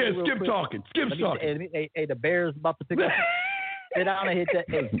 Skip talking. Hey, the Bears about to pick up. Sit down and hit that.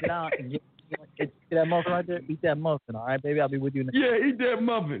 Hey, sit down and get that muffin right there. Eat that muffin, all right, baby? I'll be with you next. Yeah, eat that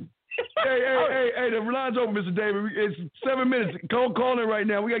muffin. hey, the line's open, Mr. David. It's 7 minutes. Call in right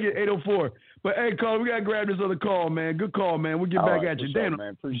now. We got to get 804. But, hey, Carl, we got to grab this other call, man. Good call, man. We'll get back at you. Sure,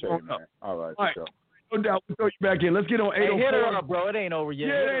 man. Appreciate it, man. All right, for sure. No doubt. We'll throw you back in. Let's get on 804. Hey, hit her up, bro. It ain't over yet.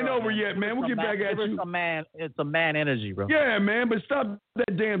 Yeah, it ain't over yet, man. We'll get back at you. It's a man energy, bro. Yeah, man, but stop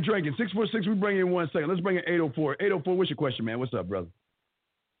that damn drinking. 646, we bring you in 1 second. Let's bring in 804. 804, what's your question, man? What's up, brother?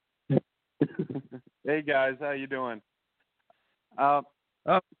 Hey, guys. How you doing? Good.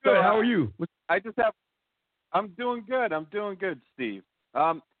 How are you? I'm doing good, Steve.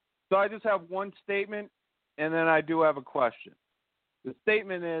 So I just have one statement, and then I do have a question. The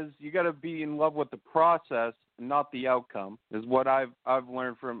statement is you got to be in love with the process and not the outcome, is what I've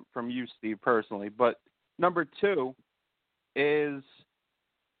learned from you, Steve, personally. But number two is,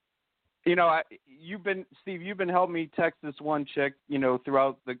 you've been helping me text this one chick,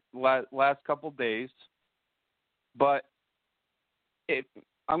 throughout the last couple days. But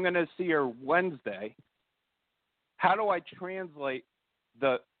I'm going to see her Wednesday. How do I translate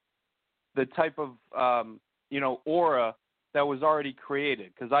the type of aura that was already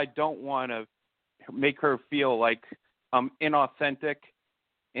created? Because I don't want to make her feel like I'm inauthentic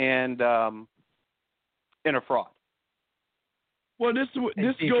and in a fraud. Well, this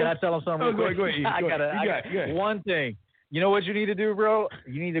Steve, can I tell him something? Go ahead. I got one thing. You know what you need to do, bro?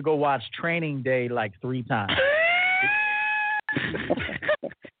 You need to go watch Training Day like 3 times.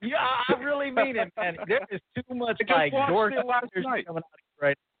 Yeah, I really mean it, man. There is too much like dork coming out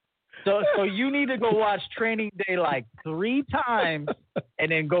right. So you need to go watch Training Day like 3 times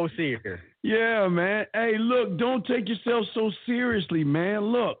and then go see her. Yeah, man. Hey, look, don't take yourself so seriously,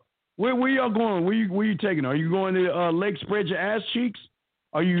 man. Look, where y'all going? Where you taking her? Are you going to Lake Spread Your Ass Cheeks?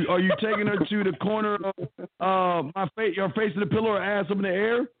 Are you taking her to the corner of your face in the pillow or ass up in the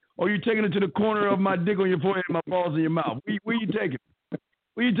air? Or are you taking her to the corner of my dick on your forehead and my balls in your mouth? Where you taking her?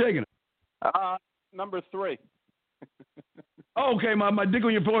 Where you taking her? Number 3. Okay, my dick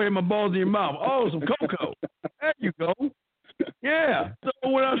on your forehead, my balls in your mouth. Oh, some cocoa. There you go. Yeah. So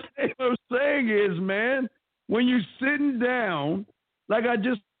what I'm saying is, man, when you're sitting down, like I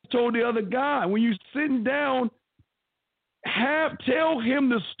just told the other guy, when you're sitting down, tell him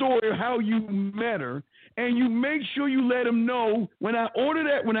the story of how you met her, and you make sure you let him know when I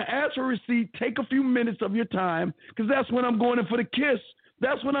ask for a receipt, take a few minutes of your time, because that's when I'm going in for the kiss.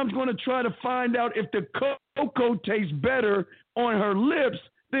 That's when I'm going to try to find out if the cocoa tastes better on her lips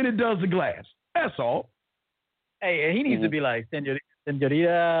than it does the glass. That's all. Hey, he needs to be like,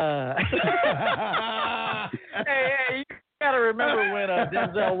 senorita. hey, you got to remember when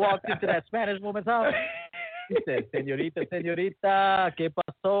Denzel walked into that Spanish woman's house. He said, senorita, ¿qué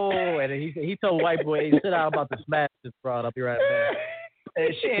pasó? And he told white boy, he said, I'm about to smash this broad up here right there.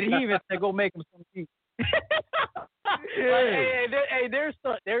 And shit, he even said, go make him some tea. Hey, there's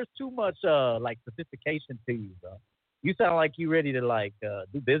too much like sophistication to you, bro. You sound like you ready to like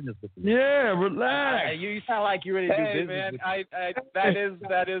do business with me. Yeah, relax. You sound like you ready to do business. Man, with me.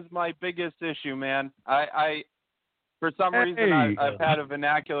 that is my biggest issue, man. I for some reason I've had a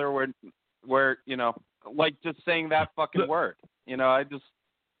vernacular where like just saying that fucking word. That's just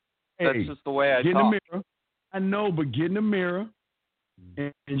the way I talk. Get in the mirror. I know, but get in the mirror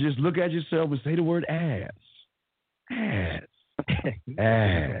and just look at yourself and say the word ass. Ass.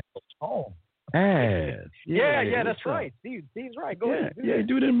 Ass. Oh. Ass. Yeah, that's right. Steve's right. Go ahead. Yeah,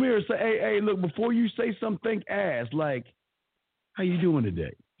 do it in the mirror. Say, hey, look, before you say something, think ass. Like, how you doing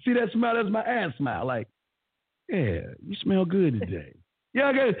today? See that smile? That's my ass smile. Like, yeah, you smell good today. Yeah,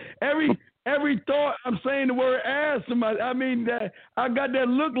 I got every thought I'm saying the word ass. I got that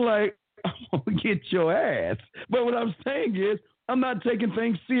look like I'm going to get your ass. But what I'm saying is I'm not taking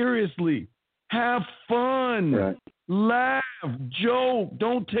things seriously. Have fun. Right. laugh, joke.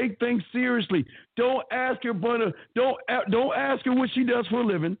 Don't take things seriously. Don't ask her, don't ask her what she does for a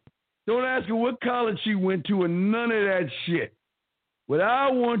living. Don't ask her what college she went to, and none of that shit. What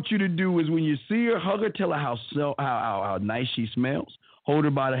I want you to do is when you see her, hug her, tell her how nice she smells. Hold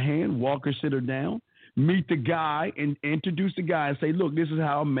her by the hand, walk her, sit her down. Meet the guy and introduce the guy and say, look, this is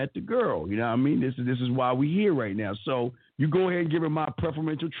how I met the girl. You know what I mean? This is why we're here right now. So you go ahead and give her my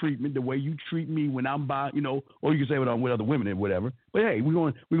preferential treatment, the way you treat me when I'm by, you know, or you can say with other women and whatever. But hey,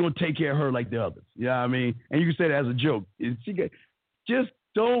 we're gonna take care of her like the others. You know what I mean? And you can say that as a joke. Just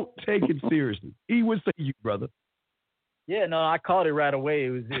don't take it seriously. He would say you, brother. Yeah, no, I caught it right away.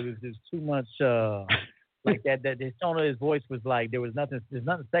 It was too much. Like that the tone of his voice was like there's nothing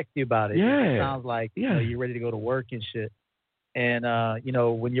sexy about it. Yeah. It sounds like you know, you're ready to go to work and shit. And you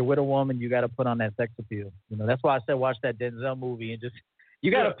know, when you're with a woman, you got to put on that sex appeal. You know, that's why I said watch that Denzel movie and just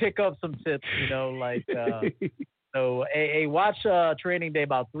you got to pick up some tips. You know, like so watch Training Day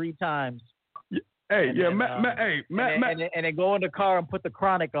about 3 times. Hey, and yeah, then, and then go in the car and put the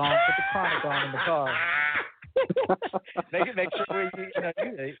Chronic on. Put the Chronic on in the car. make sure you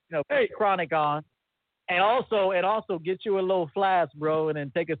know put the Chronic on. And also get you a little flask, bro, and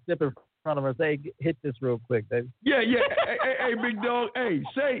then take a sip in front of her. Say, hit this real quick, baby. Yeah. hey, big dog. Hey,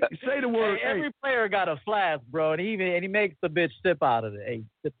 say the word. Hey, every player got a flask, bro, and he makes the bitch sip out of it. Hey,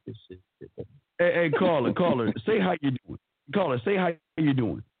 sip this shit. Hey, caller. Say how you doing. Caller, say how you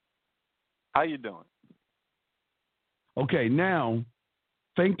doing. How you doing? Okay, now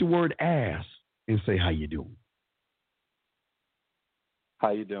think the word ass and say how you doing.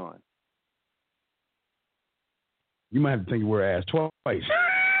 How you doing? You might have to think the word ass twice.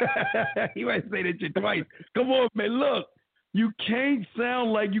 You might say that shit twice. Come on, man. Look, you can't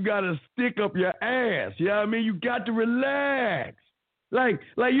sound like you got to stick up your ass. You know what I mean? You got to relax. Like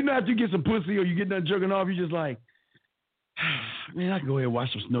you know, after you get some pussy or you get done jerking off, you just like, man, I can go ahead and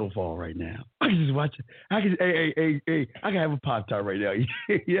watch some snowfall right now. I can just watch it. I can have a Pop-Tart right now.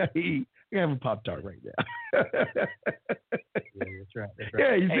 Yeah, I can have a Pop-Tart right now. Yeah, that's right.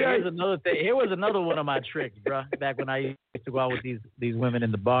 Yeah, you see, here's another thing. Here was another one of my tricks, bro. Back when I used to go out with these women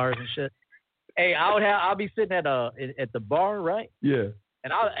in the bars and shit. Hey, I'll be sitting at the bar, right? Yeah.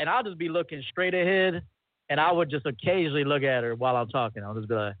 And I'll just be looking straight ahead, and I would just occasionally look at her while I'm talking. I'll just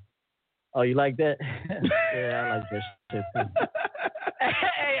be like, "Oh, you like that?" Yeah, I like that shit too.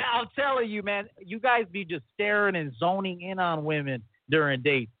 Hey, I'm telling you, man, you guys be just staring and zoning in on women during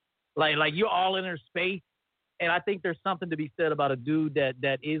dates. Like you're all in her space. And I think there's something to be said about a dude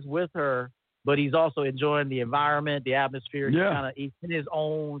that is with her, but he's also enjoying the environment, the atmosphere. Yeah. He's in his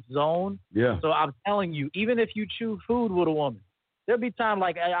own zone. Yeah. So I'm telling you, even if you chew food with a woman, there'll be time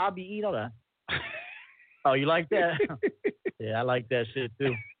like I'll be eating on that. Oh, you like that? Yeah, I like that shit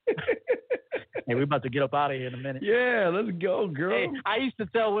too. Hey, we're about to get up out of here in a minute. Yeah, let's go, girl. Hey, I used to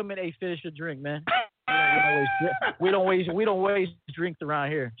tell women, "Hey, finish your drink, man. We don't waste drinks around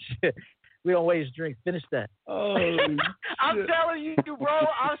here. We don't waste drinks. Finish that." Oh, I'm telling you, bro.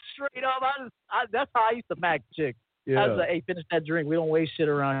 I'm straight up. That's how I used to mac chicks. Yeah. I was like, "Hey, finish that drink. We don't waste shit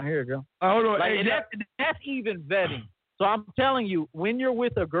around here, girl." Hold on. Like, Hey, that's even vetting. So I'm telling you, when you're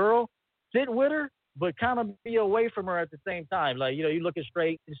with a girl, sit with her, but kind of be away from her at the same time. Like, you know, you looking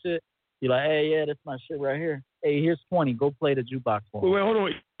straight and shit. You're like, "Hey, yeah, that's my shit right here. Hey, here's 20. Go play the jukebox for me." Wait, hold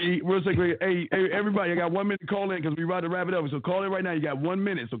on. Real quick. Hey, everybody, I got 1 minute to call in because we're about to wrap it up. So call in right now. You got 1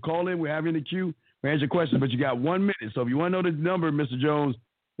 minute. So call in. We're having the queue. We answer your questions, but you got 1 minute. So if you want to know the number, Mr. Jones,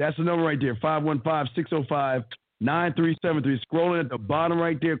 that's the number right there, 515-605-9373. Scrolling at the bottom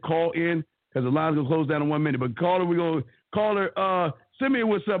right there. Call in because the line's going to close down in 1 minute. But caller, we're going to call her. Send me a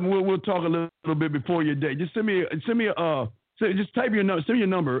what's up, and we'll talk a little bit before your day. Just just type your number. Send me your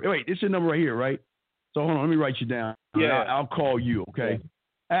number. Wait, it's your number right here, right? So hold on, let me write you down. Yeah. I'll call you, okay?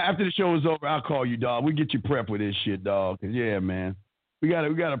 Yeah. After the show is over, I'll call you, dog. We get you prepped with this shit, dog. 'Cause yeah, man. We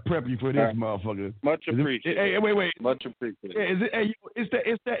gotta prep you for this, motherfucker. Much appreciated. Hey, wait. Much appreciated. Yeah, is it? Hey,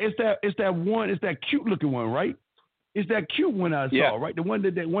 it's that one. It's that cute looking one, right? It's that cute one I saw, right? The one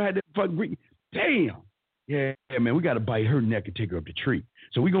that one had that fucking green. Damn. Yeah, man. We gotta bite her neck and take her up the tree.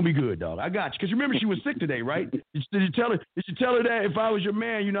 So we gonna be good, dog. I got you. 'Cause remember she was sick today, right? Did you tell her? Did you tell her that if I was your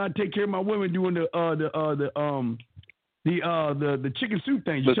man, you know, I'd take care of my women doing the chicken soup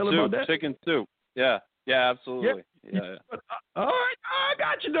thing? Did you tell her about that? Chicken soup. Yeah, absolutely. Yeah. All right, I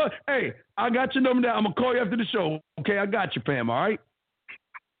got you. Hey, I got your number now. I'm gonna call you after the show. Okay, I got you, fam. All right.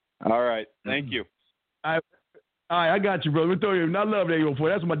 All right. Thank you. All right, I got you, bro. Let me throw you. I love that 804.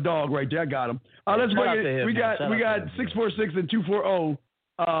 That's my dog right there. I got him. Let's go ahead. We got 646 and 240.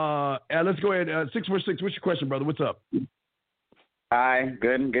 Let's go ahead. 646. What's your question, brother? What's up? Hi.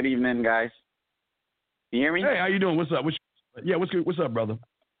 Good evening, guys. You hear me? Hey, how you doing? What's up? What's good? What's up, brother?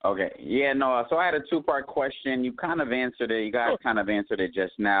 Okay. Yeah, no. So I had a two-part question. You kind of answered it. You guys kind of answered it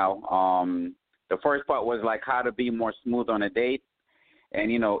just now. The first part was like how to be more smooth on a date.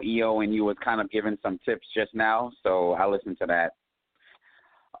 And, you know, EO and you was kind of giving some tips just now. So I listened to that.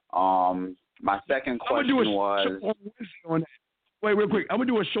 My second question was... Wait, real quick. I'm going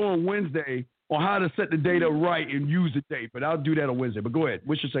to do a show on Wednesday on how to set the date up right and use the date. But I'll do that on Wednesday. But go ahead.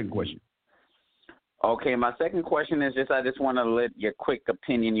 What's your second question? Okay, my second question is I just want to let your quick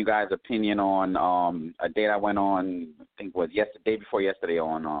opinion, you guys' opinion on a date I went on, I think it was day before yesterday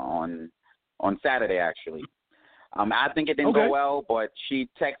on Saturday, actually. I think it didn't go well, but she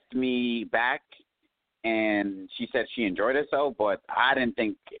texted me back, and she said she enjoyed it but I didn't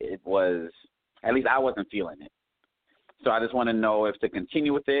think it was, at least I wasn't feeling it. So I just want to know if to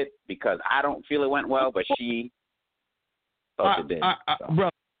continue with it, because I don't feel it went well, but she thought it did.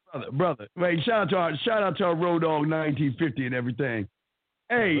 Brother. Wait, shout out to our Road Dogg 1950 and everything.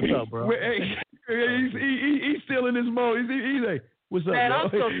 Hey, what's up, bro? Hey, he's still in his mode. He's like, what's up, man, bro? I'm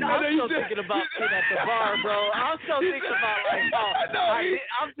still thinking about sitting at the bar, bro. I'm still thinking about I'm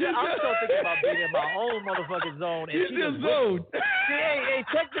still thinking about being in my own motherfucking zone. And He's in zone. Hey,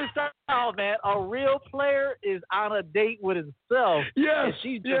 check this out, man. A real player is on a date with himself. Yes. And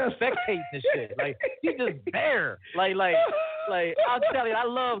she's just spectating this shit. Like, she's just there. Like, I'll tell you, I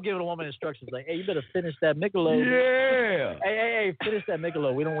love giving a woman instructions. Like, hey, you better finish that Michelob. Yeah. Hey, finish that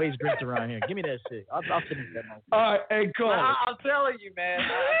Michelob. We don't waste drinks around here. Give me that shit. I'll finish that. All right, hey, call. I'm telling you, man.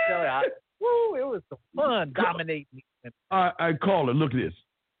 It was some fun dominating. All right, call her. Look at this.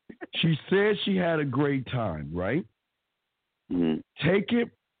 She said she had a great time, right? Mm-hmm. Take it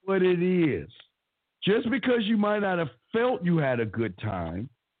what it is. Just because you might not have felt you had a good time,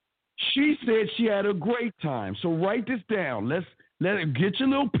 she said she had a great time. So write this down. Let her get your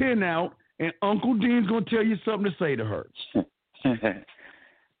little pen out, and Uncle Dean's gonna tell you something to say to her.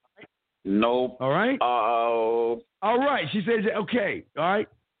 Nope. All right. Uh-oh. All right. She said, okay. All right.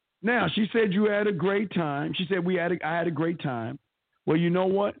 Now she said you had a great time. She said I had a great time. Well, you know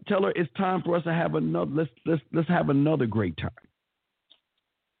what? Tell her it's time for us to have another. Let's have another great time.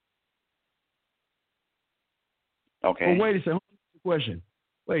 Okay. Well, wait a second. Question.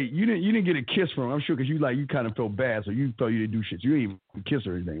 Wait, you didn't get a kiss from her, I'm sure, because you kind of felt bad, so you thought you didn't do shit. You didn't even kiss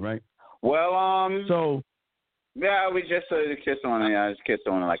her or anything, right? Well, So. Yeah, we just kissed on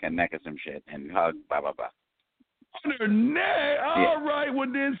like a neck or some shit and hug, blah blah blah. On her neck. All right.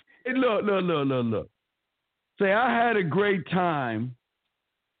 Well, then, hey, look. Say I had a great time.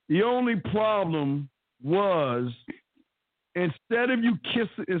 The only problem was instead of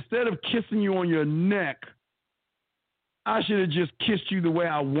kissing you on your neck, I should have just kissed you the way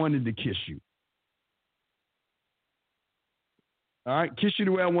I wanted to kiss you. All right, kiss you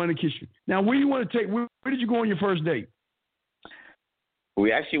the way I wanted to kiss you. Now, where did you go on your first date?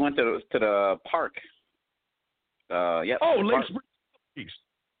 We actually went to the park. Yep. Oh, Lake Springs.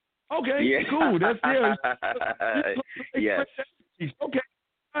 Okay, yeah. Cool. That's there. Yes. Okay,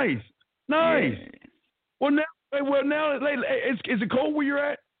 nice. Yeah. Well, now, is it cold where you're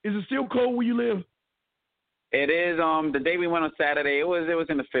at? Is it still cold where you live? It is. The day we went on Saturday, it was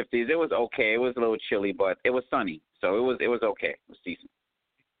in the 50s. It was okay. It was a little chilly, but it was sunny, so it was okay. It was decent.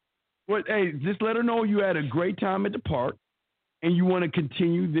 Well, hey, just let her know you had a great time at the park, and you want to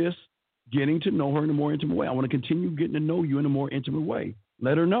continue this, getting to know her in a more intimate way. I want to continue getting to know you in a more intimate way.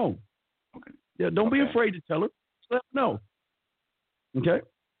 Let her know. Okay. Yeah, don't be afraid to tell her. Just let her know. Okay.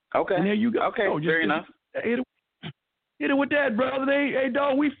 Okay. And there you go. Okay. Fair enough. Hit it with that, brother. Hey,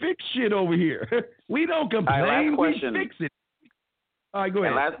 dog, we fix shit over here. We don't complain. Right, last question. We fix it. All right, go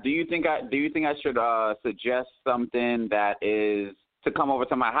ahead. And do you think I should suggest something that is to come over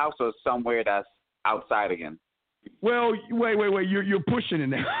to my house or somewhere that's outside again? Well, wait. You're pushing it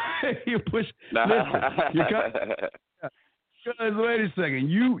now. You're pushing. Listen, because wait a second.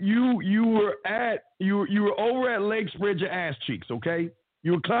 You were over at Lake Spread Your Ass Cheeks. Okay,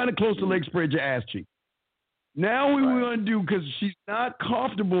 you were kind of close to Lake Spread Your Ass Cheeks. Now we were going to do, because she's not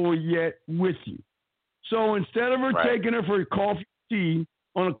comfortable yet with you. So instead of her taking her for coffee tea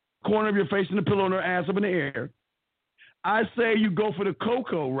on the corner of your face and the pillow and her ass up in the air, I say you go for the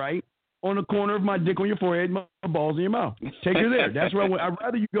cocoa, right? On the corner of my dick on your forehead, my balls in your mouth. Take her there. That's where I'd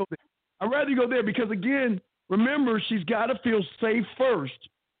rather you go there. I'd rather you go there because, again, remember, she's got to feel safe first.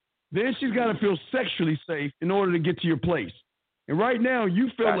 Then she's got to feel sexually safe in order to get to your place. And right now, you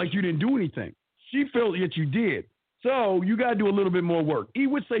felt like you didn't do anything. She felt that you did. So you got to do a little bit more work. He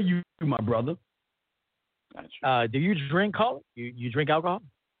would say you, my brother. Do you drink, Colin? You drink alcohol?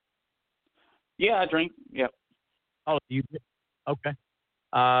 Yeah, I drink. Yep. Oh, you? Okay.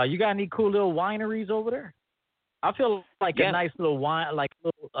 You got any cool little wineries over there? I feel like a nice little wine, like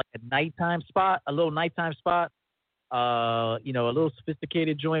a nighttime spot, a little nighttime spot. A little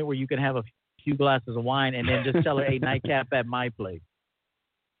sophisticated joint where you can have a few glasses of wine and then just tell her, "Hey, nightcap at my place."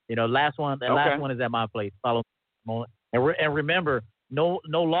 Last one is at my place. Follow me. And remember, no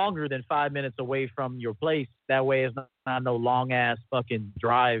longer than 5 minutes away from your place. That way, it's not no long ass fucking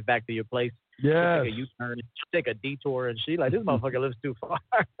drive back to your place. Yeah. Take a U-turn, take a detour, and she like, this motherfucker lives too far.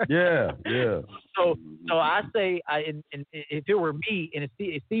 Yeah. So I say, if it were me, and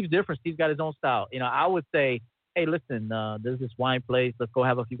Steve's different. Steve's got his own style. I would say, hey, listen, there's this wine place. Let's go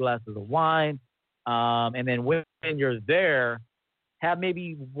have a few glasses of wine, and then when you're there, have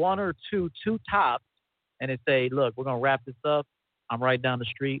maybe one or two tops, and then say, look, we're gonna wrap this up. I'm right down the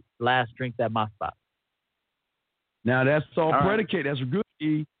street. Last drink's at my spot. Now that's all predicated. That's good,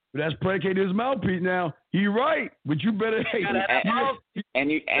 E. But that's predicated his mouthpiece. Now he right, but you better. And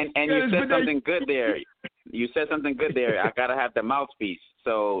you said something good there. You said something good there. I gotta have the mouthpiece,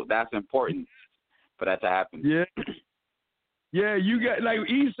 so that's important for that to happen. Yeah. Yeah, you got, like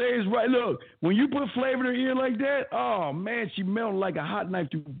E says, right. Look, when you put flavor in her ear like that, oh man, she melting like a hot knife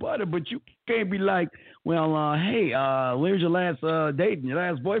through butter. But you can't be like, well, hey, where's your last date and your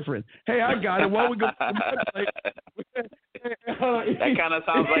last boyfriend? Hey, I got it. Why we go to my place? That kind of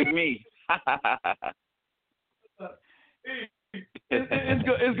sounds like me.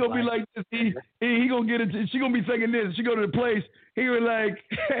 It's gonna be like this. He gonna get it. She gonna be thinking this. She go to the place. He was like,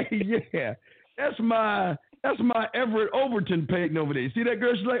 hey, yeah, that's my Everett Overton painting over there. See that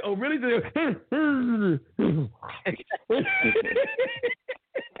girl? She's like, oh, really?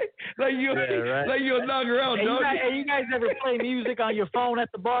 Like you'll knock her out, dog. Hey, you guys ever play music on your phone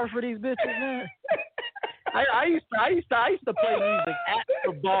at the bar for these bitches, man? I used to play music at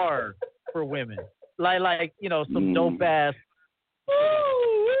the bar for women, like some dope ass.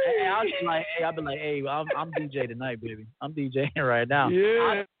 I'd be like, hey, I'm DJ tonight, baby. I'm DJing right now.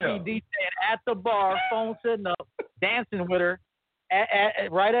 Yeah. I'd be DJing at the bar, phone sitting up, dancing with her,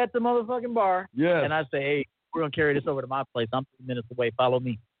 right at the motherfucking bar. Yeah. And I'd say, hey, we're gonna carry this over to my place. I'm 3 minutes away. Follow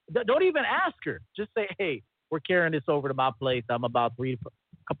me. Don't even ask her. Just say, hey, we're carrying this over to my place. I'm about a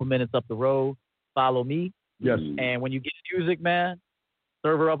couple minutes up the road. Follow me. Yes. And when you get music, man,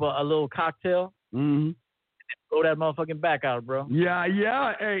 serve her up a little cocktail. Mm-hmm. Throw that motherfucking back out, bro. Yeah.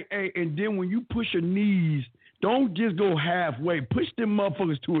 Hey, and then when you push her knees, don't just go halfway. Push them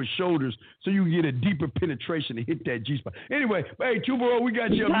motherfuckers to her shoulders so you can get a deeper penetration to hit that G-spot. Anyway, hey, 240, we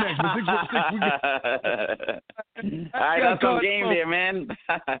got you up next. 646, I got some game there, man.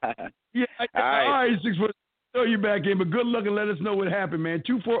 Yeah. All right, 646. Throw you back in, but good luck and let us know what happened, man.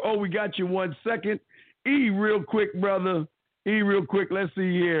 240, we got you 1 second. E, real quick, brother. Let's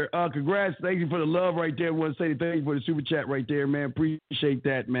see here. Congrats. Thank you for the love right there. I want to say thank you for the super chat right there, man. Appreciate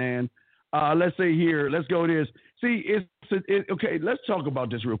that, man. Let's say here. Let's go this. See, okay, let's talk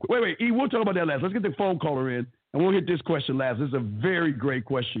about this real quick. Wait. E, we'll talk about that last. Let's get the phone caller in, and we'll hit this question last. This is a very great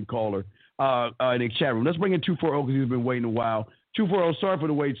question, caller, in the chat room. Let's bring in 240 because he's been waiting a while. 240, sorry for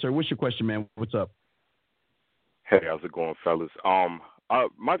the wait, sir. What's your question, man? What's up? Hey, how's it going, fellas?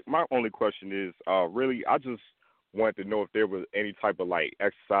 My only question is, really, I just wanted to know if there was any type of like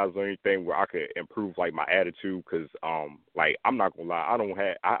exercise or anything where I could improve like my attitude, because like I'm not gonna lie,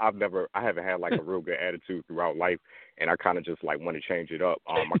 I haven't had like a real good attitude throughout life, and I kind of just like want to change it up.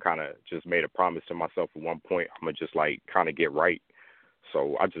 I kind of just made a promise to myself at one point I'm gonna just like kind of get right.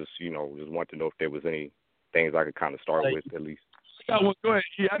 So I just just want to know if there was any things I could kind of start with at least. I got one. Go ahead.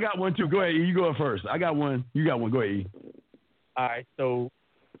 I got one too. Go ahead. You go first. I got one. You got one. Go ahead. All right. So,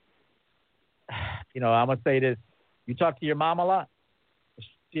 I'm gonna say this. You talk to your mom a lot? Is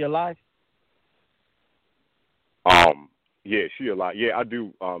she alive? Yeah, she a lot. Yeah, I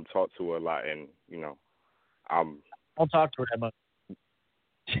do talk to her a lot, and don't talk to her that much.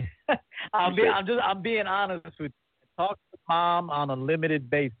 I'm being honest with you. Talk to mom on a limited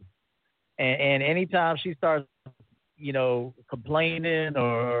basis, and anytime she starts, complaining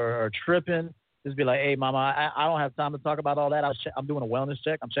or tripping, just be like, hey, mama, I don't have time to talk about all that. I'm doing a wellness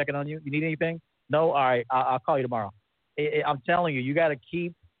check. I'm checking on you. You need anything? No? All right. I'll call you tomorrow. I'm telling you, you got to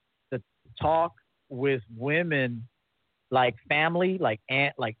keep the talk with women like family, like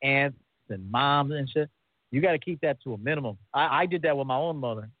aunts and moms and shit. You got to keep that to a minimum. I did that with my own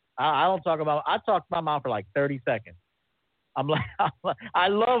mother. I talk to my mom for like 30 seconds. I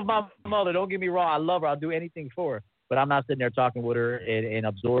love my mother. Don't get me wrong. I love her. I'll do anything for her. But I'm not sitting there talking with her and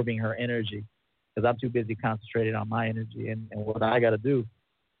absorbing her energy, because I'm too busy concentrated on my energy and what I got to do.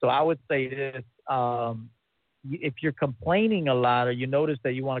 So I would say this, if you're complaining a lot or you notice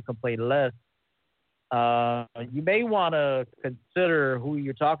that you want to complain less, you may want to consider who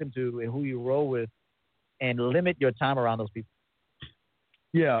you're talking to and who you roll with, and limit your time around those people.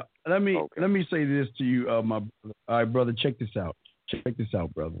 Yeah, let me say this to you, my brother. All right, brother, check this out. Check this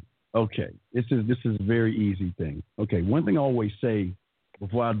out, brother. Okay, this is a very easy thing. Okay, one thing I always say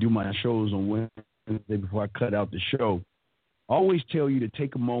before I do my shows on Wednesday, before I cut out the show, I always tell you to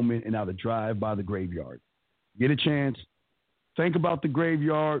take a moment and either drive by the graveyard. Get a chance, think about the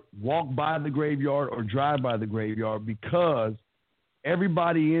graveyard, walk by the graveyard, or drive by the graveyard, because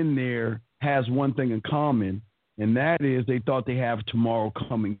everybody in there has one thing in common, and that is they thought they have tomorrow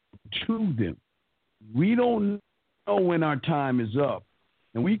coming to them. We don't know when our time is up,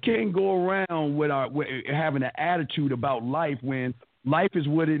 and we can't go around with having an attitude about life when life is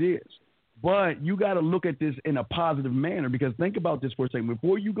what it is. But you got to look at this in a positive manner, because think about this for a second.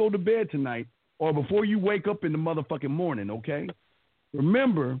 Before you go to bed tonight, or before you wake up in the motherfucking morning, okay?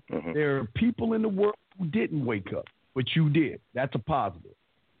 Remember, there are people in the world who didn't wake up, but you did. That's a positive.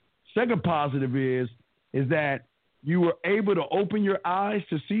 Second positive is that you were able to open your eyes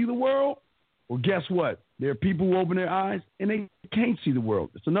to see the world. Well, guess what? There are people who open their eyes and they can't see the world.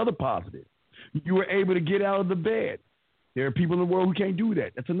 It's another positive. You were able to get out of the bed. There are people in the world who can't do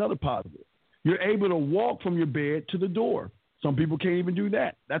that. That's another positive. You're able to walk from your bed to the door. Some people can't even do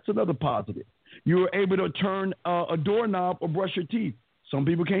that. That's another positive. You were able to turn a doorknob or brush your teeth. Some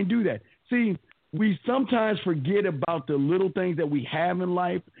people can't do that. See, we sometimes forget about the little things that we have in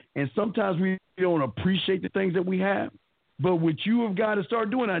life, and sometimes we don't appreciate the things that we have. But what you have got to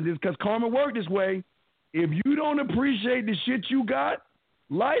start doing on this, because karma works this way, if you don't appreciate the shit you got,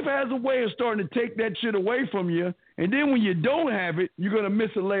 life has a way of starting to take that shit away from you, and then when you don't have it, you're going to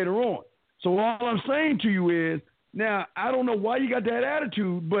miss it later on. So all I'm saying to you is, now, I don't know why you got that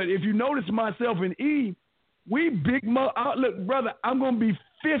attitude, but if you notice myself and E, we big look, brother, I'm going to be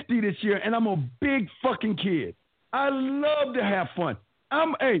 50 this year, and I'm a big fucking kid. I love to have fun.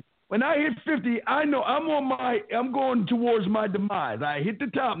 When I hit 50, I know I'm going towards my demise. I hit the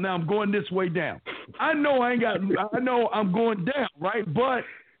top, now I'm going this way down. I know I'm going down, right? But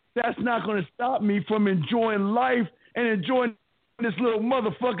that's not going to stop me from enjoying life and enjoying this little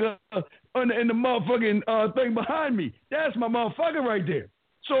motherfucker in the motherfucking thing behind me. That's my motherfucker right there.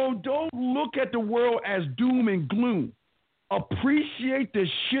 So don't look at the world as doom and gloom. Appreciate the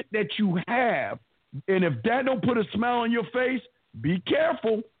shit that you have. And if that don't put a smile on your face, be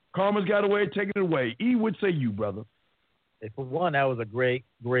careful. Karma's got a way of taking it away. E would say you, brother. For one, that was a great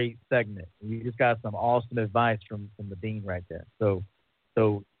segment. You just got some awesome advice from the Dean right there. So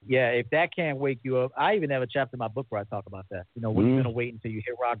yeah, if that can't wake you up, I even have a chapter in my book where I talk about that. When you're going to wait until you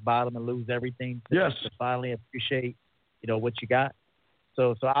hit rock bottom and lose everything to finally appreciate, what you got.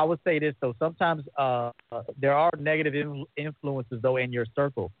 So I would say this, though. Sometimes there are negative influences, though, in your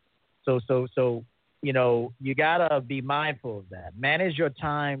circle. So you got to be mindful of that. Manage your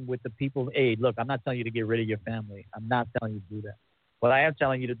time with the people. Hey, look, I'm not telling you to get rid of your family. I'm not telling you to do that. What I am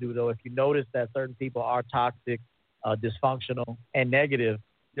telling you to do, though, if you notice that certain people are toxic, dysfunctional, and negative,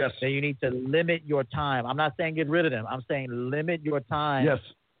 then you need to limit your time. I'm not saying get rid of them. I'm saying limit your time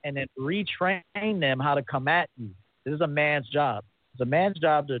and then retrain them how to come at you. This is a man's job. It's a man's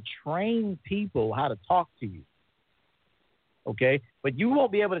job to train people how to talk to you. Okay? But you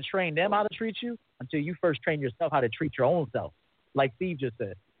won't be able to train them how to treat you until you first train yourself how to treat your own self. Like Steve just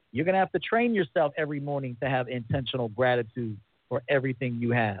said, you're going to have to train yourself every morning to have intentional gratitude for everything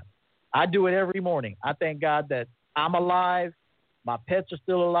you have. I do it every morning. I thank God that I'm alive. My pets are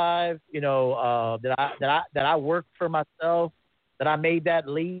still alive. That I work for myself, that I made that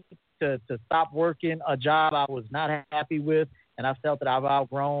leap to stop working a job I was not happy with, and I felt that I've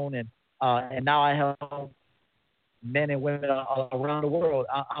outgrown, and now I help men and women around the world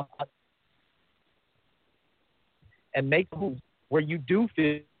and make moves where you do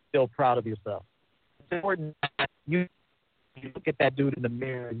feel proud of yourself. It's important that you look at that dude in the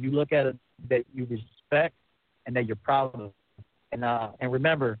mirror, you look at it that you respect and that you're proud of. And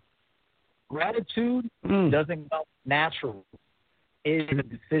remember, gratitude doesn't come natural. It is a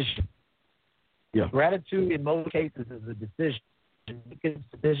decision. Yeah. Gratitude in most cases is a decision. It's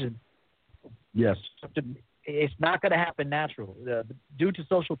a decision. Yes. It's not going to happen natural. Due to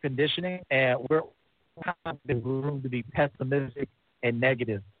social conditioning, we're having room to be pessimistic and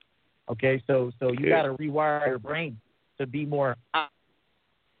negative. Okay, so you got to rewire your brain to be more.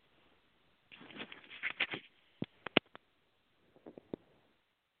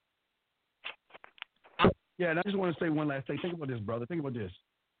 Yeah, and I just want to say one last thing. Think about this, brother. Think about this.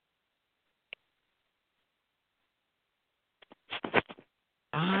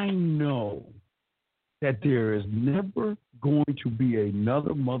 I know that there is never going to be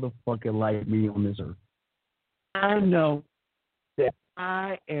another motherfucker like me on this earth. I know that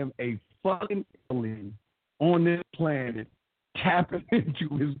I am a fucking alien on this planet tapping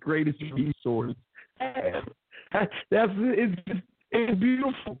into his greatest resource. It's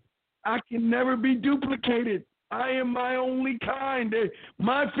beautiful. I can never be duplicated. I am my only kind.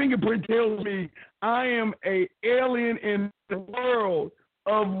 My fingerprint tells me I am an alien in the world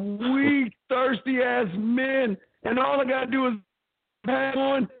of weak, thirsty-ass men, and all I got to do is pass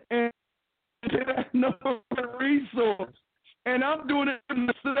on and no resource. And I'm doing it in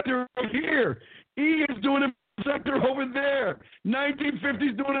the sector right here. He is doing it in the sector over there.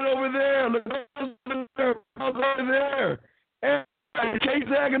 1950s doing it over there. Over there. And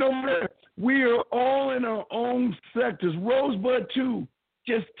K-Zagging over there. We are all in our own sectors. Rosebud, too,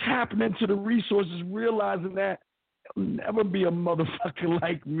 just tapping into the resources, realizing that there'll never be a motherfucker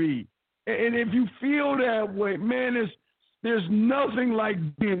like me. And if you feel that way, man, there's nothing like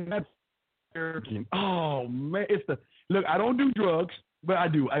being that arrogant. Oh, man. Look, I don't do drugs, but I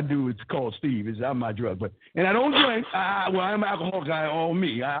do. It's called Steve. I'm my drug. And I don't drink. I'm an alcoholic guy on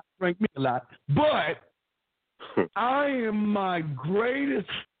me. I drink me a lot. But I am my greatest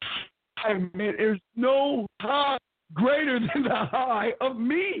high, man. There's no high greater than the high of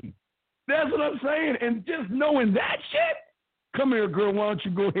me. That's what I'm saying. And just knowing that shit, come here, girl. Why don't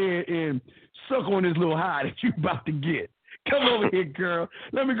you go ahead and suck on this little high that you about to get? Come over here, girl.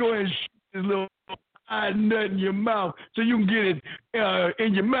 Let me go ahead and shoot this little high nut in your mouth so you can get it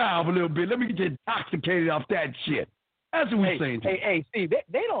in your mouth a little bit. Let me get you intoxicated off that shit. That's what we're saying. Hey, Steve,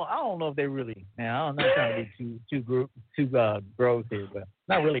 they don't. I don't know if they really. Man, I'm not trying to be too gross here, but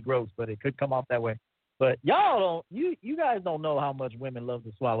not really gross, but it could come off that way. But y'all don't. You guys don't know how much women love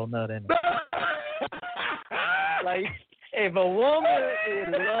to swallow nut in it. Like, if a woman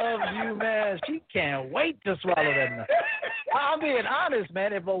loves you, man, she can't wait to swallow that nut. I'm being honest,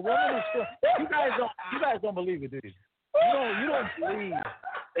 man. If a woman is still, you guys don't believe it, do you? You don't believe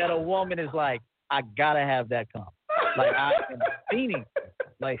that a woman is like, I gotta have that cum. Like, I am fiending.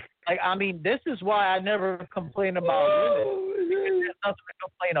 Like I mean, this is why I never complain about women. There's nothing to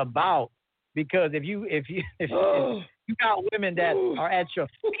complain about. Because if you got women that are at your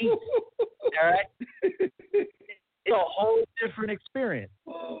feet, all right, it's a whole different experience.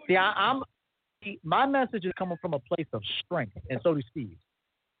 See, my message is coming from a place of strength, and so do Steve's.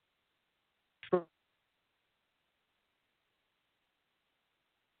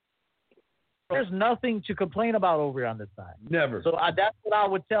 There's nothing to complain about over here on this side. Never. So that's what I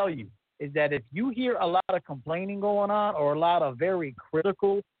would tell you, is that if you hear a lot of complaining going on or a lot of very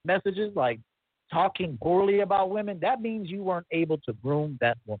critical messages like talking poorly about women, that means you weren't able to groom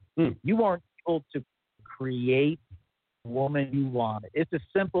that woman. You weren't able to create the woman you wanted. It's as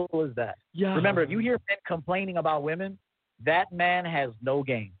simple as that. Yeah. Remember, if you hear men complaining about women, that man has no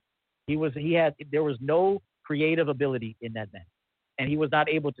game. There was no creative ability in that man. And he was not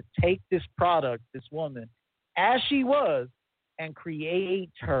able to take this product, this woman, as she was, and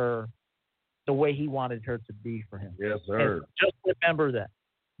create her the way he wanted her to be for him. Yes, sir. And just remember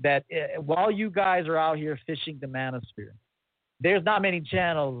that while you guys are out here fishing the manosphere, there's not many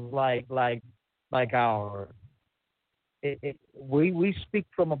channels like ours. We speak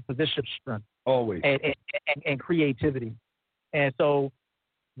from a position of strength. Always. And creativity. And so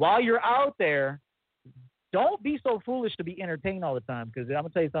while you're out there, don't be so foolish to be entertained all the time, because I'm going to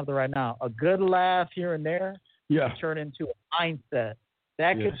tell you something right now. A good laugh here and there can turn into a mindset.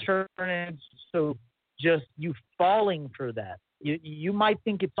 That could turn into just you falling for that. You might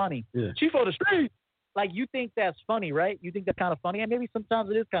think it's funny. Yeah. Chief of the street. Like, you think that's funny, right? You think that's kind of funny. And maybe sometimes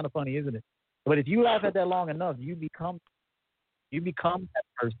it is kind of funny, isn't it? But if you laugh at that long enough, you become that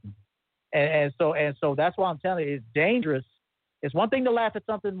person. And so that's why I'm telling you, it's dangerous. It's one thing to laugh at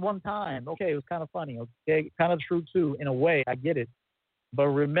something one time. Okay, it was kind of funny. Okay, kind of true too, in a way. I get it. But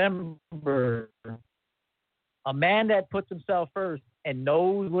remember, a man that puts himself first and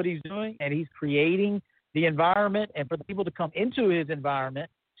knows what he's doing, and he's creating the environment and for the people to come into his environment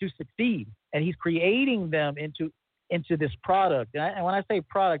to succeed, and he's creating them into this product. And when I say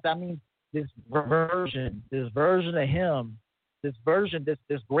product, I mean this version of him, this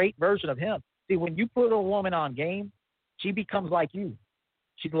great version of him. See, when you put a woman on game, she becomes like you.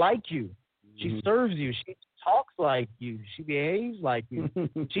 She's like you. She serves you. She talks like you. She behaves like you.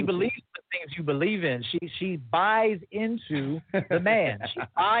 She believes the things you believe in. She buys into the man. She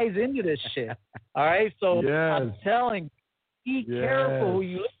buys into this shit. All right? So I'm telling you, be careful who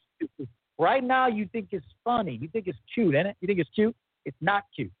you listen to. Right now, you think it's funny. You think it's cute, isn't it? You think it's cute? It's not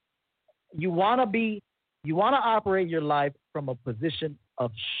cute. You want to operate your life from a position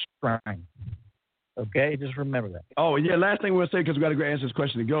of strength. Okay, just remember that. Oh, yeah, last thing we'll say, because we got to go answer this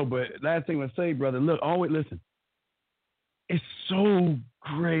question to go, but last thing we'll say, brother, look, always listen. it's so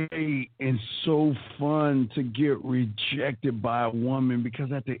great and so fun to get rejected by a woman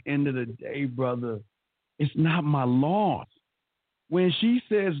because at the end of the day, brother, it's not my loss. When she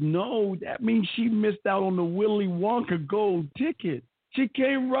says no, that means she missed out on the Willy Wonka gold ticket. She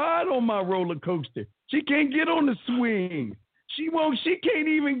can't ride on my roller coaster. She can't get on the swing. She can't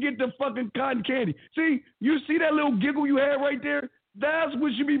even get the fucking cotton candy. See, you see that little giggle you had right there? That's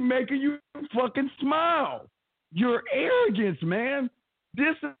what should be making you fucking smile. Your arrogance, man.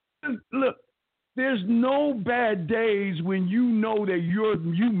 Look, there's no bad days when you know that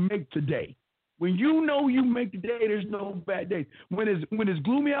you make today. When you know you make the day, there's no bad days. When it's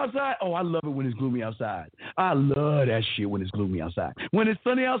gloomy outside, oh, I love it when it's gloomy outside. I love that shit when it's gloomy outside. When it's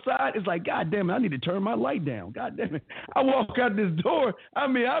sunny outside, it's like, God damn it, I need to turn my light down. God damn it. I walk out this door, I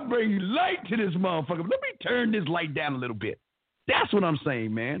bring light to this motherfucker. Let me turn this light down a little bit. That's what I'm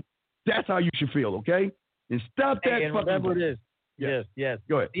saying, man. That's how you should feel, okay? And stop that and fucking... remember this. Yes.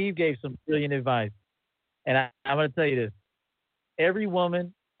 Go ahead. Steve gave some brilliant advice. And I'm going to tell you this. Every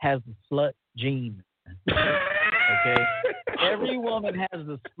woman has the slut gene. Okay? Every woman has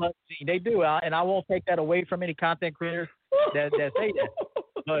the slut gene. They do. And I won't take that away from any content creators that say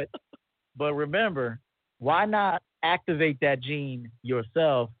that. But remember, why not activate that gene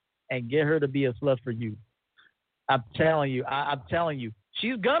yourself and get her to be a slut for you? I'm telling you,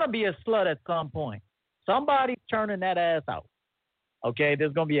 she's going to be a slut at some point. Somebody's turning that ass out. Okay?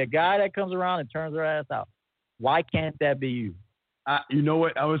 There's going to be a guy that comes around and turns her ass out. Why can't that be you? You know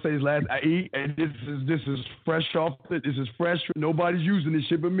what? I would say this is fresh off. This is fresh. Nobody's using this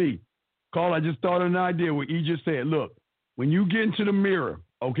shit but me. Carl, I just thought of an idea what E just said. Look, when you get into the mirror,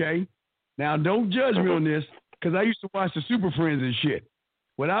 okay? Now, don't judge me on this because I used to watch the Super Friends and shit.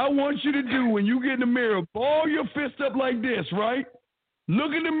 What I want you to do when you get in the mirror, ball your fist up like this, right?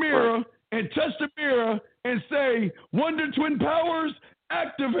 Look in the mirror and touch the mirror and say, Wonder Twin Powers,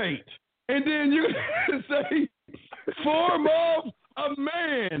 activate. And then you say, form of a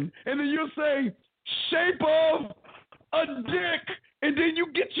man. And then you'll say, shape of a dick. And then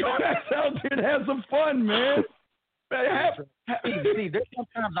you get your ass out there and have some fun, man. See, there's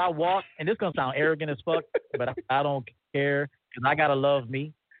sometimes I walk, and this is going to sound arrogant as fuck, but I don't care because I got to love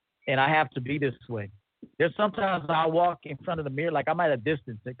me, and I have to be this way. There's sometimes I walk in front of the mirror, like I'm at a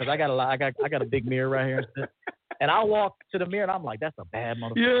distance because I got a big mirror right here. And I walk to the mirror, and I'm like, that's a bad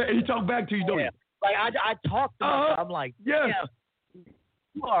motherfucker. Yeah, and you talk back to you, don't you? Like, I talk to myself. I'm like, yeah,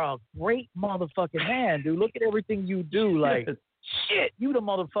 you are a great motherfucking man, dude. Look at everything you do. Like, shit, you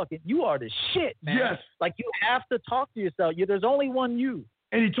you are the shit, man. Yes. Like, you have to talk to yourself. There's only one you.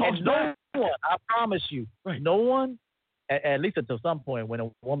 And he talks no one, I promise you, no one, at least until some point when a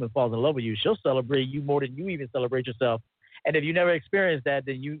woman falls in love with you, she'll celebrate you more than you even celebrate yourself. And if you never experienced that,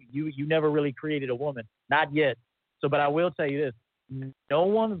 then you never really created a woman. Not yet. So, but I will tell you this. No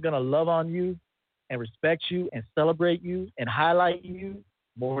one's going to love on you and respect you and celebrate you and highlight you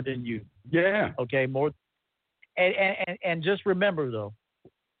more than you. Yeah. Okay, more. And just remember, though,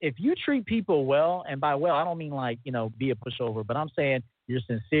 if you treat people well, and by well, I don't mean like, be a pushover, but I'm saying you're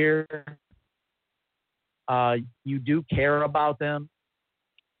sincere. You do care about them.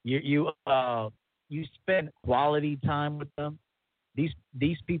 You spend quality time with them.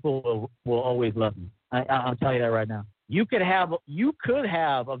 These people will always love you. I'll tell you that right now. You could have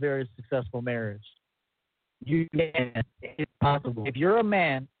a very successful marriage. You can. It's possible. If you're a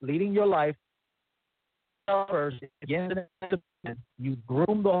man leading your life first, you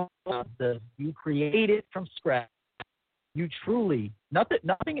groom the whole process. You create it from scratch. You truly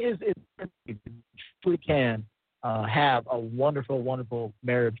nothing is you truly can have a wonderful, wonderful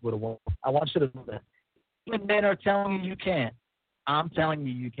marriage with a woman. I want you to know that. Even men are telling you can't. I'm telling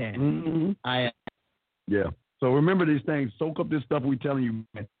you can. Mm-hmm. I am. Yeah. So remember these things. Soak up this stuff we telling you,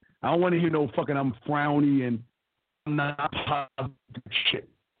 man. I don't want to hear no fucking I'm frowny and I'm not positive shit.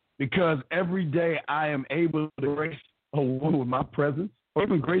 Because every day I am able to grace a woman with my presence, or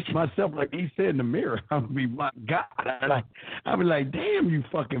even grace myself, like he said in the mirror. I'll be, my God. I'll be like, damn, you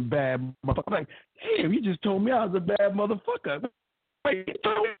fucking bad motherfucker. I'm like, damn, you just told me I was a bad motherfucker. Wait, you're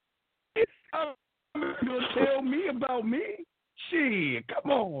going to tell me about me? Shit,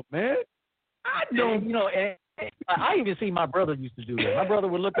 come on, man. I don't. And I even see my brother used to do that. My brother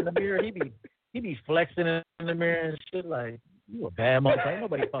would look in the mirror. He'd be flexing in the mirror and shit like, you a bad motherfucker. Ain't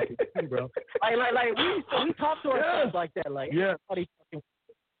nobody fucking with you, bro. Like we talk to ourselves like that. Like, nobody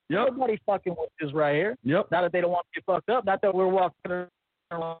fucking with this right here. Yep. Not that they don't want to get fucked up. Not that we're walking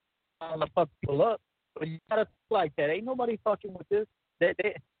around to fuck people up. But you gotta think like that. Ain't nobody fucking with this. They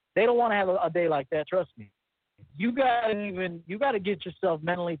don't want to have a day like that. Trust me. You gotta get yourself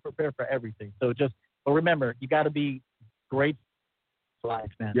mentally prepared for everything. So but remember, you gotta be great life,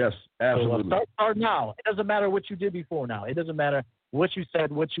 man. Yes, absolutely. So, start now. It doesn't matter what you did before now. It doesn't matter what you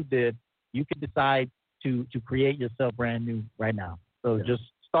said, what you did. You can decide to create yourself brand new right now. So just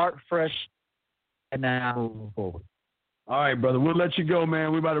start fresh and now move forward. All right, brother. We'll let you go,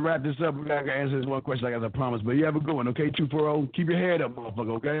 man. We're about to wrap this up. We got to answer this one question like as I promised. But you have a good one, okay? 240. Keep your head up,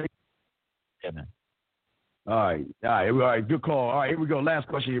 motherfucker, okay? Yeah, man. All right. Good call. All right, here we go. Last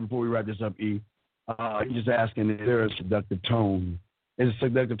question here before we wrap this up, E. He's just asking, is there a seductive tone? Is a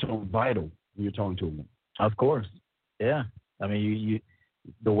seductive tone vital when you're talking to a woman? Of course. Yeah. I mean, you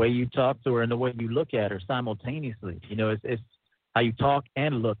the way you talk to her and the way you look at her simultaneously. You know, it's how you talk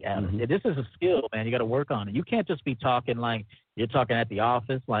and look at her. This is a skill, man. You got to work on it. You can't just be talking like you're talking at the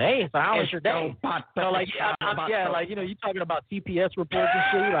office, like, hey, so how was your day? Like, you're talking about TPS reports and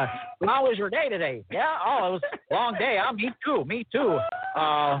shit. Like, how was your day today? Yeah, oh, it was a long day. Me too.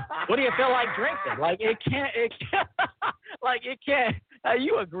 What do you feel like drinking? Like, it can't. Are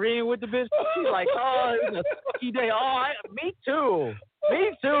you agreeing with the bitch? She's like, oh, it was a sucky day. Me too.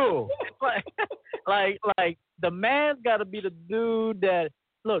 It's like the man's got to be the dude that,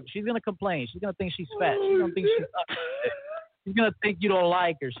 look, she's going to complain. She's going to think she's fat. She's going to think she's ugly. She's going to think you don't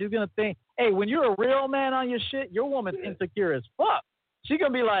like her. She's going to think, hey, when you're a real man on your shit, your woman's insecure as fuck. She's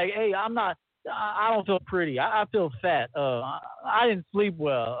going to be like, hey, I don't feel pretty. I feel fat. I didn't sleep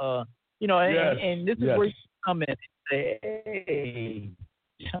well. And this is where you come in and say, hey,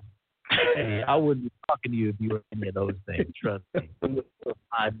 I wouldn't be talking to you if you were any of those things. Trust me.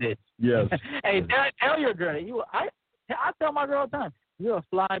 I bitch. Yes. Hey, tell your girl. I tell my girl all the time, you're a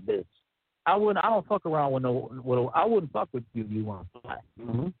fly bitch. I don't fuck around with I wouldn't fuck with you if you weren't fly.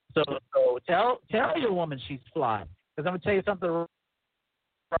 Mm-hmm. So tell your woman she's fly. Because I'm gonna tell you something.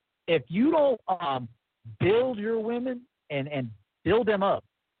 If you don't build your women and build them up,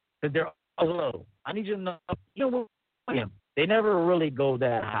 because they're low. I need you to know, they never really go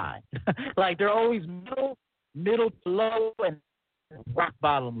that high. Like they're always middle to low, and rock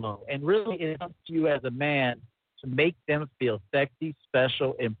bottom low. And really, it's up to you as a man to make them feel sexy,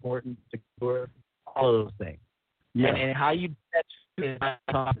 special, important, secure, all of those things. Yeah. And how you do that is by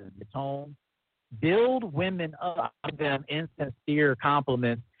talking, the tone. Build women up, give them insincere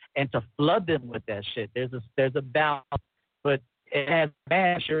compliments, and to flood them with that shit. There's a balance, but it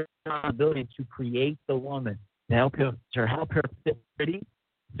has your responsibility to create the woman, to help her feel pretty,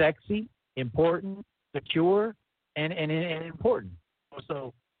 sexy, important, secure, and important.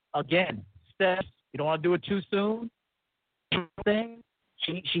 So again, steps. You don't want to do it too soon.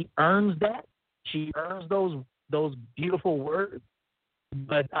 She earns that. She earns those beautiful words.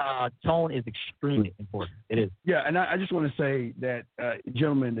 But tone is extremely important. It is. Yeah, and I just want to say that,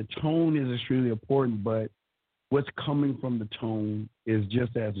 gentlemen, the tone is extremely important, but what's coming from the tone is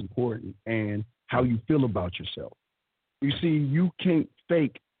just as important, and how you feel about yourself. You see, you can't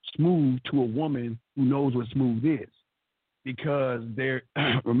fake smooth to a woman who knows what smooth is, because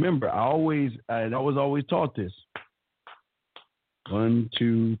remember, I was always taught this. 1,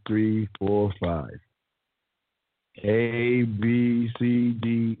 2, 3, 4, 5. A, B, C,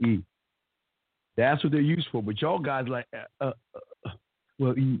 D, E. That's what they're used for. But y'all guys like,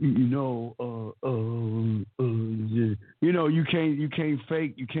 well, you can't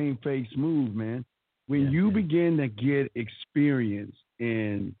fake smooth, man. When you begin to get experience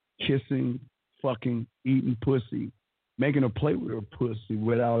in kissing, fucking, eating pussy, making her play with her pussy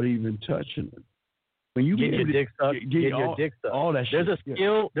without even touching her. When you get your dick sucked, your dick sucked. All that shit.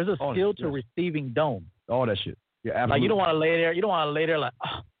 There's a skill to receiving dome. All that shit. Yeah, absolutely. Like you don't want to lay there like,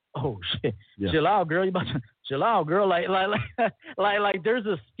 oh shit, chill out, girl. You about to chill out, girl. Like there's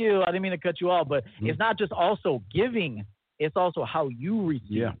a skill. I didn't mean to cut you off, but it's not just also giving. It's also how you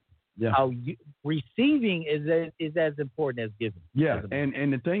receive. Yeah. How you receiving is as important as giving. Yeah,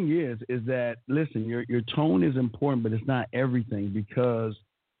 and the thing is that, listen, your tone is important, but it's not everything, because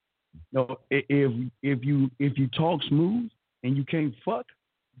if you talk smooth and you can't fuck,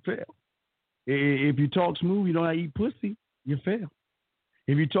 you fail. If you talk smooth, you don't know how to eat pussy, you fail.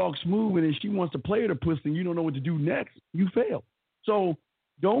 If you talk smooth and then she wants to play with her pussy and you don't know what to do next, you fail. So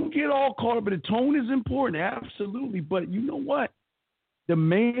don't get all caught up in the tone is important, absolutely. But you know what? The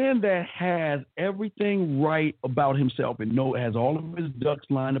man that has everything right about himself and has all of his ducks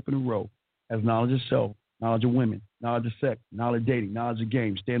lined up in a row, has knowledge of self, knowledge of women, knowledge of sex, knowledge of dating, knowledge of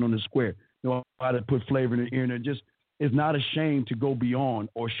games, stand on the square, know how to put flavor in the ear, and just is not ashamed to go beyond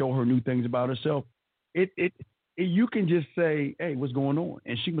or show her new things about herself. You can just say, hey, what's going on?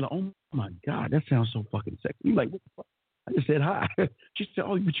 And she can be like, oh my God, that sounds so fucking sexy. You're like, what the fuck? I just said hi. She said,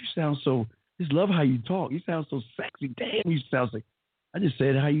 oh, but you sound so, just love how you talk. You sound so sexy. Damn, you sound like, I just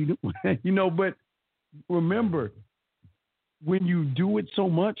said, how you doing? But remember, when you do it so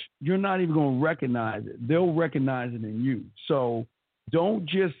much, you're not even going to recognize it. They'll recognize it in you. So don't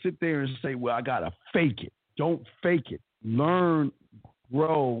just sit there and say, well, I got to fake it. Don't fake it. Learn,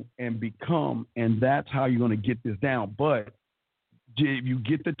 grow, and become, and that's how you're going to get this down. But if you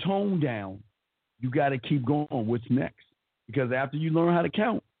get the tone down, you got to keep going. What's next? Because after you learn how to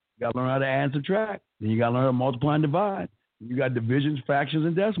count, you got to learn how to add and subtract. Then you got to learn how to multiply and divide. You got divisions, fractions,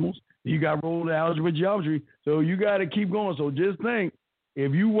 and decimals. You got rolled algebra, geometry. So you got to keep going. So just think,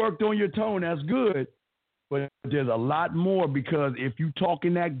 if you worked on your tone, that's good. But there's a lot more, because if you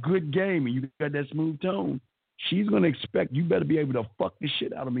talking that good game and you got that smooth tone, she's going to expect you better be able to fuck the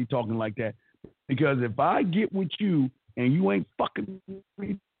shit out of me talking like that. Because if I get with you and you ain't fucking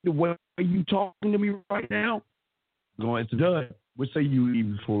me the way you talking to me right now, it's a dud. What say you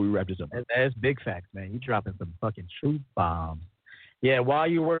even before we wrap this up? That's big facts, man. You dropping some fucking truth bombs. Yeah, while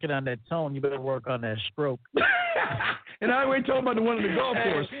you're working on that tone, you better work on that stroke. And I ain't talking about the one on the golf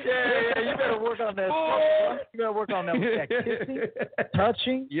course. Yeah, you better work on that stroke. You better work on that kissing,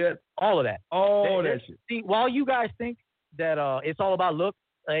 touching, all of that. All that shit. See, while you guys think that it's all about looks,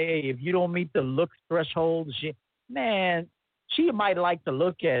 hey, if you don't meet the looks threshold, she might like to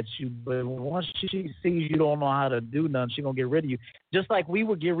look at you, but once she sees you don't know how to do nothing, she's going to get rid of you. Just like we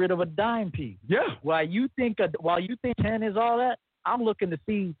would get rid of a dime piece. Yeah. While you think 10 is all that, I'm looking to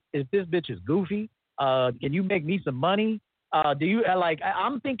see if this bitch is goofy. Can you make me some money?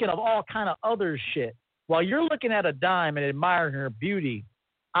 I'm thinking of all kind of other shit. While you're looking at a dime and admiring her beauty,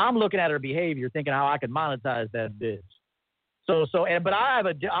 I'm looking at her behavior, thinking how I can monetize that bitch. I'm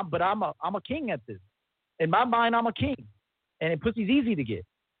a king at this. In my mind, I'm a king. And pussy's easy to get.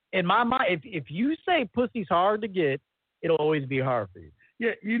 In my mind, if you say pussy's hard to get, it'll always be hard for you.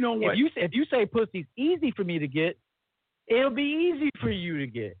 Yeah, you know what? If you say pussy's easy for me to get, it'll be easy for you to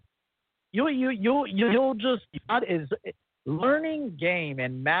get. You'll just learning game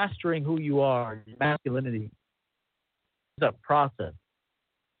and mastering who you are, masculinity, is a process.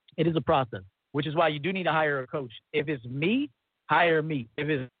 It is a process, which is why you do need to hire a coach. If it's me, hire me. If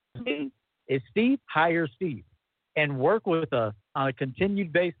it's me, it's Steve, hire Steve. And work with us on a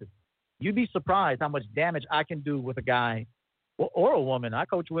continued basis. You'd be surprised how much damage I can do with a guy or a woman. I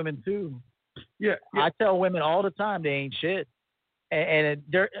coach women too. Yeah. I tell women all the time they ain't shit, and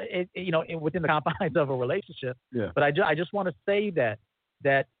they're within the confines of a relationship. Yeah. But I just want to say that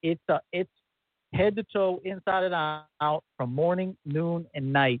it's head to toe, inside and out, from morning, noon,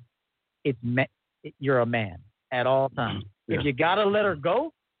 and night. You're a man at all times. Yeah. If you gotta let her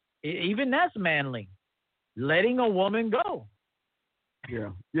go, even that's manly. Letting a woman go.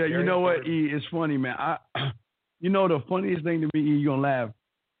 Yeah. You know what, E? It's funny, man. The funniest thing to me, E, you're gonna laugh.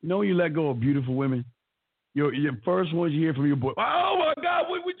 You know when you let go of beautiful women, your first ones you hear from your boy. Oh my God,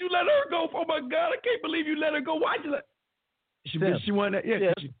 why would you let her go? Oh my God, I can't believe you let her go. Why'd you let? She wasn't.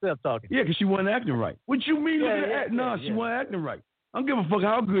 She's still talking. Yeah, because she wasn't acting right. What you mean? She wasn't acting right. I don't give a fuck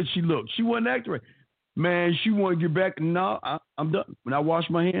how good she looked. She wasn't acting right. Man, she wanted to get back. No, I'm done. When I wash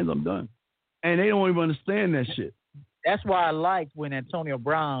my hands, I'm done. And they don't even understand that shit. That's why I liked when Antonio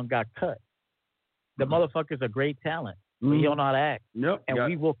Brown got cut. The motherfucker's a great talent. But he don't know how to act. Yep. And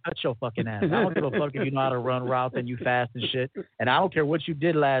we will cut your fucking ass. I don't give a fuck if you know how to run routes and you fast and shit. And I don't care what you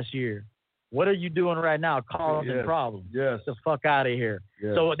did last year. What are you doing right now? Causing problems. Yes. Get the fuck out of here.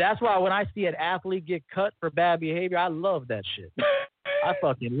 Yes. So that's why when I see an athlete get cut for bad behavior, I love that shit. I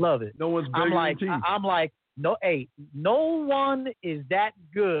fucking love it. No one's bigger than team. I'm like, no one is that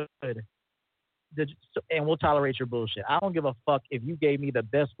good. And we'll tolerate your bullshit. I don't give a fuck if you gave me the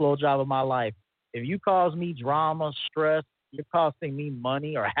best blowjob of my life. If you cause me drama, stress, you're costing me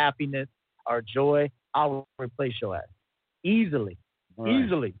money or happiness or joy, I'll replace your ass. Easily. Right.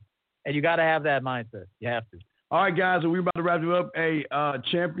 Easily. And you got to have that mindset. You have to. All right, guys, so we're about to wrap it up. Hey,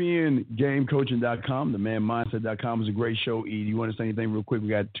 championgamecoaching.com, themanmindset.com is a great show. E, do you want to say anything real quick? We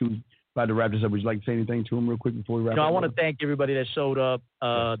got two about to wrap this up. Would you like to say anything to them real quick before we wrap it up? I want to thank everybody that showed up,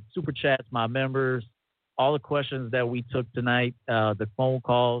 Super Chats, my members, all the questions that we took tonight, the phone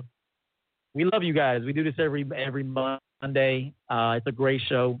calls. We love you guys. We do this every Monday. It's a great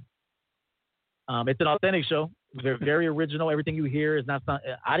show. It's an authentic show. Very, very original. Everything you hear is not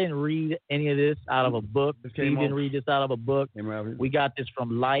something. I didn't read any of this out of a book. Steve didn't read this out of a book. We got this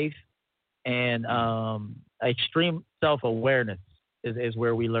from life, and extreme self-awareness is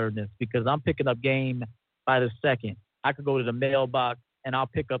where we learn this, because I'm picking up game by the second. I could go to the mailbox and I'll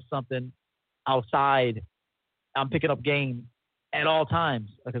pick up something outside. I'm picking up game at all times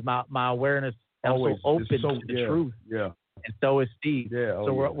because my awareness is so open to the truth. Yeah. And so is Steve. Yeah.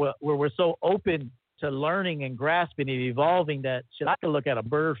 So we're so open to learning and grasping and evolving that shit. I can look at a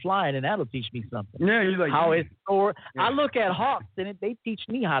bird flying and that'll teach me something. Yeah, you're like how it's soared. Yeah. I look at hawks and they teach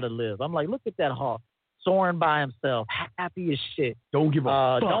me how to live. I'm like, look at that hawk soaring by himself, happy as shit. Don't give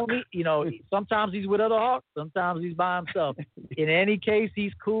a fuck. Don't he, you know, sometimes he's with other hawks, sometimes he's by himself. In any case,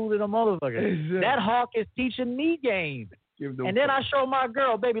 he's cool to the motherfucker. Exactly. That hawk is teaching me game. And then I show my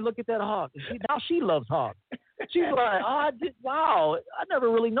girl, baby, look at that hawk. And now she loves hawks. She's like, wow, I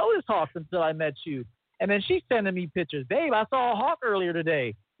never really noticed hawks until I met you. And then she's sending me pictures. Babe, I saw a hawk earlier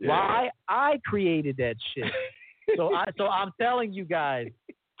today. Yeah. Why? I created that shit. So I'm telling you guys,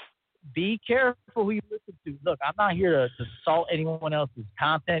 be careful who you listen to. Look, I'm not here to salt anyone else's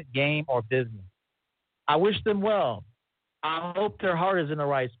content, game, or business. I wish them well. I hope their heart is in the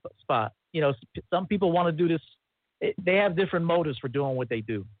right spot. You know, some people want to do this. They have different motives for doing what they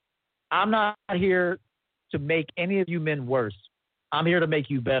do. I'm not here to make any of you men worse. I'm here to make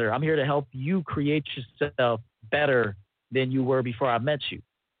you better. I'm here to help you create yourself better than you were before I met you.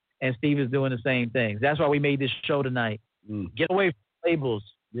 And Steve is doing the same thing. That's why we made this show tonight. Get away from labels.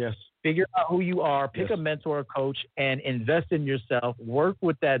 Yes. Figure out who you are. Pick a mentor or coach and invest in yourself. Work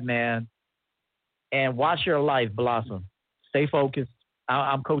with that man and watch your life blossom. Stay focused.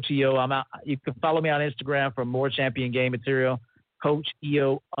 I'm Coach EO. I'm out. You can follow me on Instagram for more Champion Game material. Coach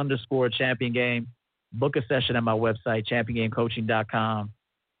EO_Champion Game. Book a session at my website, championgamecoaching.com,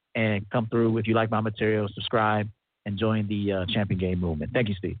 and come through if you like my material. Subscribe and join the Champion Game movement. Thank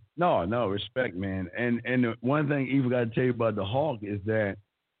you, Steve. No, respect, man. And the one thing Eva got to tell you about the hawk is that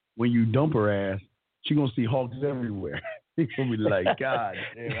when you dump her ass, she gonna see hawks everywhere. She's gonna be like, God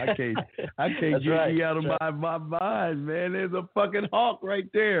damn, I can't get you out of my mind, man. There's a fucking hawk right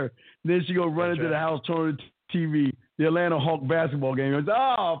there. Then she gonna run into the house, turn on the TV, the Atlanta Hawk basketball game. And say,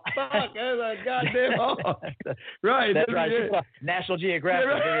 oh fuck, there's a goddamn hawk. Right. That's right. National Geographic.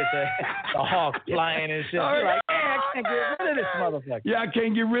 The hawk flying and shit. You're like, man, I can't get rid of this motherfucker. Yeah, I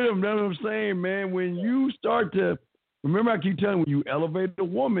can't get rid of him. That's what I'm saying, man. When you start to remember, I keep telling you, when you elevate a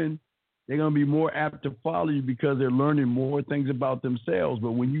woman, they're going to be more apt to follow you because they're learning more things about themselves.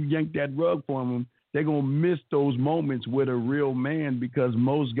 But when you yank that rug from them, they're going to miss those moments with a real man because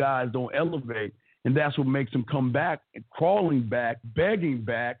most guys don't elevate. And that's what makes them come back, crawling back, begging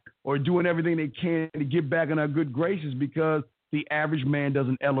back, or doing everything they can to get back in our good graces because the average man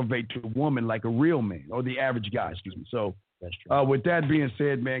doesn't elevate to a woman like a real man, or the average guy, excuse me. So that's true. With that being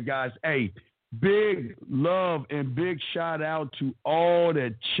said, man, guys, hey, big love and big shout out to all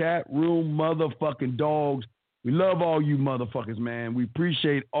the chat room motherfucking dogs. We love all you motherfuckers, man. We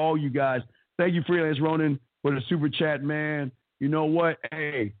appreciate all you guys. Thank you, Freelance Ronin, for the super chat, man. You know what?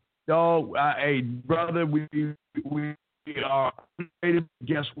 Hey, dog, hey, brother, we are.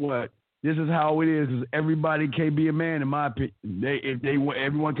 Guess what? This is how it is. Cause everybody can't be a man, in my opinion.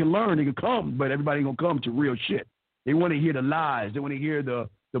 Everyone can learn, they can come, but everybody ain't gonna come to real shit. They want to hear the lies. They want to hear the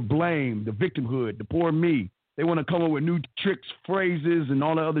blame, the victimhood, the poor me. They want to come up with new tricks, phrases, and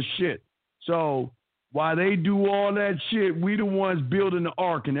all the other shit. So while they do all that shit, we the ones building the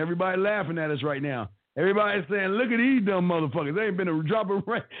ark, and everybody laughing at us right now. Everybody's saying, look at these dumb motherfuckers. There ain't been a drop of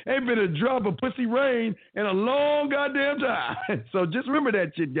rain, ain't been a drop of pussy rain in a long goddamn time. So just remember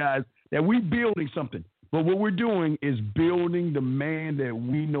that shit, guys, that we building something. But what we're doing is building the man that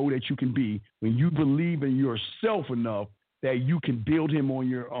we know that you can be when you believe in yourself enough that you can build him on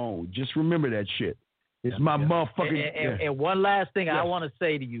your own. Just remember that shit. It's my motherfucking... And one last thing I want to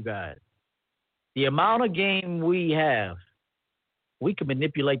say to you guys. The amount of game we have, we can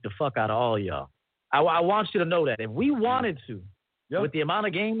manipulate the fuck out of all y'all. I want you to know that. If we wanted to, with the amount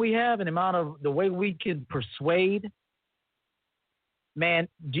of game we have and the way we can persuade, man,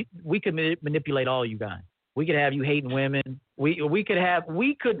 we could manipulate all you guys. We could have you hating women. We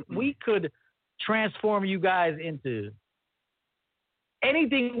could transform you guys into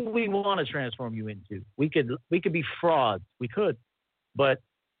anything we want to transform you into. We could be frauds. We could, but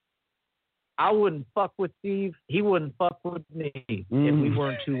I wouldn't fuck with Steve. He wouldn't fuck with me if we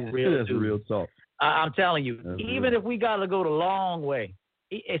weren't too real. That's real talk. I'm telling you, even if we got to go the long way,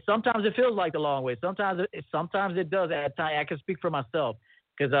 sometimes it feels like the long way. Sometimes it does. At times, I can speak for myself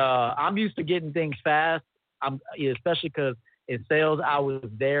because I'm used to getting things fast. Especially because in sales, I was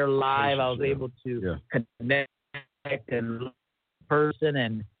there live. I was able to connect and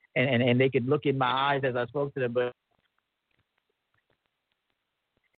person and they could look in my eyes as I spoke to them. But